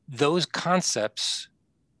 those concepts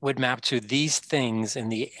would map to these things in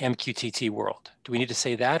the MQTT world. Do we need to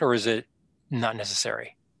say that, or is it not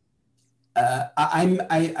necessary?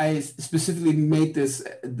 I specifically made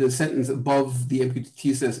the sentence above the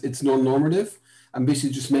MQTT says it's non-normative. I'm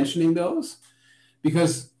basically just mentioning those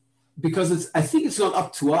because I think it's not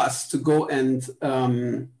up to us to go and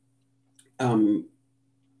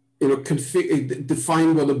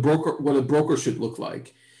define what a broker should look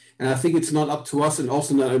like. And I think it's not up to us, and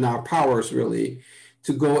also not in our powers really,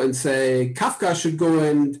 to go and say Kafka should go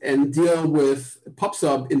and deal with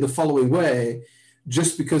PubSub in the following way,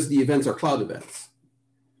 just because the events are cloud events,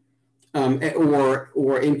 or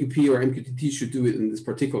MQP or MQTT should do it in this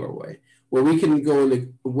particular way. Where we can go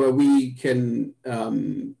where we can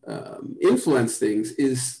influence things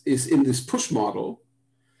is in this push model,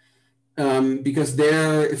 because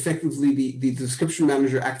there effectively the description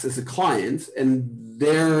manager acts as a client, and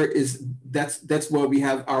that's where we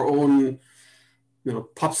have our own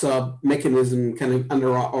PubSub mechanism kind of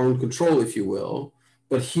under our own control, if you will.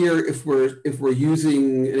 But here, if we're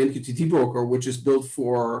using an MQTT broker, which is built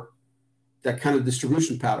for that kind of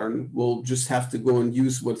distribution pattern, we'll just have to go and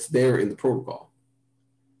use what's there in the protocol.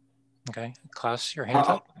 Okay, Klaus, your hand's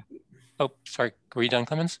up. Oh, sorry, were you done,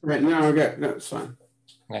 Clemens? Right, no, okay, no, it's fine.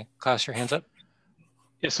 Okay, Klaus, your hand's up.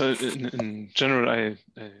 Yeah, so in general, I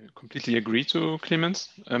completely agree to Clemens.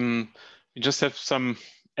 We just have some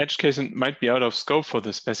edge cases might be out of scope for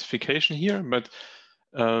the specification here, but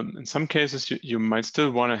in some cases, you might still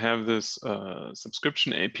want to have this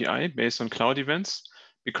subscription API based on CloudEvents,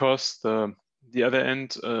 because the other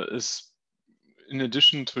end is, in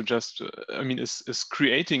addition to just, is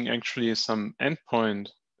creating actually some endpoint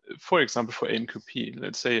for example, for AMQP,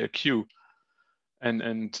 let's say a queue, and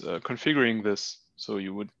configuring this. So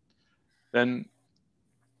you would then,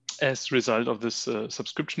 as a result of this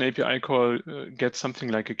subscription API call, get something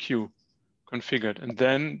like a queue configured, and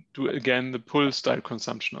then do again the pull style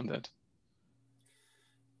consumption on that.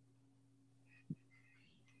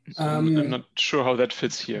 So I'm not sure how that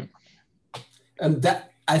fits here. And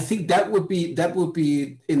that, I think that would be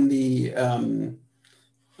in the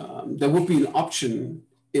there would be an option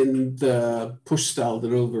in the push style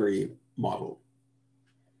delivery model.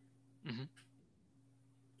 Mm-hmm.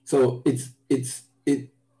 So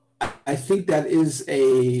I think that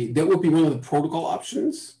would be one of the protocol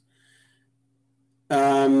options.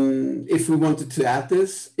 If we wanted to add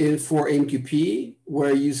this for AMQP,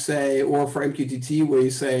 where you say, or for MQTT, where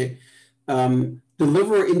you say,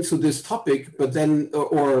 deliver into this topic, but then,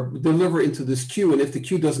 or deliver into this queue, and if the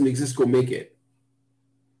queue doesn't exist, go make it.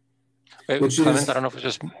 Wait, Clemens, I don't know if it's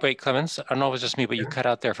just, Clemens, I don't know if it's just me, but you cut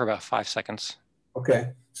out there for about 5 seconds.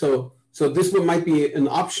 Okay, so this one might be an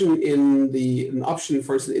option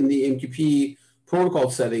for instance, in the MQP protocol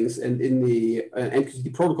settings and in the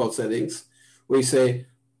MQTT protocol settings, where you say,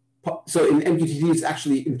 so in MQTT it's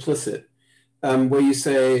actually implicit, where you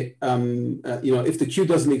say, if the queue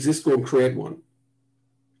doesn't exist, go and create one.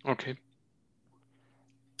 Okay.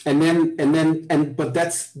 But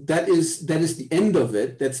that is the end of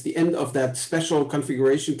it. That's the end of that special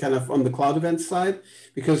configuration kind of on the CloudEvents side,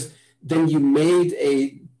 because then you made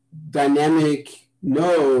a dynamic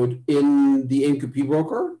node in the AMQP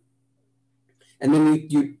broker, and then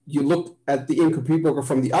you look at the AMQP broker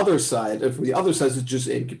from the other side, and from the other side it's just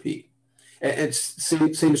AMQP. And it's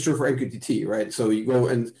same is true for MQTT, right? So you go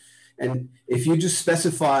and if you just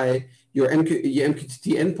specify your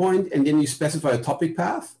MQTT endpoint and then you specify a topic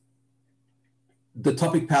path, the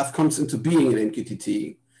topic path comes into being in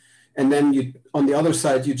MQTT. And then on the other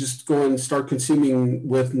side, you just go and start consuming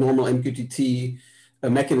with normal MQTT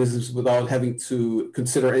mechanisms without having to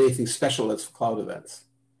consider anything special that's for CloudEvents.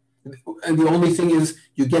 And the only thing is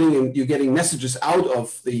you're getting messages out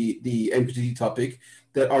of the MQTT topic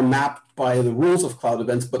that are mapped by the rules of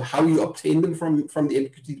CloudEvents, but how you obtain them from the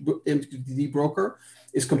MQTT broker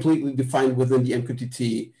is completely defined within the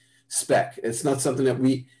MQTT spec. It's not something that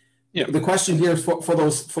we. Yeah. The question here is for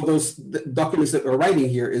those documents that we're writing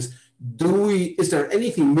here is there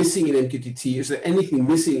anything missing in MQTT? Is there anything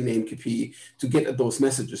missing in AMQP to get at those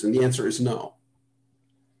messages? And the answer is no.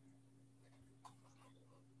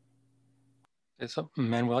 So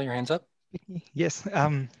Manuel, your hand's up. Yes,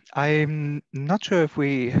 I'm not sure if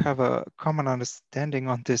we have a common understanding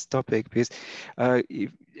on this topic, because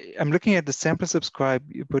I'm looking at the sample subscribe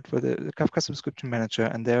you put for the Kafka subscription manager,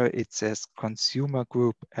 and there it says consumer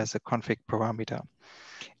group as a config parameter.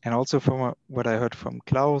 And also from what I heard from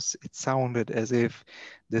Klaus, it sounded as if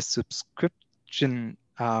the subscription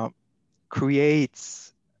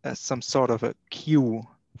creates some sort of a queue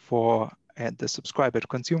for the subscriber to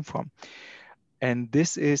consume from. And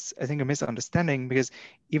this is, I think, a misunderstanding, because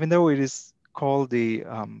even though it is called the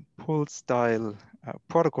pull style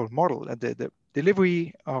protocol model, the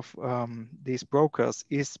delivery of these brokers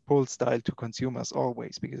is pull style to consumers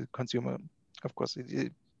always, because the consumer, of course,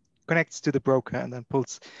 it connects to the broker and then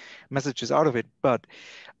pulls messages out of it. But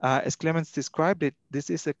as Clemens described it, this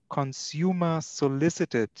is a consumer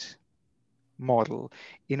solicited model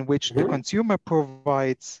in which the consumer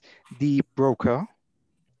provides the broker,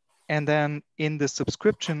 and then in the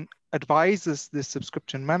subscription advises the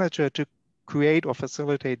subscription manager to create or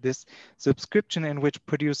facilitate this subscription, in which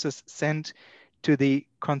producers send to the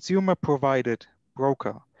consumer provided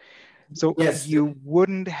broker. So yes, you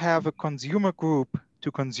wouldn't have a consumer group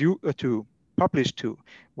to publish to.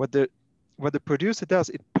 What the producer does,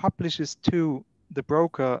 it publishes to the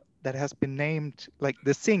broker that has been named, like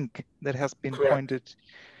the sink that has been pointed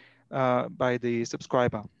by the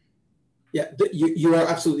subscriber. Yeah, you are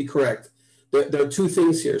absolutely correct. There are two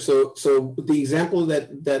things here. So the example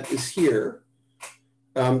that is here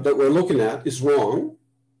that we're looking at is wrong,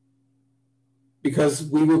 because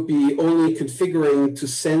we would be only configuring to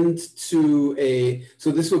send to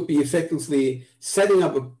so this would be effectively setting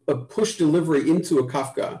up a push delivery into a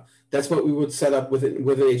Kafka. That's what we would set up with an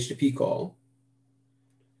HTTP call.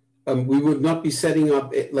 We would not be setting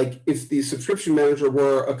up, like if the subscription manager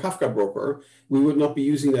were a Kafka broker, we would not be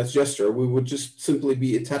using that gesture. We would just simply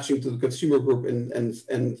be attaching to the consumer group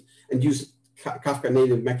and use Kafka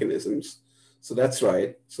native mechanisms. So that's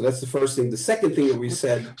right. So that's the first thing. The second thing that we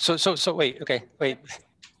said. So wait, okay, wait.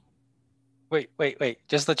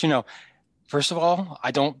 Just to let you know, first of all,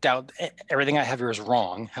 I don't doubt everything I have here is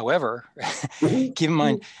wrong. However, keep in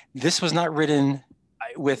mind, this was not written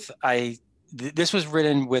with this was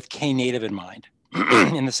written with Knative in mind,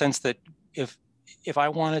 in the sense that if I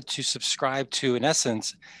wanted to subscribe to, in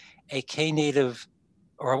essence, a Knative,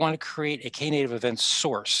 or I want to create a Knative event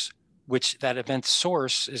source, which that event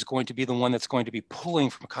source is going to be the one that's going to be pulling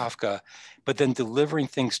from Kafka, but then delivering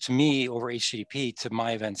things to me over HTTP to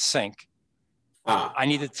my event sync. I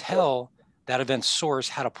need to tell that event source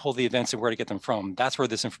how to pull the events and where to get them from. That's where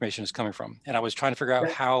this information is coming from. And I was trying to figure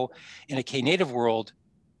out how, in a Knative world,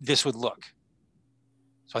 this would look.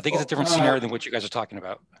 So I think it's a different scenario than what you guys are talking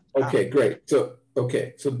about. Okay, great. So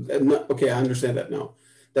okay, I understand that now.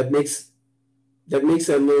 That makes that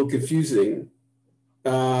a little confusing,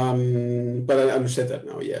 but I understand that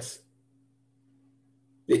now. Yes.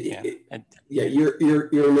 Yeah,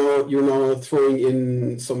 you're now throwing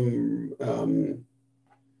in some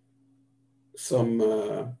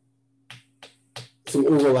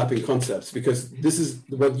overlapping concepts, because this is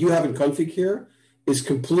what you have in config here is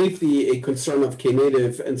completely a concern of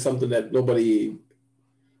Knative and something that nobody.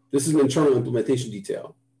 This is an internal implementation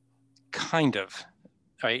detail. Kind of.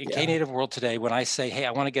 Right. In Knative world today, when I say, hey,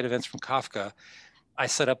 I want to get events from Kafka, I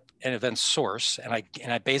set up an event source and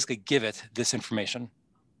I basically give it this information.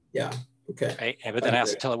 Yeah. Okay. Right. But then I have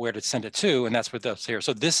to tell it where to send it to, and that's what that's here.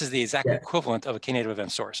 So this is the exact equivalent of a Knative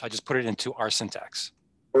event source. I just put it into our syntax.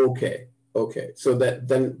 Okay. Okay. So that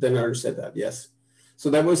then I understand that. Yes.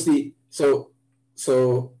 So that was the so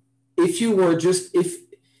if you were just if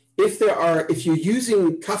you're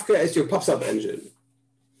using Kafka as your PubSub engine,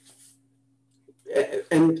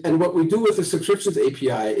 and what we do with the subscriptions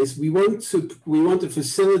API is we want to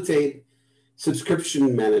facilitate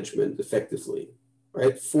subscription management effectively,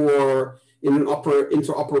 right? In an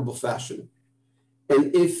interoperable fashion.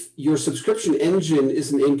 And if your subscription engine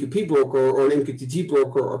is an MQP broker or an MQTT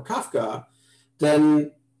broker or Kafka,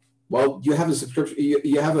 then well, you have a subscription.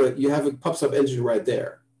 You have a PubSub engine right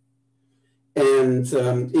there. And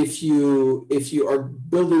if you are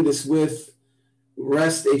building this with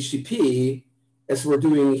REST HTTP, as we're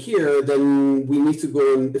doing here, then we need to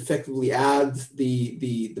go and effectively add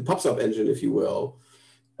the PubSub engine, if you will,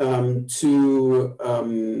 as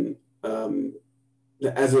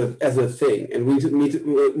a thing. And we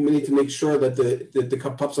need to make sure that the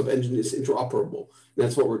PubSub engine is interoperable. And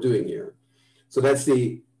that's what we're doing here. So that's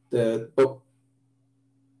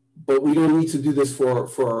but we don't need to do this for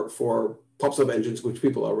PubSub engines, which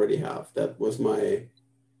people already have. That was my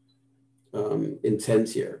intent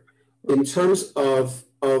here. In terms of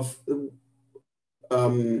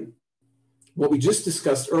what we just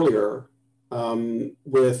discussed earlier,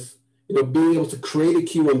 with being able to create a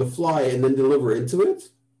queue on the fly and then deliver into it,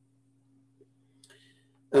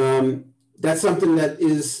 that's something that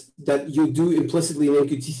you do implicitly in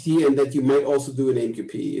MQTT, and that you might also do in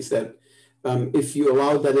MQP. Is that if you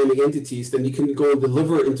allow dynamic entities, then you can go and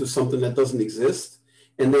deliver into something that doesn't exist,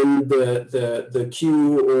 and then the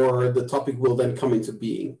queue or the topic will then come into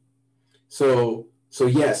being. So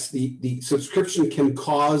yes, the subscription can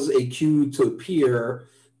cause a queue to appear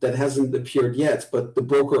that hasn't appeared yet, but the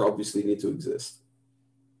broker obviously needs to exist.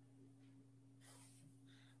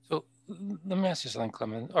 So let me ask you something,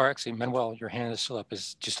 Clement, or actually, Manuel, your hand is still up. Do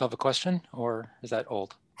you still have a question, or is that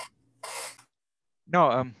old?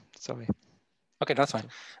 No, sorry. Okay, that's fine.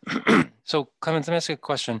 So Clement, let me ask you a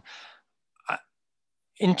question.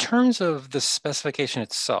 In terms of the specification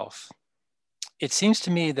itself, it seems to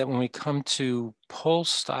me that when we come to pull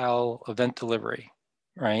style event delivery,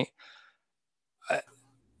 right?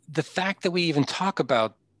 The fact that we even talk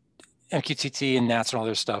about MQTT and NATs and all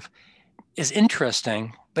this stuff is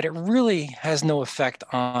interesting, but it really has no effect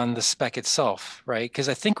on the spec itself, right? Because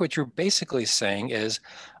I think what you're basically saying is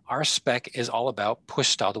our spec is all about push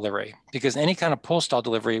style delivery, because any kind of pull style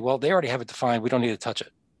delivery, well, they already have it defined. We don't need to touch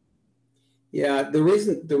it. Yeah, the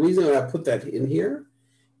reason that I put that in here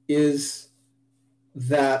is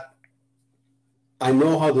that I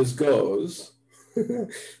know how this goes,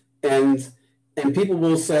 and people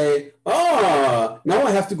will say, now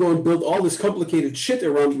I have to go and build all this complicated shit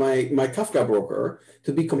around my Kafka broker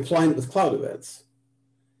to be compliant with CloudEvents.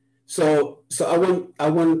 So I want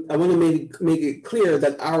to make it clear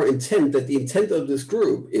that the intent of this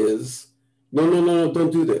group is no,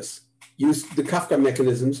 don't do this. Use the Kafka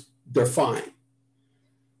mechanisms; they're fine.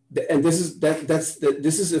 And this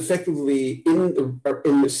is effectively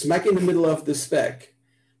in smack in the middle of the spec,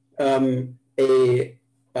 a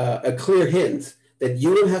clear hint that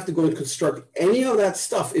you don't have to go and construct any of that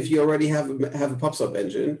stuff if you already have a PubSub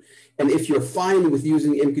engine, and if you're fine with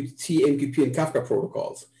using MQTT, MQP, and Kafka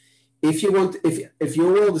protocols. If your world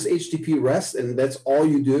is HTTP REST and that's all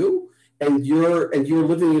you do, and you're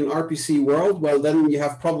living in an RPC world, well, then you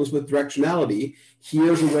have problems with directionality.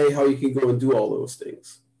 Here's a way how you can go and do all those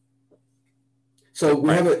things. So we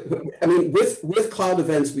have with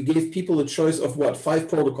CloudEvents, we gave people a choice of 5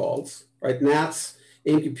 protocols, right? NATS,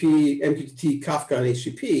 MQP, MQTT, Kafka, and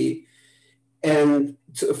HTTP, and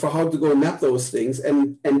for how to go and map those things.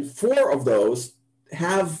 And 4 of those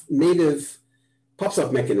have native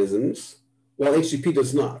PubSub mechanisms, while HTTP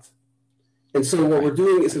does not. And so what we're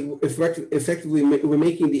doing is effectively we're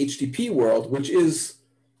making the HTTP world, which is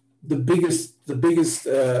the biggest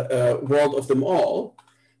world of them all.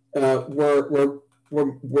 We're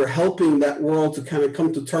helping that world to kind of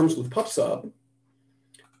come to terms with PubSub,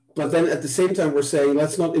 but then at the same time we're saying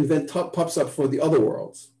let's not invent PubSub for the other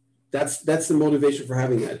worlds. That's the motivation for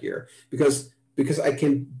having that here, because I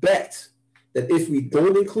can bet that if we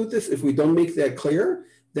don't include this, if we don't make that clear,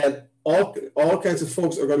 that all kinds of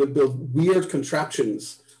folks are going to build weird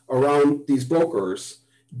contraptions around these brokers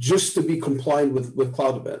just to be compliant with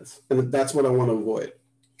CloudEvents, and that's what I want to avoid.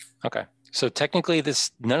 Okay. So technically,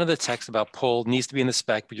 none of the text about pull needs to be in the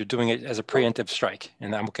spec, but you're doing it as a preemptive strike,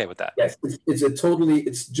 and I'm okay with that. Yes, it's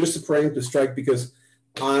just a preemptive strike because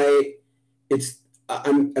I'm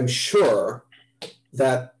sure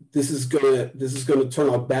that this is gonna turn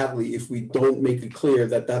out badly if we don't make it clear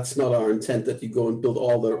that that's not our intent, that you go and build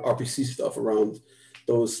all the RPC stuff around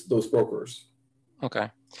those brokers. Okay.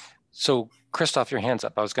 So Christoph, your hand's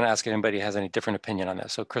up. I was going to ask if anybody has any different opinion on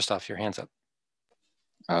this. So Christoph, your hand's up.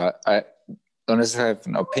 I don't necessarily have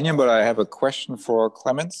an opinion, but I have a question for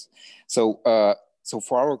Clemens. So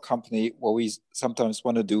for our company, what we sometimes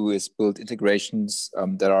want to do is build integrations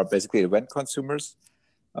that are basically event consumers.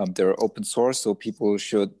 They're open source, so people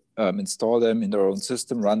should install them in their own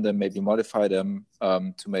system, run them, maybe modify them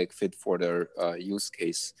to make fit for their use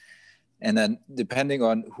case. And then depending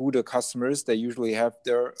on who the customer is, they usually have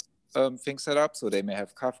their thing set up. So they may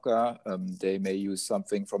have Kafka, they may use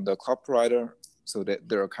something from the cloud provider, so that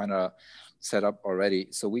they're kind of set up already.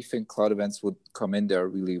 So we think CloudEvents would come in there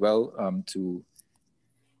really well to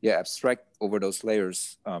abstract over those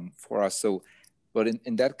layers for us. So, but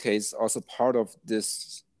in that case, also part of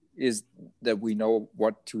this is that we know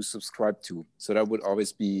what to subscribe to. So that would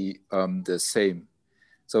always be the same.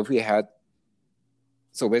 So if we had,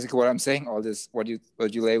 so basically what I'm saying, all this, what you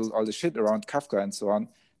label all the shit around Kafka and so on,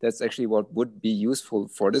 that's actually what would be useful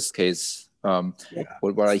for this case.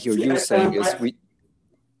 What I hear you saying is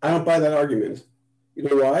I don't buy that argument. You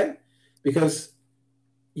know why? Because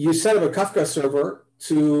you set up a Kafka server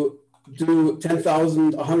to do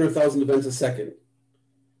 10,000, 100,000 events a second.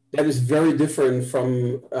 That is very different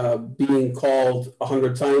from being called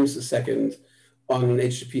 100 times a second on an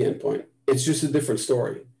HTTP endpoint. It's just a different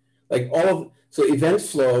story. So event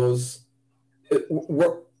flows,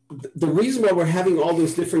 the reason why we're having all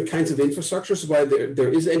those different kinds of infrastructures, why there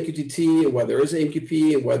is MQTT and why there is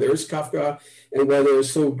MQP and why there is Kafka and why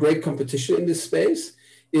there's so great competition in this space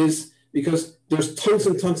is because there's tons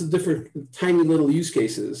and tons of different tiny little use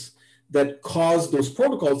cases that cause those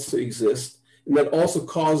protocols to exist and that also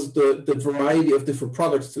cause the variety of different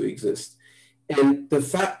products to exist. And the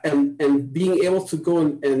fact and being able to go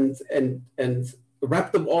and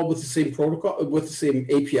wrap them all with the same protocol, with the same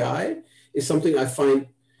API is something I find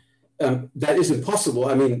that is impossible.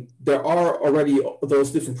 I mean, there are already those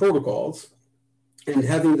different protocols, and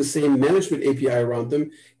having the same management API around them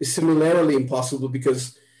is similarly impossible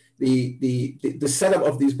because the setup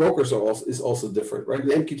of these brokers is also different, right?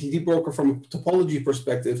 The MQTT broker from a topology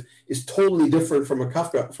perspective is totally different from a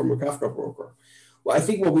Kafka broker. Well, I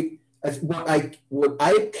think what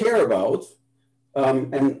I care about,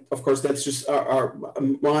 and of course that's just our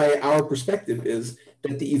perspective, is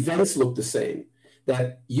that the events look the same.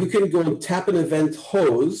 That you can go and tap an event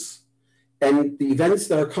hose and the events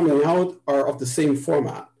that are coming out are of the same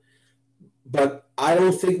format. But I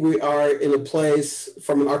don't think we are in a place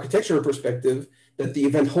from an architectural perspective that the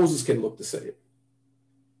event hoses can look the same.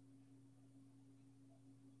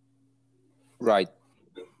 Right.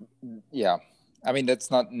 Yeah. I mean,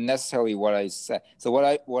 that's not necessarily what I said. So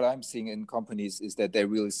what I'm seeing in companies is that they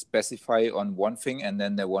really specify on one thing and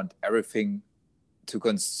then they want everything to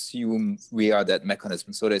consume via that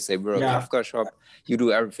mechanism. So they say, we're a Kafka shop, you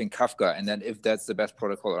do everything Kafka. And then if that's the best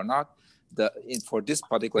protocol or not, for this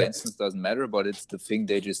particular instance doesn't matter, but it's the thing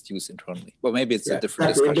they just use internally. Well, maybe it's a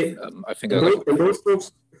different discussion. I think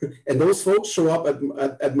those folks show up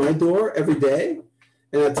at my door every day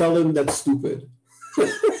and I tell them that's stupid.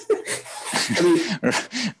 I mean,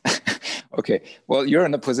 okay, well, you're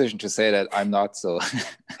in a position to say that. I'm not, so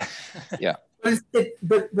yeah. But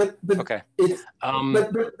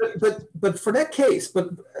for that case,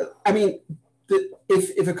 I mean,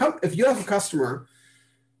 if you have a customer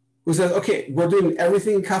who says, okay, we're doing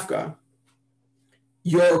everything in Kafka,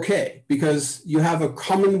 you're okay because you have a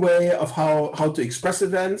common way of how to express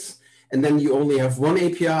events, and then you only have one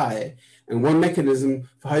API and one mechanism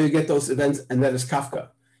for how you get those events, and that is Kafka.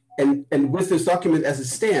 And with this document as it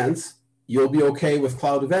stands, you'll be okay with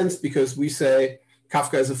CloudEvents because we say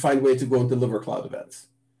Kafka is a fine way to go and deliver CloudEvents.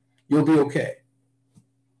 You'll be okay.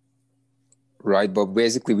 Right, but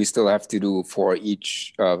basically we still have to do for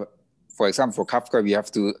each, for example, for Kafka, we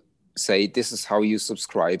have to say this is how you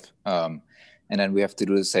subscribe. And then we have to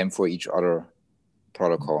do the same for each other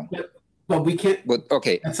protocol. But we can't. But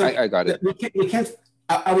okay, I got it. We can't.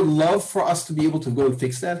 I would love for us to be able to go and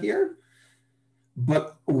fix that here,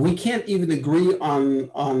 but we can't even agree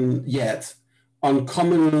on yet on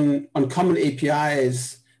common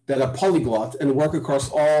APIs that are polyglot and work across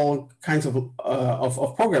all kinds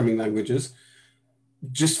of programming languages,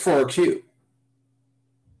 just for a queue.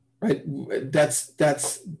 Right?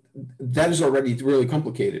 That is already really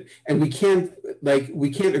complicated, and we can't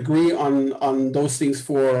agree on those things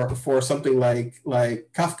for something like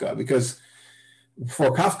Kafka, because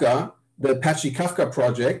for Kafka, the Apache Kafka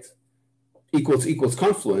project equals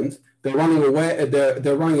Confluent. They're running away.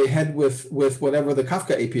 They're running ahead with whatever the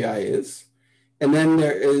Kafka API is, and then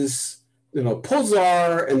there is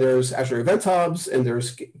Pulsar, and there's Azure Event Hubs, and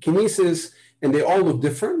there's Kinesis, and they all look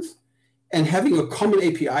different. And having a common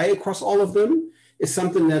API across all of them is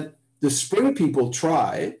something that the Spring people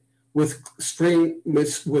try with Spring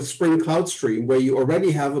Cloud Stream, where you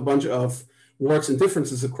already have a bunch of warts and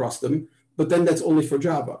differences across them, but then that's only for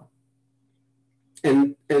Java.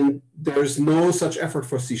 And there's no such effort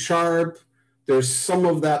for C#. There's some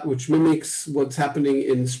of that which mimics what's happening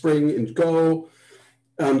in Spring and Go.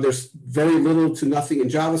 There's very little to nothing in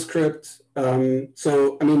JavaScript.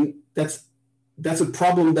 So, I mean, that's a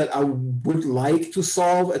problem that I would like to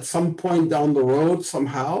solve at some point down the road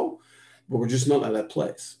somehow, but we're just not at that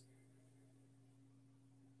place.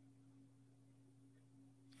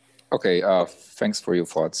 Okay, thanks for your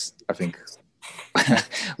thoughts. I think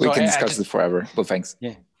we can discuss it forever, but thanks.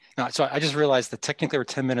 Yeah. No, so I just realized that technically we're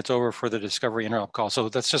 10 minutes over for the discovery interrupt call. So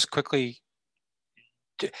let's just quickly,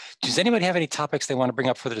 does anybody have any topics they want to bring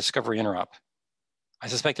up for the discovery interrupt? I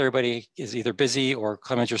suspect everybody is either busy or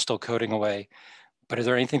Clemens, you're still coding away, but is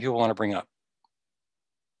there anything people want to bring up?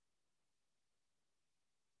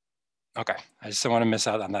 Okay, I just don't want to miss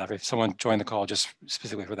out on that. If someone joined the call just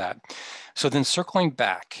specifically for that. So then circling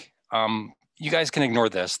back, you guys can ignore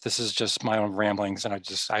this. This is just my own ramblings, and I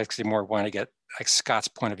actually more want to get like Scott's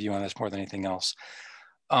point of view on this more than anything else.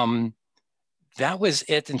 That was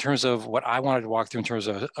it in terms of what I wanted to walk through in terms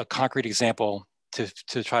of a concrete example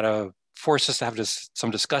to try to force us to have just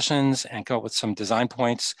some discussions and come up with some design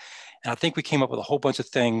points. And I think we came up with a whole bunch of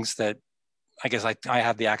things that I guess I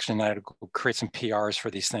have the action now to create some PRs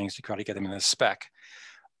for these things to try to get them in the spec.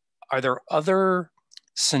 Are there other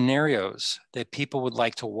scenarios that people would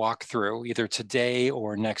like to walk through either today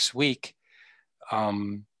or next week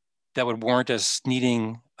that would warrant us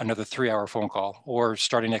needing another 3-hour phone call, or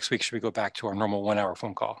starting next week, should we go back to our normal 1-hour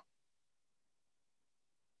phone call?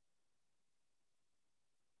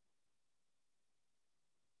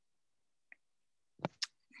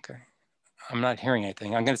 Okay, I'm not hearing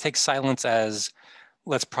anything. I'm going to take silence as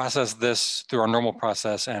let's process this through our normal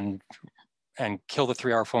process and kill the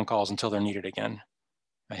 3-hour phone calls until they're needed again.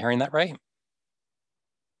 Am I hearing that right?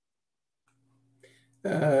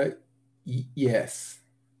 Yes.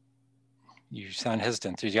 You sound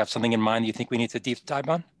hesitant. Do you have something in mind you think we need to deep dive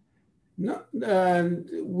on? No,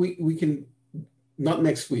 we can, not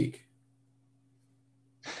next week.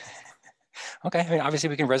 Okay, I mean, obviously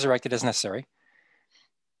we can resurrect it as necessary.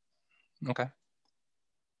 Okay.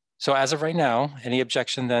 So as of right now, any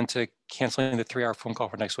objection then to canceling the 3-hour phone call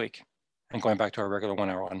for next week and going back to our regular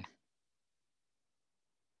 1-hour one?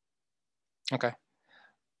 Okay.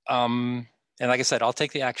 And like I said, I'll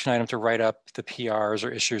take the action item to write up the PRs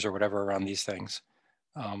or issues or whatever around these things,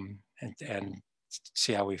 and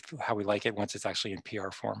see how we like it once it's actually in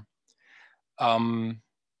PR form.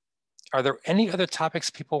 Are there any other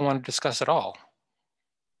topics people want to discuss at all?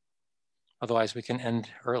 Otherwise, we can end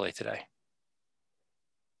early today.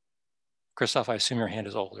 Christoph, I assume your hand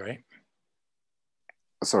is old, right?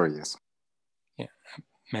 Sorry, yes. Yeah.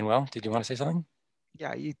 Manuel, did you want to say something?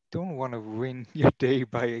 Yeah, you don't want to ruin your day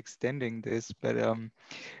by extending this, but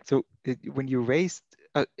so when you raised,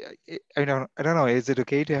 I don't know, is it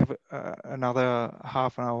okay to have another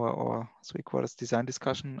half an hour or 3/4 design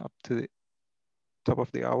discussion up to the top of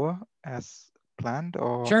the hour as planned,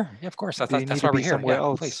 or sure, yeah, of course, that's why we're here. Somewhere Yeah,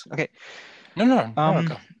 else? Please. Okay. No.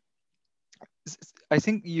 I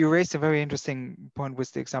think you raised a very interesting point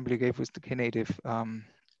with the example you gave with the Knative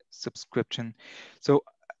subscription. So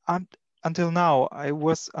until now, I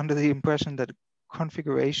was under the impression that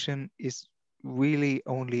configuration is really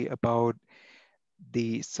only about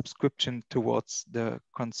the subscription towards the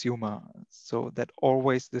consumer. So that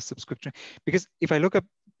always the subscription, because if I look at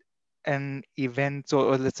an event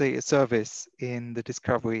or let's say a service in the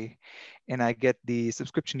discovery and I get the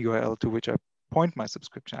subscription URL to which I point my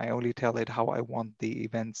subscription, I only tell it how I want the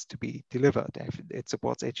events to be delivered. If it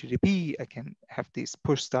supports HTTP, I can have this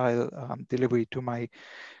push style delivery to my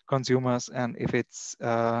consumers. And if it's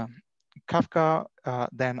Kafka,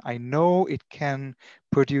 then I know it can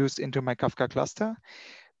produce into my Kafka cluster.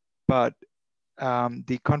 But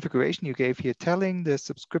the configuration you gave here, telling the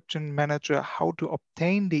subscription manager how to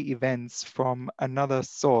obtain the events from another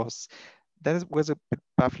source, was a bit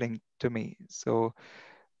baffling to me. So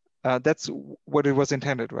that's what it was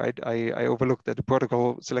intended, right? I overlooked that the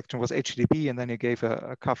protocol selection was HTTP, and then you gave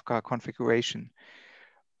a Kafka configuration.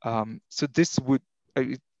 So this would,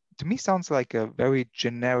 to me, sounds like a very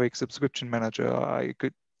generic subscription manager. I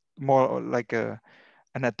could more like an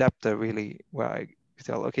adapter, really, where I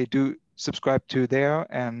tell, okay, do subscribe to there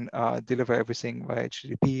and deliver everything via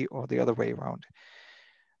HTTP or the other way around.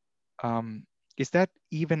 Is that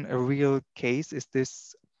even a real case? Is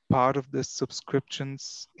this part of the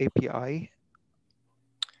subscriptions API?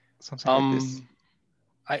 Something like this?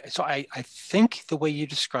 I think the way you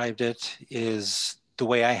described it is the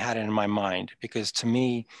way I had it in my mind, because to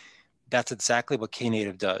me, that's exactly what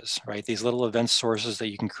Knative does, right? These little event sources that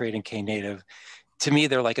you can create in Knative, to me,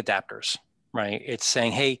 they're like adapters, right? It's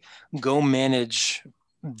saying, hey, go manage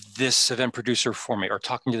this event producer for me, or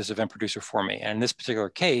talking to this event producer for me. And in this particular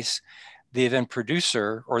case, the event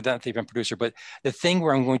producer, or not the event producer, but the thing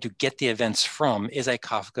where I'm going to get the events from is a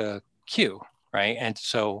Kafka queue, right? And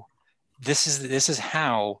so this is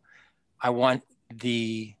how I want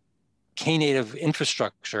the Knative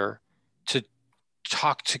infrastructure to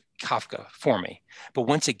talk to Kafka for me. But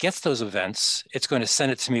once it gets those events, it's going to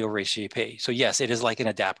send it to me over HTTP. So yes, it is like an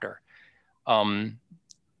adapter. And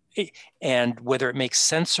whether it makes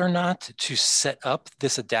sense or not to set up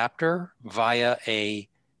this adapter via a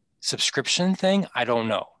subscription thing, I don't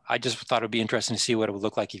know. I just thought it would be interesting to see what it would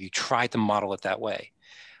look like if you tried to model it that way.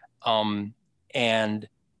 And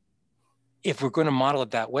if we're going to model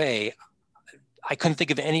it that way, I couldn't think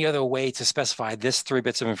of any other way to specify this 3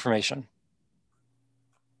 bits of information.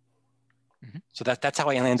 Mm-hmm. So that's how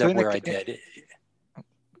I landed up where I did.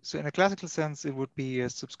 So in a classical sense, it would be a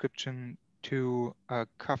subscription to a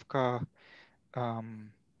Kafka,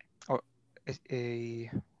 or a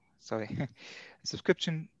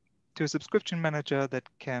subscription to a subscription manager that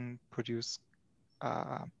can produce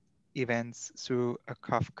events through a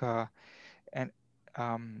Kafka and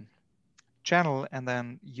channel, and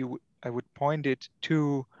then I would point it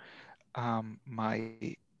to my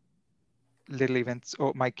little events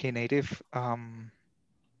or my Knative.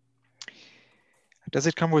 Does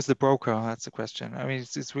it come with the broker? That's the question. I mean,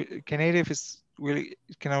 Knative is really,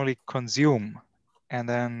 it can only consume and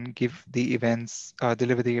then give the events,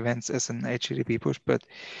 deliver the events as an HTTP push, but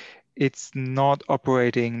it's not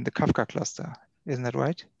operating the Kafka cluster. Isn't that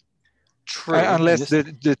right? True. Unless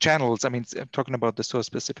the channels, I mean, I'm talking about the source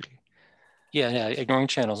specifically. Yeah, ignoring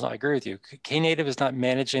channels. No, I agree with you. Knative is not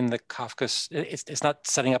managing the Kafka. It's not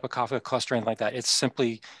setting up a Kafka cluster or anything like that. It's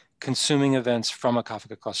simply consuming events from a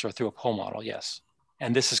Kafka cluster through a pull model, yes.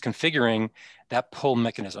 And this is configuring that pull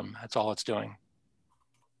mechanism. That's all it's doing.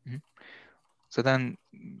 Mm-hmm. So then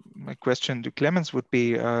my question to Clemens would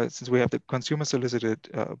be, since we have the consumer solicited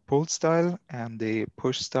pull style and the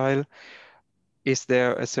push style, is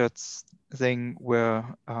there a certain thing where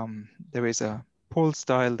there is a pull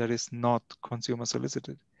style that is not consumer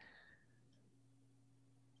solicited?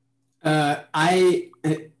 No,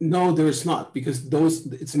 there is not, because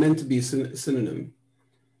it's meant to be a synonym.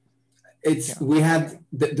 We had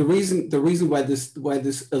the reason why this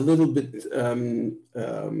a little bit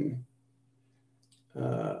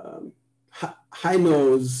high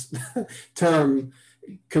nose term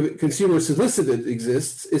consumer solicited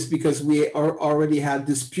exists is because we already had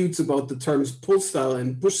disputes about the terms pull style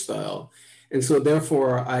and push style. And so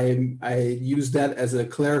therefore I use that as a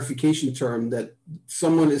clarification term that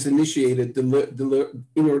someone is initiating the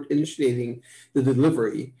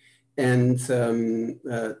delivery, and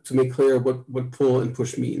to make clear what pull and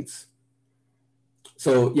push means.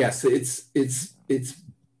 So yes, it's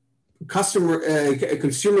consumer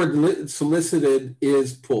solicited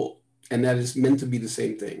is pull, and that is meant to be the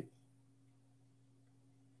same thing.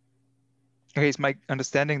 Okay, is my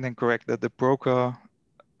understanding then correct that the broker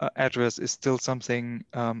address is still something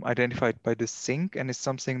identified by the sink and is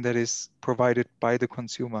something that is provided by the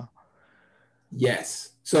consumer.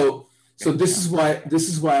 Yes. So this is why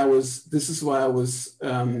I was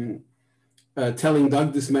telling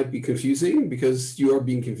Doug this might be confusing, because you are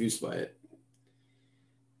being confused by it.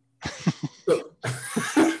 So,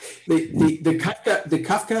 the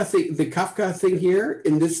Kafka thing here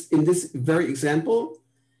in this very example,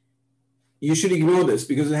 you should ignore this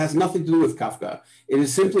because it has nothing to do with Kafka. It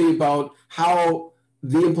is simply about how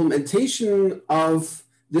the implementation of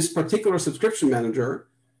this particular subscription manager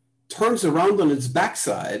turns around on its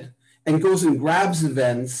backside and goes and grabs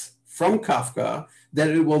events from Kafka that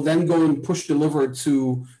it will then go and push deliver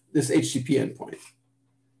to this HTTP endpoint.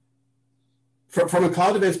 From a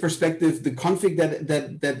CloudEvents perspective, the config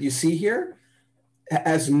that you see here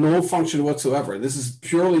has no function whatsoever. This is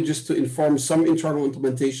purely just to inform some internal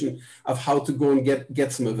implementation of how to go and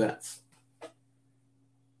get some events.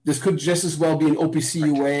 This could just as well be an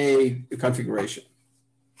OPC UA configuration.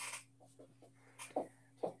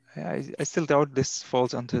 I still doubt this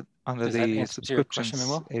falls under the subscriptions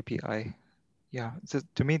API. Yeah, so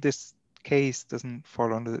to me, this case doesn't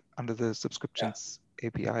fall under the subscriptions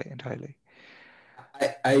API entirely.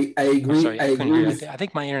 I agree. I'm sorry, I couldn't hear you. I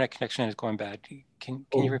think my internet connection is going bad. Can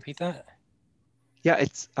you repeat that? Yeah,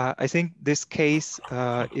 it's. I think this case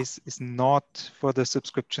is not for the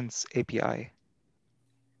subscriptions API.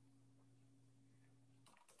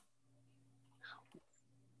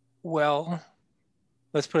 Well,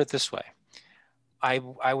 let's put it this way. I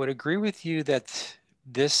would agree with you that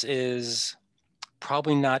this is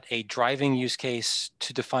probably not a driving use case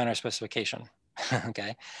to define our specification.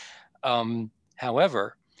 Okay.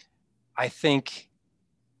 However, I think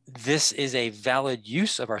this is a valid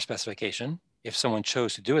use of our specification if someone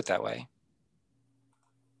chose to do it that way.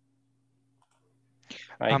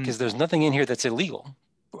 Right? Because there's nothing in here that's illegal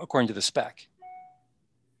according to the spec.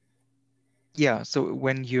 Yeah, so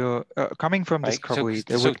when you're coming from discovery,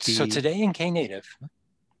 there would be... So today in Knative,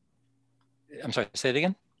 I'm sorry, say it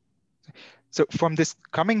again? So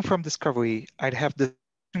coming from discovery, I'd have the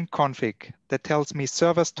config that tells me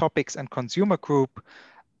servers, topics, and consumer group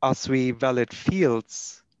are 3 valid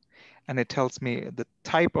fields. And it tells me the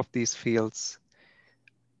type of these fields.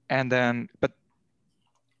 And then, but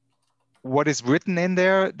what is written in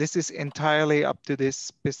there, this is entirely up to this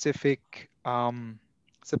specific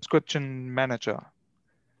subscription manager.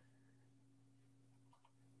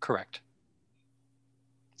 Correct.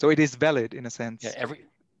 So it is valid in a sense. Yeah,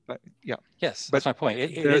 yeah. Yes, that's my point.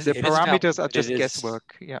 The parameters are just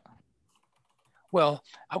guesswork. Yeah. Well,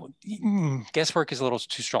 guesswork is a little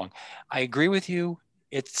too strong. I agree with you.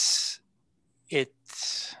 It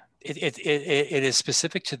is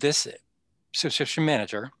specific to this subscription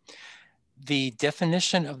manager. The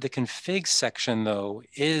definition of the config section, though,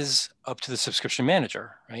 is up to the subscription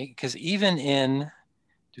manager, right? Because even in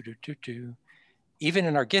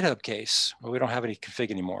our GitHub case, well, we don't have any config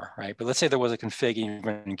anymore, right? But let's say there was a config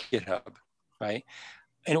even in GitHub, right?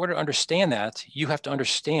 In order to understand that, you have to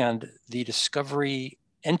understand the discovery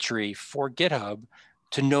entry for GitHub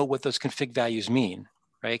to know what those config values mean,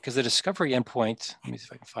 right? Because the discovery endpoint, let me see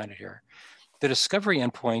if I can find it here. The discovery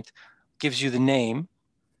endpoint gives you the name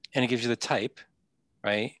and it gives you the type,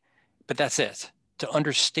 right? But that's it. To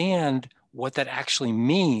understand what that actually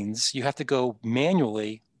means, you have to go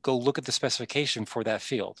manually, go look at the specification for that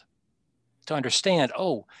field. To understand,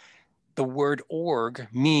 oh, the word org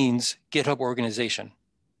means GitHub organization,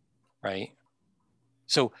 right?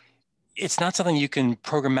 So it's not something you can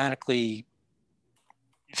programmatically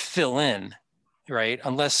fill in, right?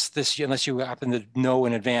 Unless you happen to know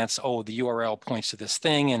in advance, oh, the URL points to this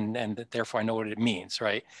thing and therefore I know what it means,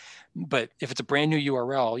 right? But if it's a brand new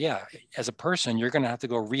URL, yeah, as a person, you're going to have to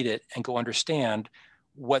go read it and go understand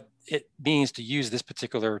what it means to use this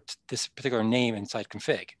particular name inside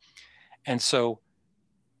config. And so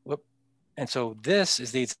this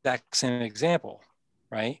is the exact same example,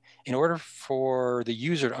 right? In order for the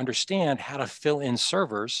user to understand how to fill in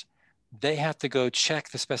servers, they have to go check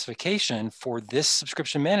the specification for this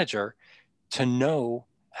subscription manager to know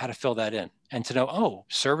how to fill that in and to know, oh,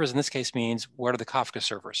 servers in this case means what are the Kafka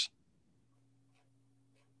servers?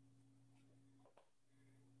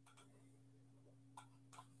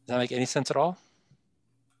 Does that make any sense at all?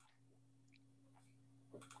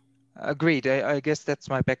 Agreed. I guess that's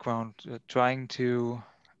my background, trying to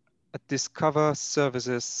discover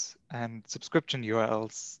services and subscription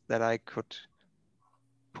URLs that I could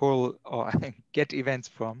pull or get events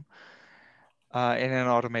from in an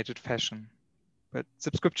automated fashion. But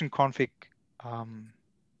subscription config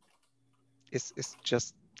is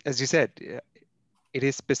just, as you said, it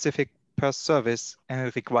is specific per service, and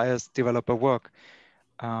it requires developer work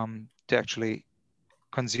to actually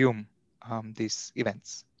consume these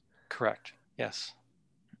events. Correct. Yes.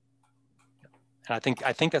 And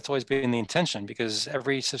I think that's always been the intention, because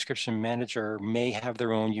every subscription manager may have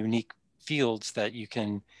their own unique fields that you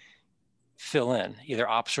can fill in, either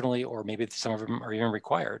optionally or maybe some of them are even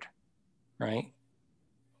required, right?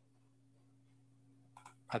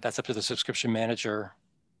 That's up to the subscription manager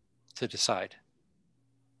to decide.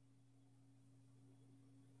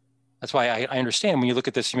 That's why I understand when you look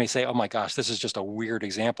at this, you may say, oh my gosh, this is just a weird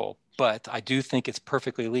example, but I do think it's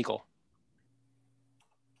perfectly legal.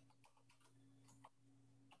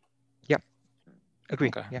 Yep, agree.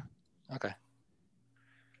 Okay. Yeah. Okay.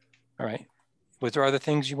 All right. Was there other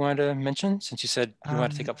things you wanted to mention, since you said you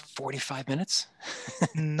want to take up 45 minutes?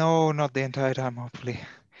 No, not the entire time, hopefully.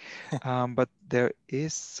 But there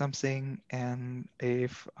is something, and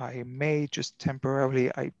if I may just temporarily,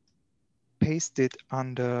 I pasted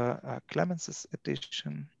under Clemens's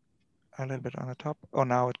edition a little bit on the top. Oh,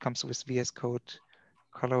 now it comes with VS Code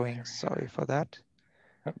coloring. Sorry for that.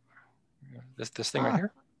 Oh, this thing right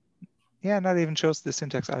here? Yeah, not even shows the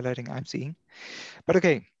syntax highlighting I'm seeing. But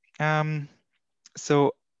okay,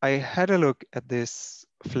 so I had a look at this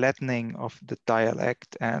flattening of the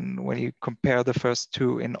dialect, and when you compare the first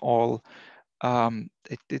two in all,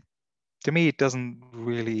 to me, it doesn't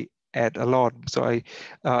really add a lot. So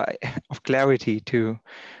of clarity to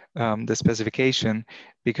the specification,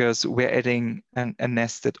 because we're adding a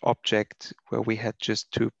nested object where we had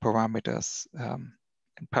just two parameters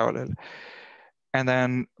in parallel. And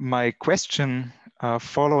then my question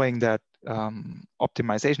following that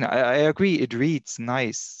optimization, I agree, it reads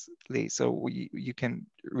nicely. So you can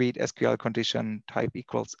read SQL condition type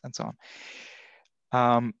equals and so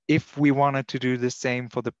on. If we wanted to do the same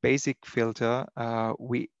for the basic filter,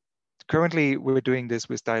 currently we're doing this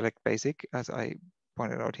with dialect basic, as I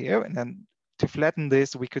pointed out here. And then to flatten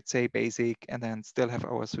this, we could say basic and then still have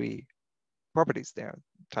our three properties there,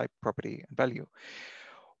 type, property, and value.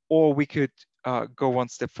 Or we could go one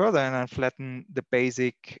step further and then flatten the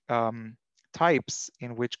basic types,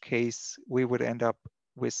 in which case we would end up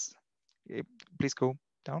with, please go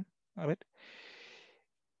down a bit.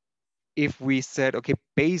 If we said, okay,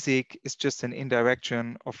 basic is just an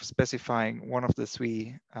indirection of specifying one of the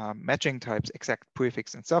three matching types, exact,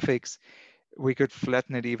 prefix, and suffix, we could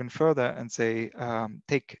flatten it even further and say,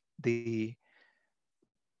 take the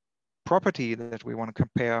property that we want to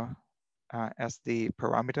compare as the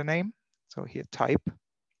parameter name, so here type,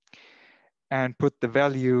 and put the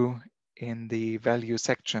value in the value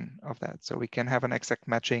section of that. So we can have an exact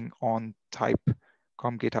matching on type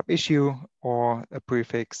com GitHub issue, or a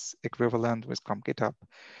prefix equivalent with com GitHub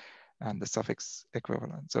and the suffix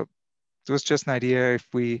equivalent. So it was just an idea, if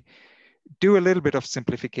we do a little bit of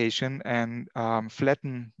simplification and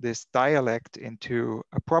flatten this dialect into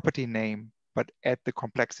a property name, but add the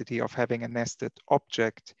complexity of having a nested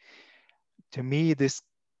object, to me, this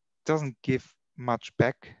doesn't give much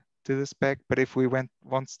back to the spec. But if we went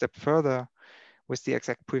one step further with the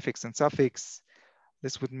exact prefix and suffix,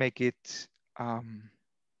 this would make it,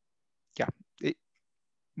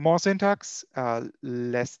 more syntax,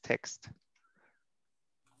 less text.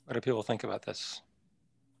 What do people think about this?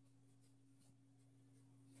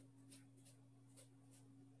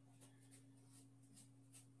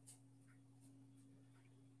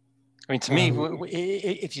 I mean, to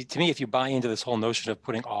me, if you buy into this whole notion of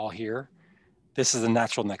putting all here, this is the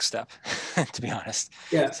natural next step, to be honest.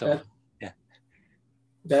 Yeah. So,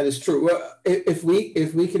 that is true. Well, if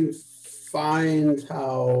we can find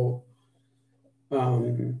how,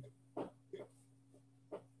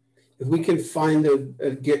 if we can find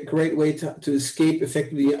a great way to escape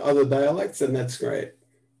effectively other dialects, then that's great.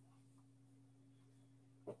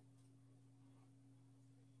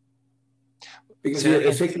 Because you're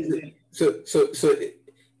effectively, so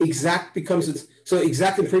exact becomes so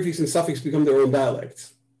exact and prefix and suffix become their own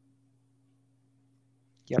dialects.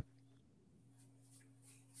 Yep.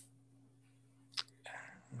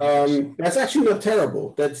 That's actually not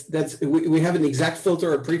terrible. We have an exact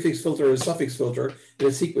filter, a prefix filter, a suffix filter, and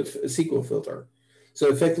a SQL filter. So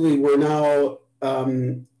effectively, we're now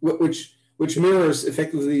which mirrors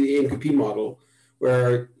effectively the AMQP model,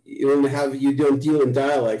 where you don't deal in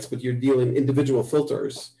dialects, but you're dealing individual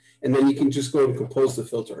filters, and then you can just go and compose the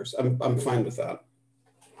filters. I'm fine with that.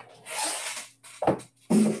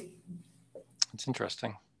 it's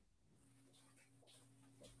interesting.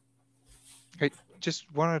 I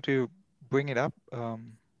just wanted to bring it up,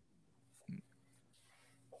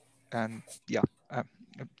 and yeah,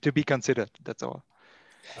 to be considered. That's all.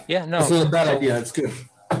 Yeah, no, it's not a bad idea. It's good.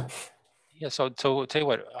 Yeah, so tell you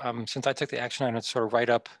what, since I took the action item to sort of write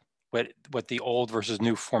up what the old versus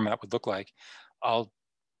new format would look like, I'll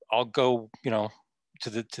go, to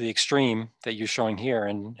the extreme that you're showing here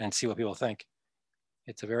and see what people think.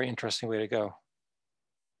 It's a very interesting way to go.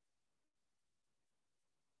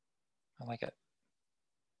 I like it.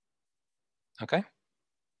 Okay,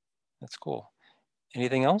 that's cool.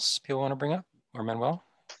 Anything else people want to bring up? Or Manuel,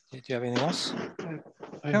 do you have anything else?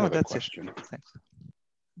 I have a question. Thanks.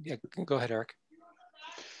 Yeah, go ahead, Eric.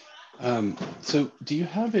 So do you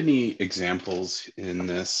have any examples in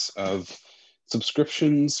this of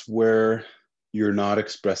subscriptions where you're not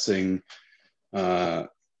expressing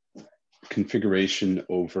configuration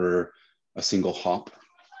over a single hop?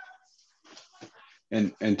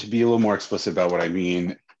 And to be a little more explicit about what I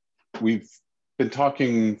mean, we've been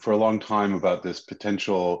talking for a long time about this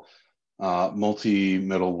potential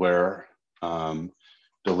multi-middleware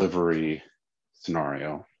delivery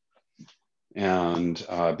scenario, and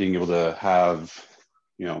being able to have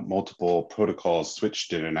multiple protocols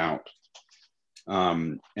switched in and out.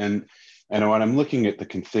 And when I'm looking at the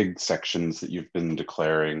config sections that you've been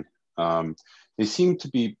declaring, they seem to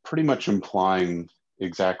be pretty much implying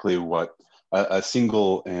exactly what a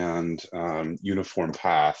single and uniform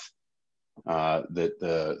path that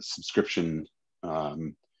the subscription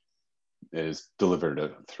is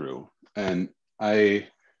delivered through. And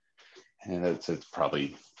it's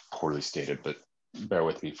probably poorly stated, but bear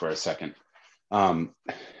with me for a second.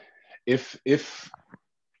 If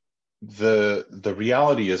the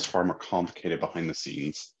reality is far more complicated behind the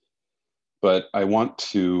scenes, but I want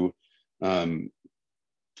to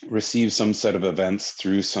receive some set of events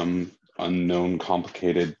through some unknown,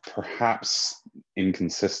 complicated, perhaps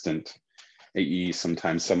inconsistent AE.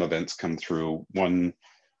 Sometimes some events come through one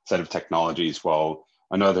set of technologies while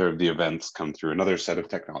another of the events come through another set of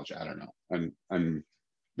technology. I don't know. I'm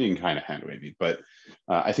being kind of hand wavy, but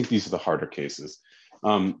I think these are the harder cases.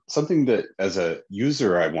 Something that as a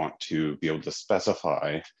user I want to be able to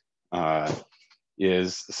specify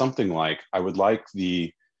is something like, I would like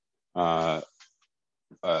the an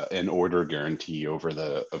order guarantee over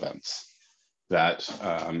the events, that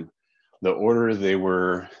the order they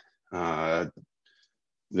were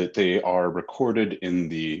that they are recorded in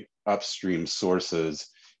the upstream sources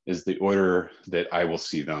is the order that I will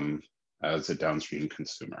see them as a downstream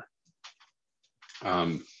consumer.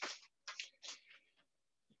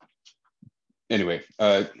 Anyway,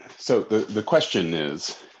 so the question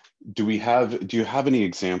is, do you have any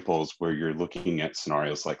examples where you're looking at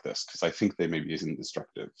scenarios like this? Because I think they may be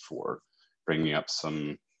instructive for bringing up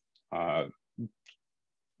some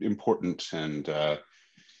important and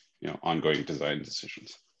ongoing design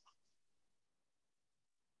decisions.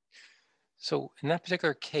 So in that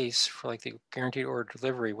particular case, for like the guaranteed order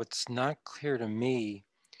delivery, what's not clear to me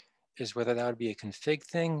is whether that would be a config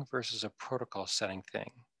thing versus a protocol setting thing.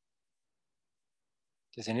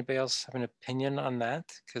 Does anybody else have an opinion on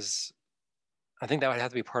that? Because I think that would have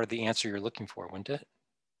to be part of the answer you're looking for, wouldn't it?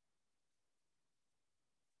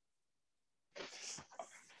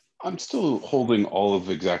 I'm still holding all of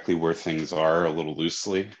exactly where things are a little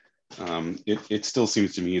loosely. It still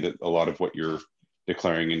seems to me that a lot of what you're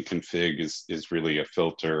declaring in config is really a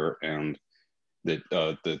filter, and that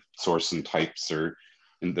the source and types are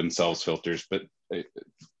in themselves filters. But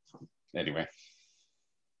anyway,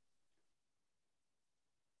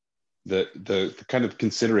 the kind of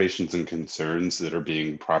considerations and concerns that are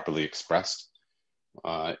being properly expressed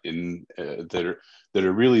that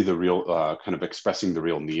are really the real kind of expressing the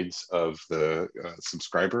real needs of the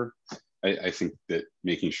subscriber. I think that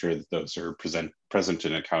making sure that those are present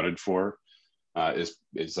and accounted for is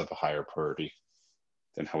of a higher priority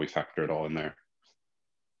than how we factor it all in there.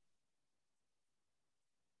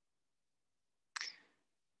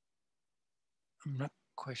 I'm not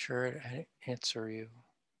quite sure how to answer you.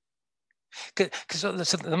 So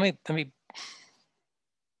let me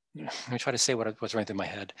try to say what's running through my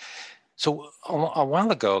head. So a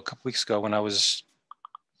while ago, a couple weeks ago, when I was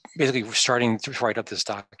basically starting to write up this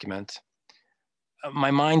document,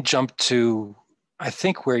 my mind jumped to, I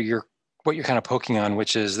think, what you're kind of poking on,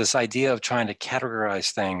 which is this idea of trying to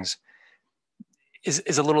categorize things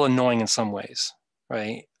is a little annoying in some ways,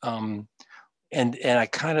 right? And I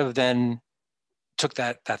kind of then took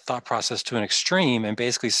that thought process to an extreme and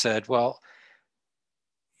basically said, well,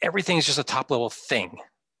 everything is just a top level thing,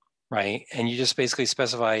 right? And you just basically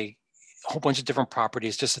specify a whole bunch of different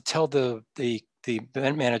properties just to tell the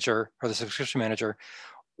event manager or the subscription manager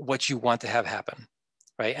what you want to have happen,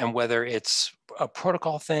 right? And whether it's a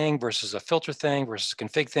protocol thing versus a filter thing versus a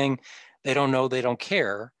config thing, they don't know, they don't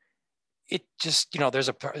care. it just, there's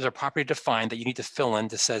a property defined that you need to fill in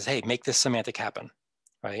that says, hey, make this semantic happen,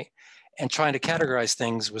 right? And trying to categorize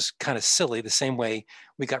things was kind of silly, the same way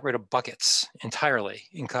we got rid of buckets entirely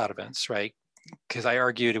in CloudEvents, right? Because I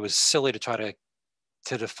argued it was silly to try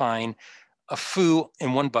to define a foo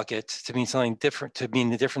in one bucket to mean something different, to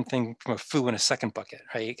mean a different thing from a foo in a second bucket,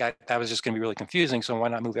 right? That was just going to be really confusing. So why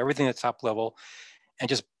not move everything at the top level and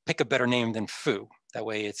just pick a better name than foo? That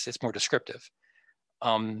way it's more descriptive.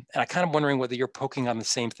 And I'm kind of wondering whether you're poking on the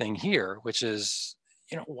same thing here, which is,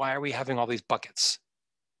 why are we having all these buckets?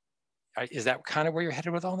 Is that kind of where you're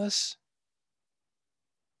headed with all this?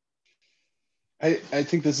 I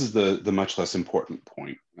think this is the much less important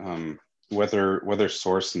point. Whether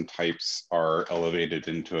source and types are elevated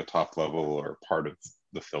into a top level or part of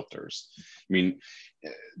the filters. I mean,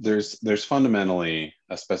 there's fundamentally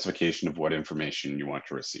a specification of what information you want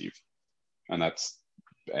to receive,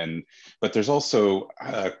 but there's also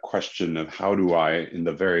a question of how do I, in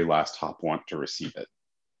the very last hop, want to receive it.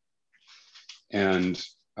 And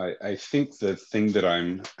I think the thing that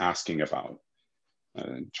I'm asking about,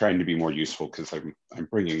 trying to be more useful because I'm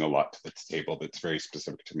bringing a lot to this table that's very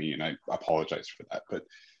specific to me, and I apologize for that. But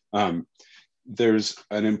there's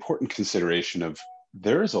an important consideration of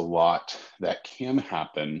there's a lot that can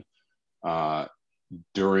happen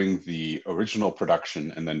during the original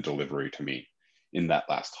production and then delivery to me in that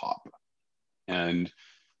last hop. And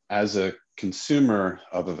as a consumer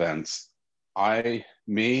of events,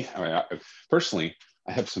 personally,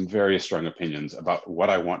 I have some very strong opinions about what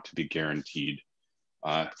I want to be guaranteed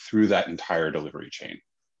through that entire delivery chain.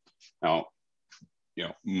 Now,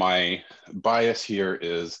 my bias here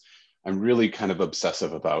is I'm really kind of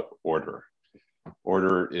obsessive about order.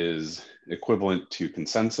 Order is equivalent to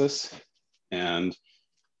consensus, and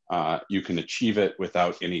you can achieve it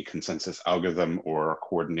without any consensus algorithm or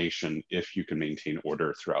coordination if you can maintain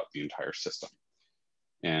order throughout the entire system.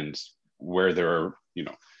 And where there are,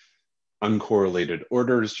 uncorrelated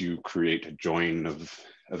orders, you create a join of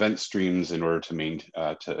event streams in order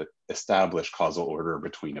to establish causal order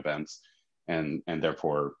between events, and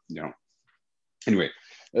therefore, anyway,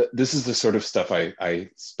 this is the sort of stuff I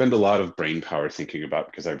spend a lot of brain power thinking about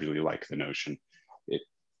because I really like the notion. It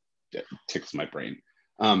tickles my brain,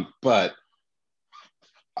 but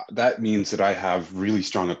that means that I have really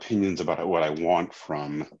strong opinions about what I want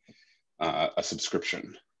from a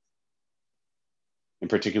subscription. And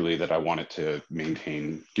particularly that I want it to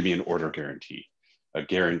give me an order guarantee, a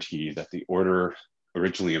guarantee that the order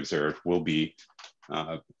originally observed will be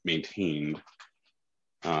maintained.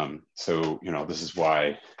 So, this is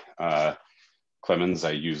why, Clemens,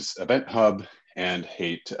 I use Event Hub and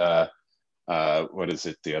hate, what is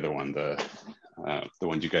it, the other one, the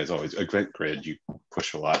one you guys always, Event Grid, you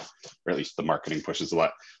push a lot, or at least the marketing pushes a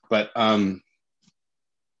lot. But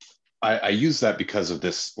I use that because of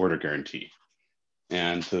this order guarantee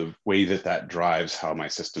and the way that drives how my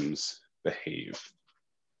systems behave.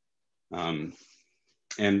 And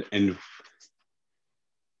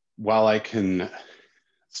while I can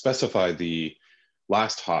specify the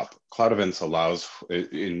last hop, CloudEvents allows,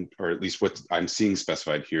 or at least what I'm seeing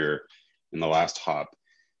specified here in the last hop,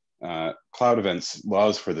 CloudEvents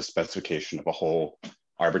allows for the specification of a whole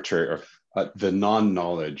arbitrary, or the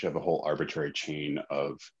non-knowledge of a whole arbitrary chain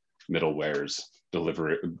of middlewares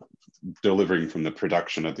delivering from the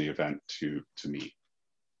production of the event to me.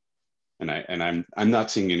 And I'm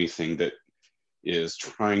not seeing anything that is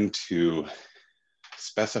trying to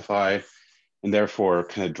specify and therefore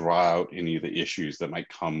kind of draw out any of the issues that might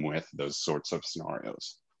come with those sorts of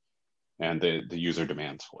scenarios and the user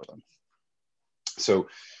demands for them. So,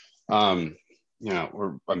 I'm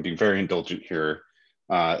being very indulgent here.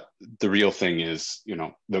 The real thing is,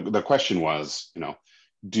 the question was,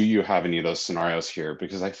 do you have any of those scenarios here?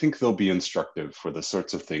 Because I think they'll be instructive for the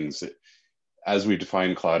sorts of things that, as we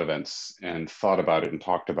define CloudEvents and thought about it and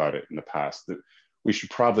talked about it in the past, that we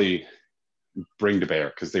should probably bring to bear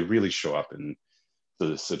because they really show up in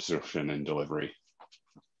the subscription and delivery.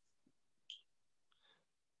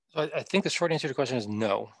 So I think the short answer to the question is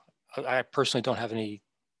no. I personally don't have any,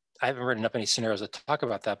 I haven't written up any scenarios that talk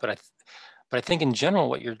about that, but I think in general,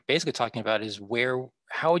 what you're basically talking about is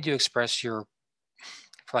how would you express your,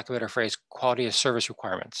 for lack of a better phrase, quality of service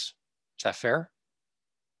requirements? Is that fair?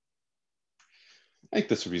 I think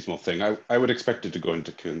that's a reasonable thing. I would expect it to go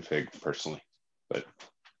into config personally, but.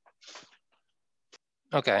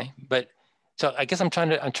 Okay, but so I guess I'm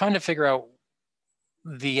trying to figure out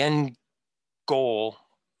the end goal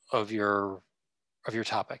of your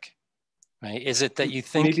topic, right? Is it that you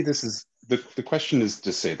think maybe this is the question is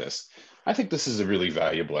to say this? I think this is a really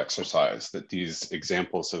valuable exercise, that these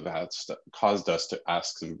examples have caused us to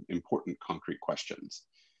ask some important concrete questions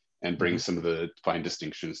and bring some of the fine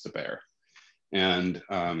distinctions to bear. And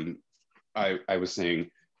I was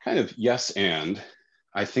saying kind of yes, and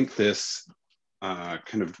I think this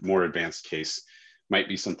kind of more advanced case might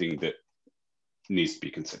be something that needs to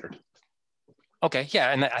be considered. Okay,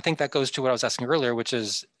 yeah, and I think that goes to what I was asking earlier, which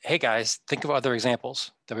is, hey guys, think of other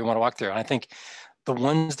examples that we want to walk through. And I think the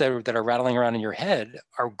ones that are rattling around in your head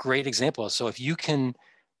are great examples. So if you can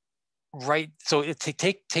write, so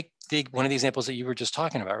take one of the examples that you were just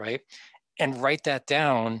talking about, right? And write that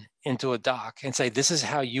down into a doc and say, this is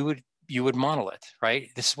how you would model it, right?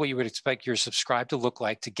 This is what you would expect your subscribe to look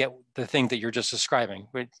like to get the thing that you're just describing,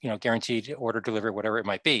 with, guaranteed order delivery, whatever it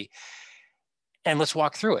might be. And let's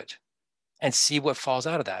walk through it and see what falls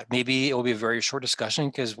out of that. Maybe it will be a very short discussion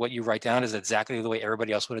because what you write down is exactly the way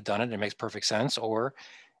everybody else would have done it. And it makes perfect sense. Or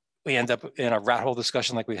we end up in a rat hole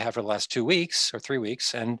discussion like we have for the last 2 weeks or 3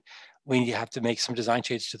 weeks, and we have to make some design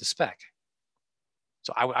changes to the spec.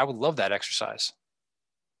 So I would love that exercise.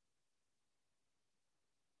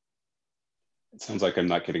 It sounds like I'm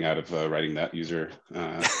not getting out of writing that user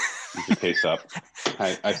case up.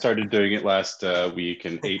 I started doing it last week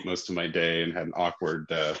and ate most of my day and had an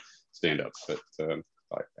awkward stand-up,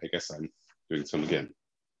 but I guess I'm doing some again.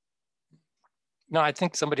 No, I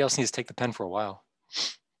think somebody else needs to take the pen for a while,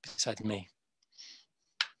 besides me.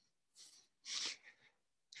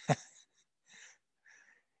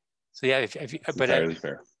 So yeah, but entirely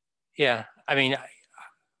fair. Yeah, I mean,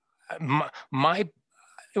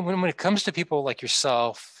 when it comes to people like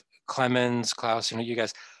yourself, Clemens, Klaus, you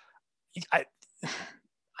guys, I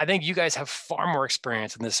think you guys have far more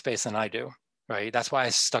experience in this space than I do, right? That's why I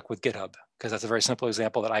stuck with GitHub, because that's a very simple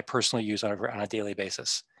example that I personally use on a daily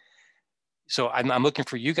basis. So I'm looking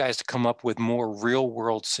for you guys to come up with more real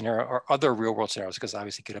world scenario or other real world scenarios, because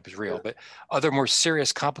obviously GitHub is real, but other more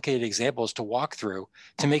serious, complicated examples to walk through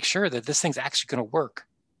to make sure that this thing's actually going to work.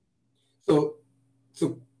 So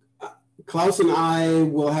Klaus and I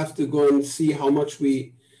will have to go and see how much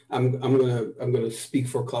I'm gonna speak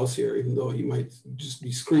for Klaus here, even though he might just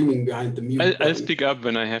be screaming behind the mute. I'll speak up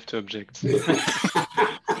when I have to object.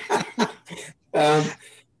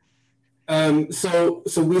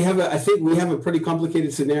 So we have I think we have a pretty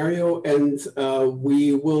complicated scenario, and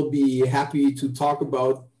we will be happy to talk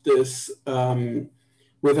about this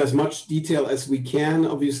with as much detail as we can.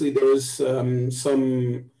 Obviously, there is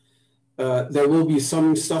there will be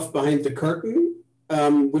some stuff behind the curtain,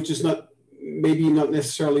 which is maybe not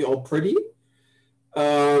necessarily all pretty,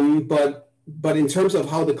 but in terms of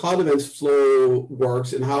how the CloudEvents flow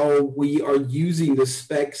works and how we are using the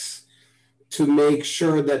specs to make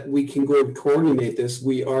sure that we can go and coordinate this,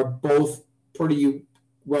 we are both pretty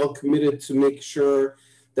well committed to make sure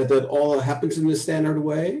that all happens in the standard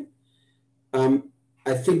way. I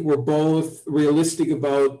think we're both realistic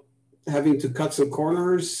about having to cut some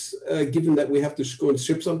corners, given that we have to go and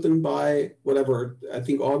ship something by whatever, I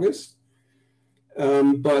think August.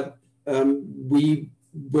 But we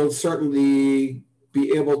will certainly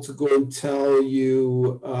be able to go and tell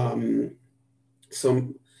you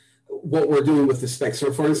what we're doing with the specs.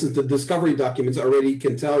 So for instance, the discovery documents already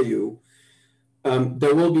can tell you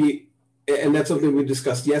there will be, and that's something we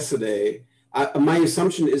discussed yesterday. My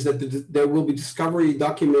assumption is that there will be discovery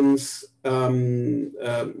documents, and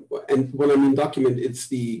when I mean document, it's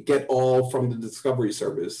the get all from the discovery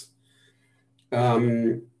service,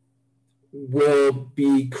 will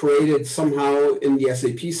be created somehow in the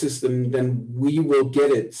SAP system. Then we will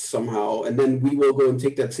get it somehow, and then we will go and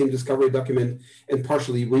take that same discovery document and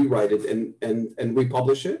partially rewrite it and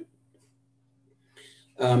republish it.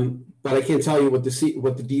 But I can't tell you what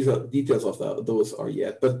the details of those are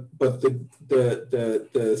yet. But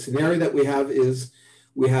the scenario that we have is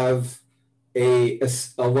we have a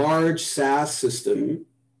large SaaS system,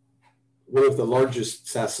 one of the largest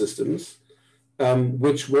SaaS systems,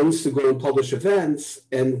 which wants to go and publish events,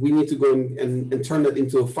 and we need to go and turn that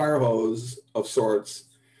into a fire hose of sorts,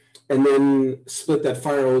 and then split that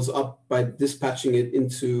fire hose up by dispatching it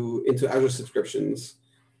into Azure subscriptions.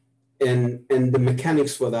 And the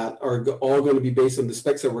mechanics for that are all going to be based on the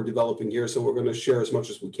specs that we're developing here, so we're going to share as much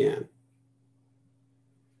as we can.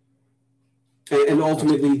 And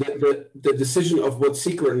ultimately, the decision of what's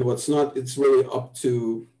secret and what's not, it's really up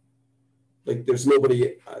to, like, there's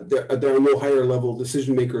nobody, there are no higher level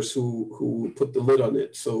decision makers who put the lid on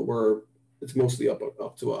it. So it's mostly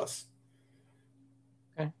up to us.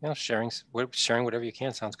 Okay, yeah, sharing whatever you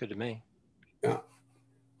can sounds good to me. Yeah.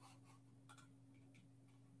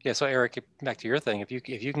 Yeah, so Eric, back to your thing. If you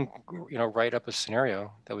can, write up a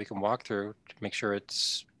scenario that we can walk through to make sure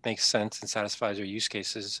it's makes sense and satisfies your use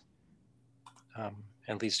cases,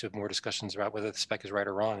 and leads to more discussions about whether the spec is right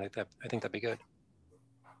or wrong, I think that'd be good.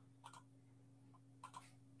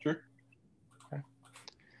 Sure.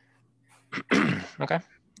 Okay. Okay.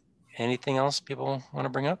 Anything else people want to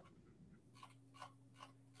bring up?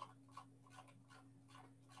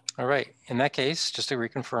 All right. In that case, just to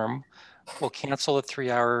reconfirm, we'll cancel the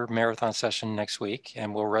 3-hour marathon session next week,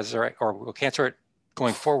 and we'll resurrect, or we'll cancel it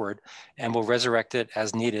going forward, and we'll resurrect it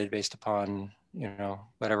as needed based upon,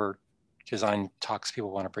 whatever design talks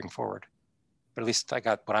people want to bring forward. But at least I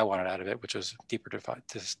got what I wanted out of it, which was deeper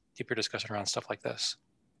discussion around stuff like this.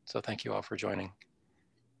 So thank you all for joining,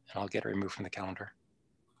 and I'll get it removed from the calendar.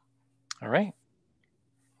 All right.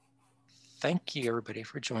 Thank you, everybody,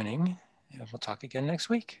 for joining, and we'll talk again next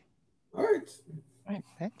week. All right. All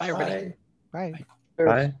right. Bye, everybody. Bye.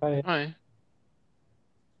 Bye. Bye.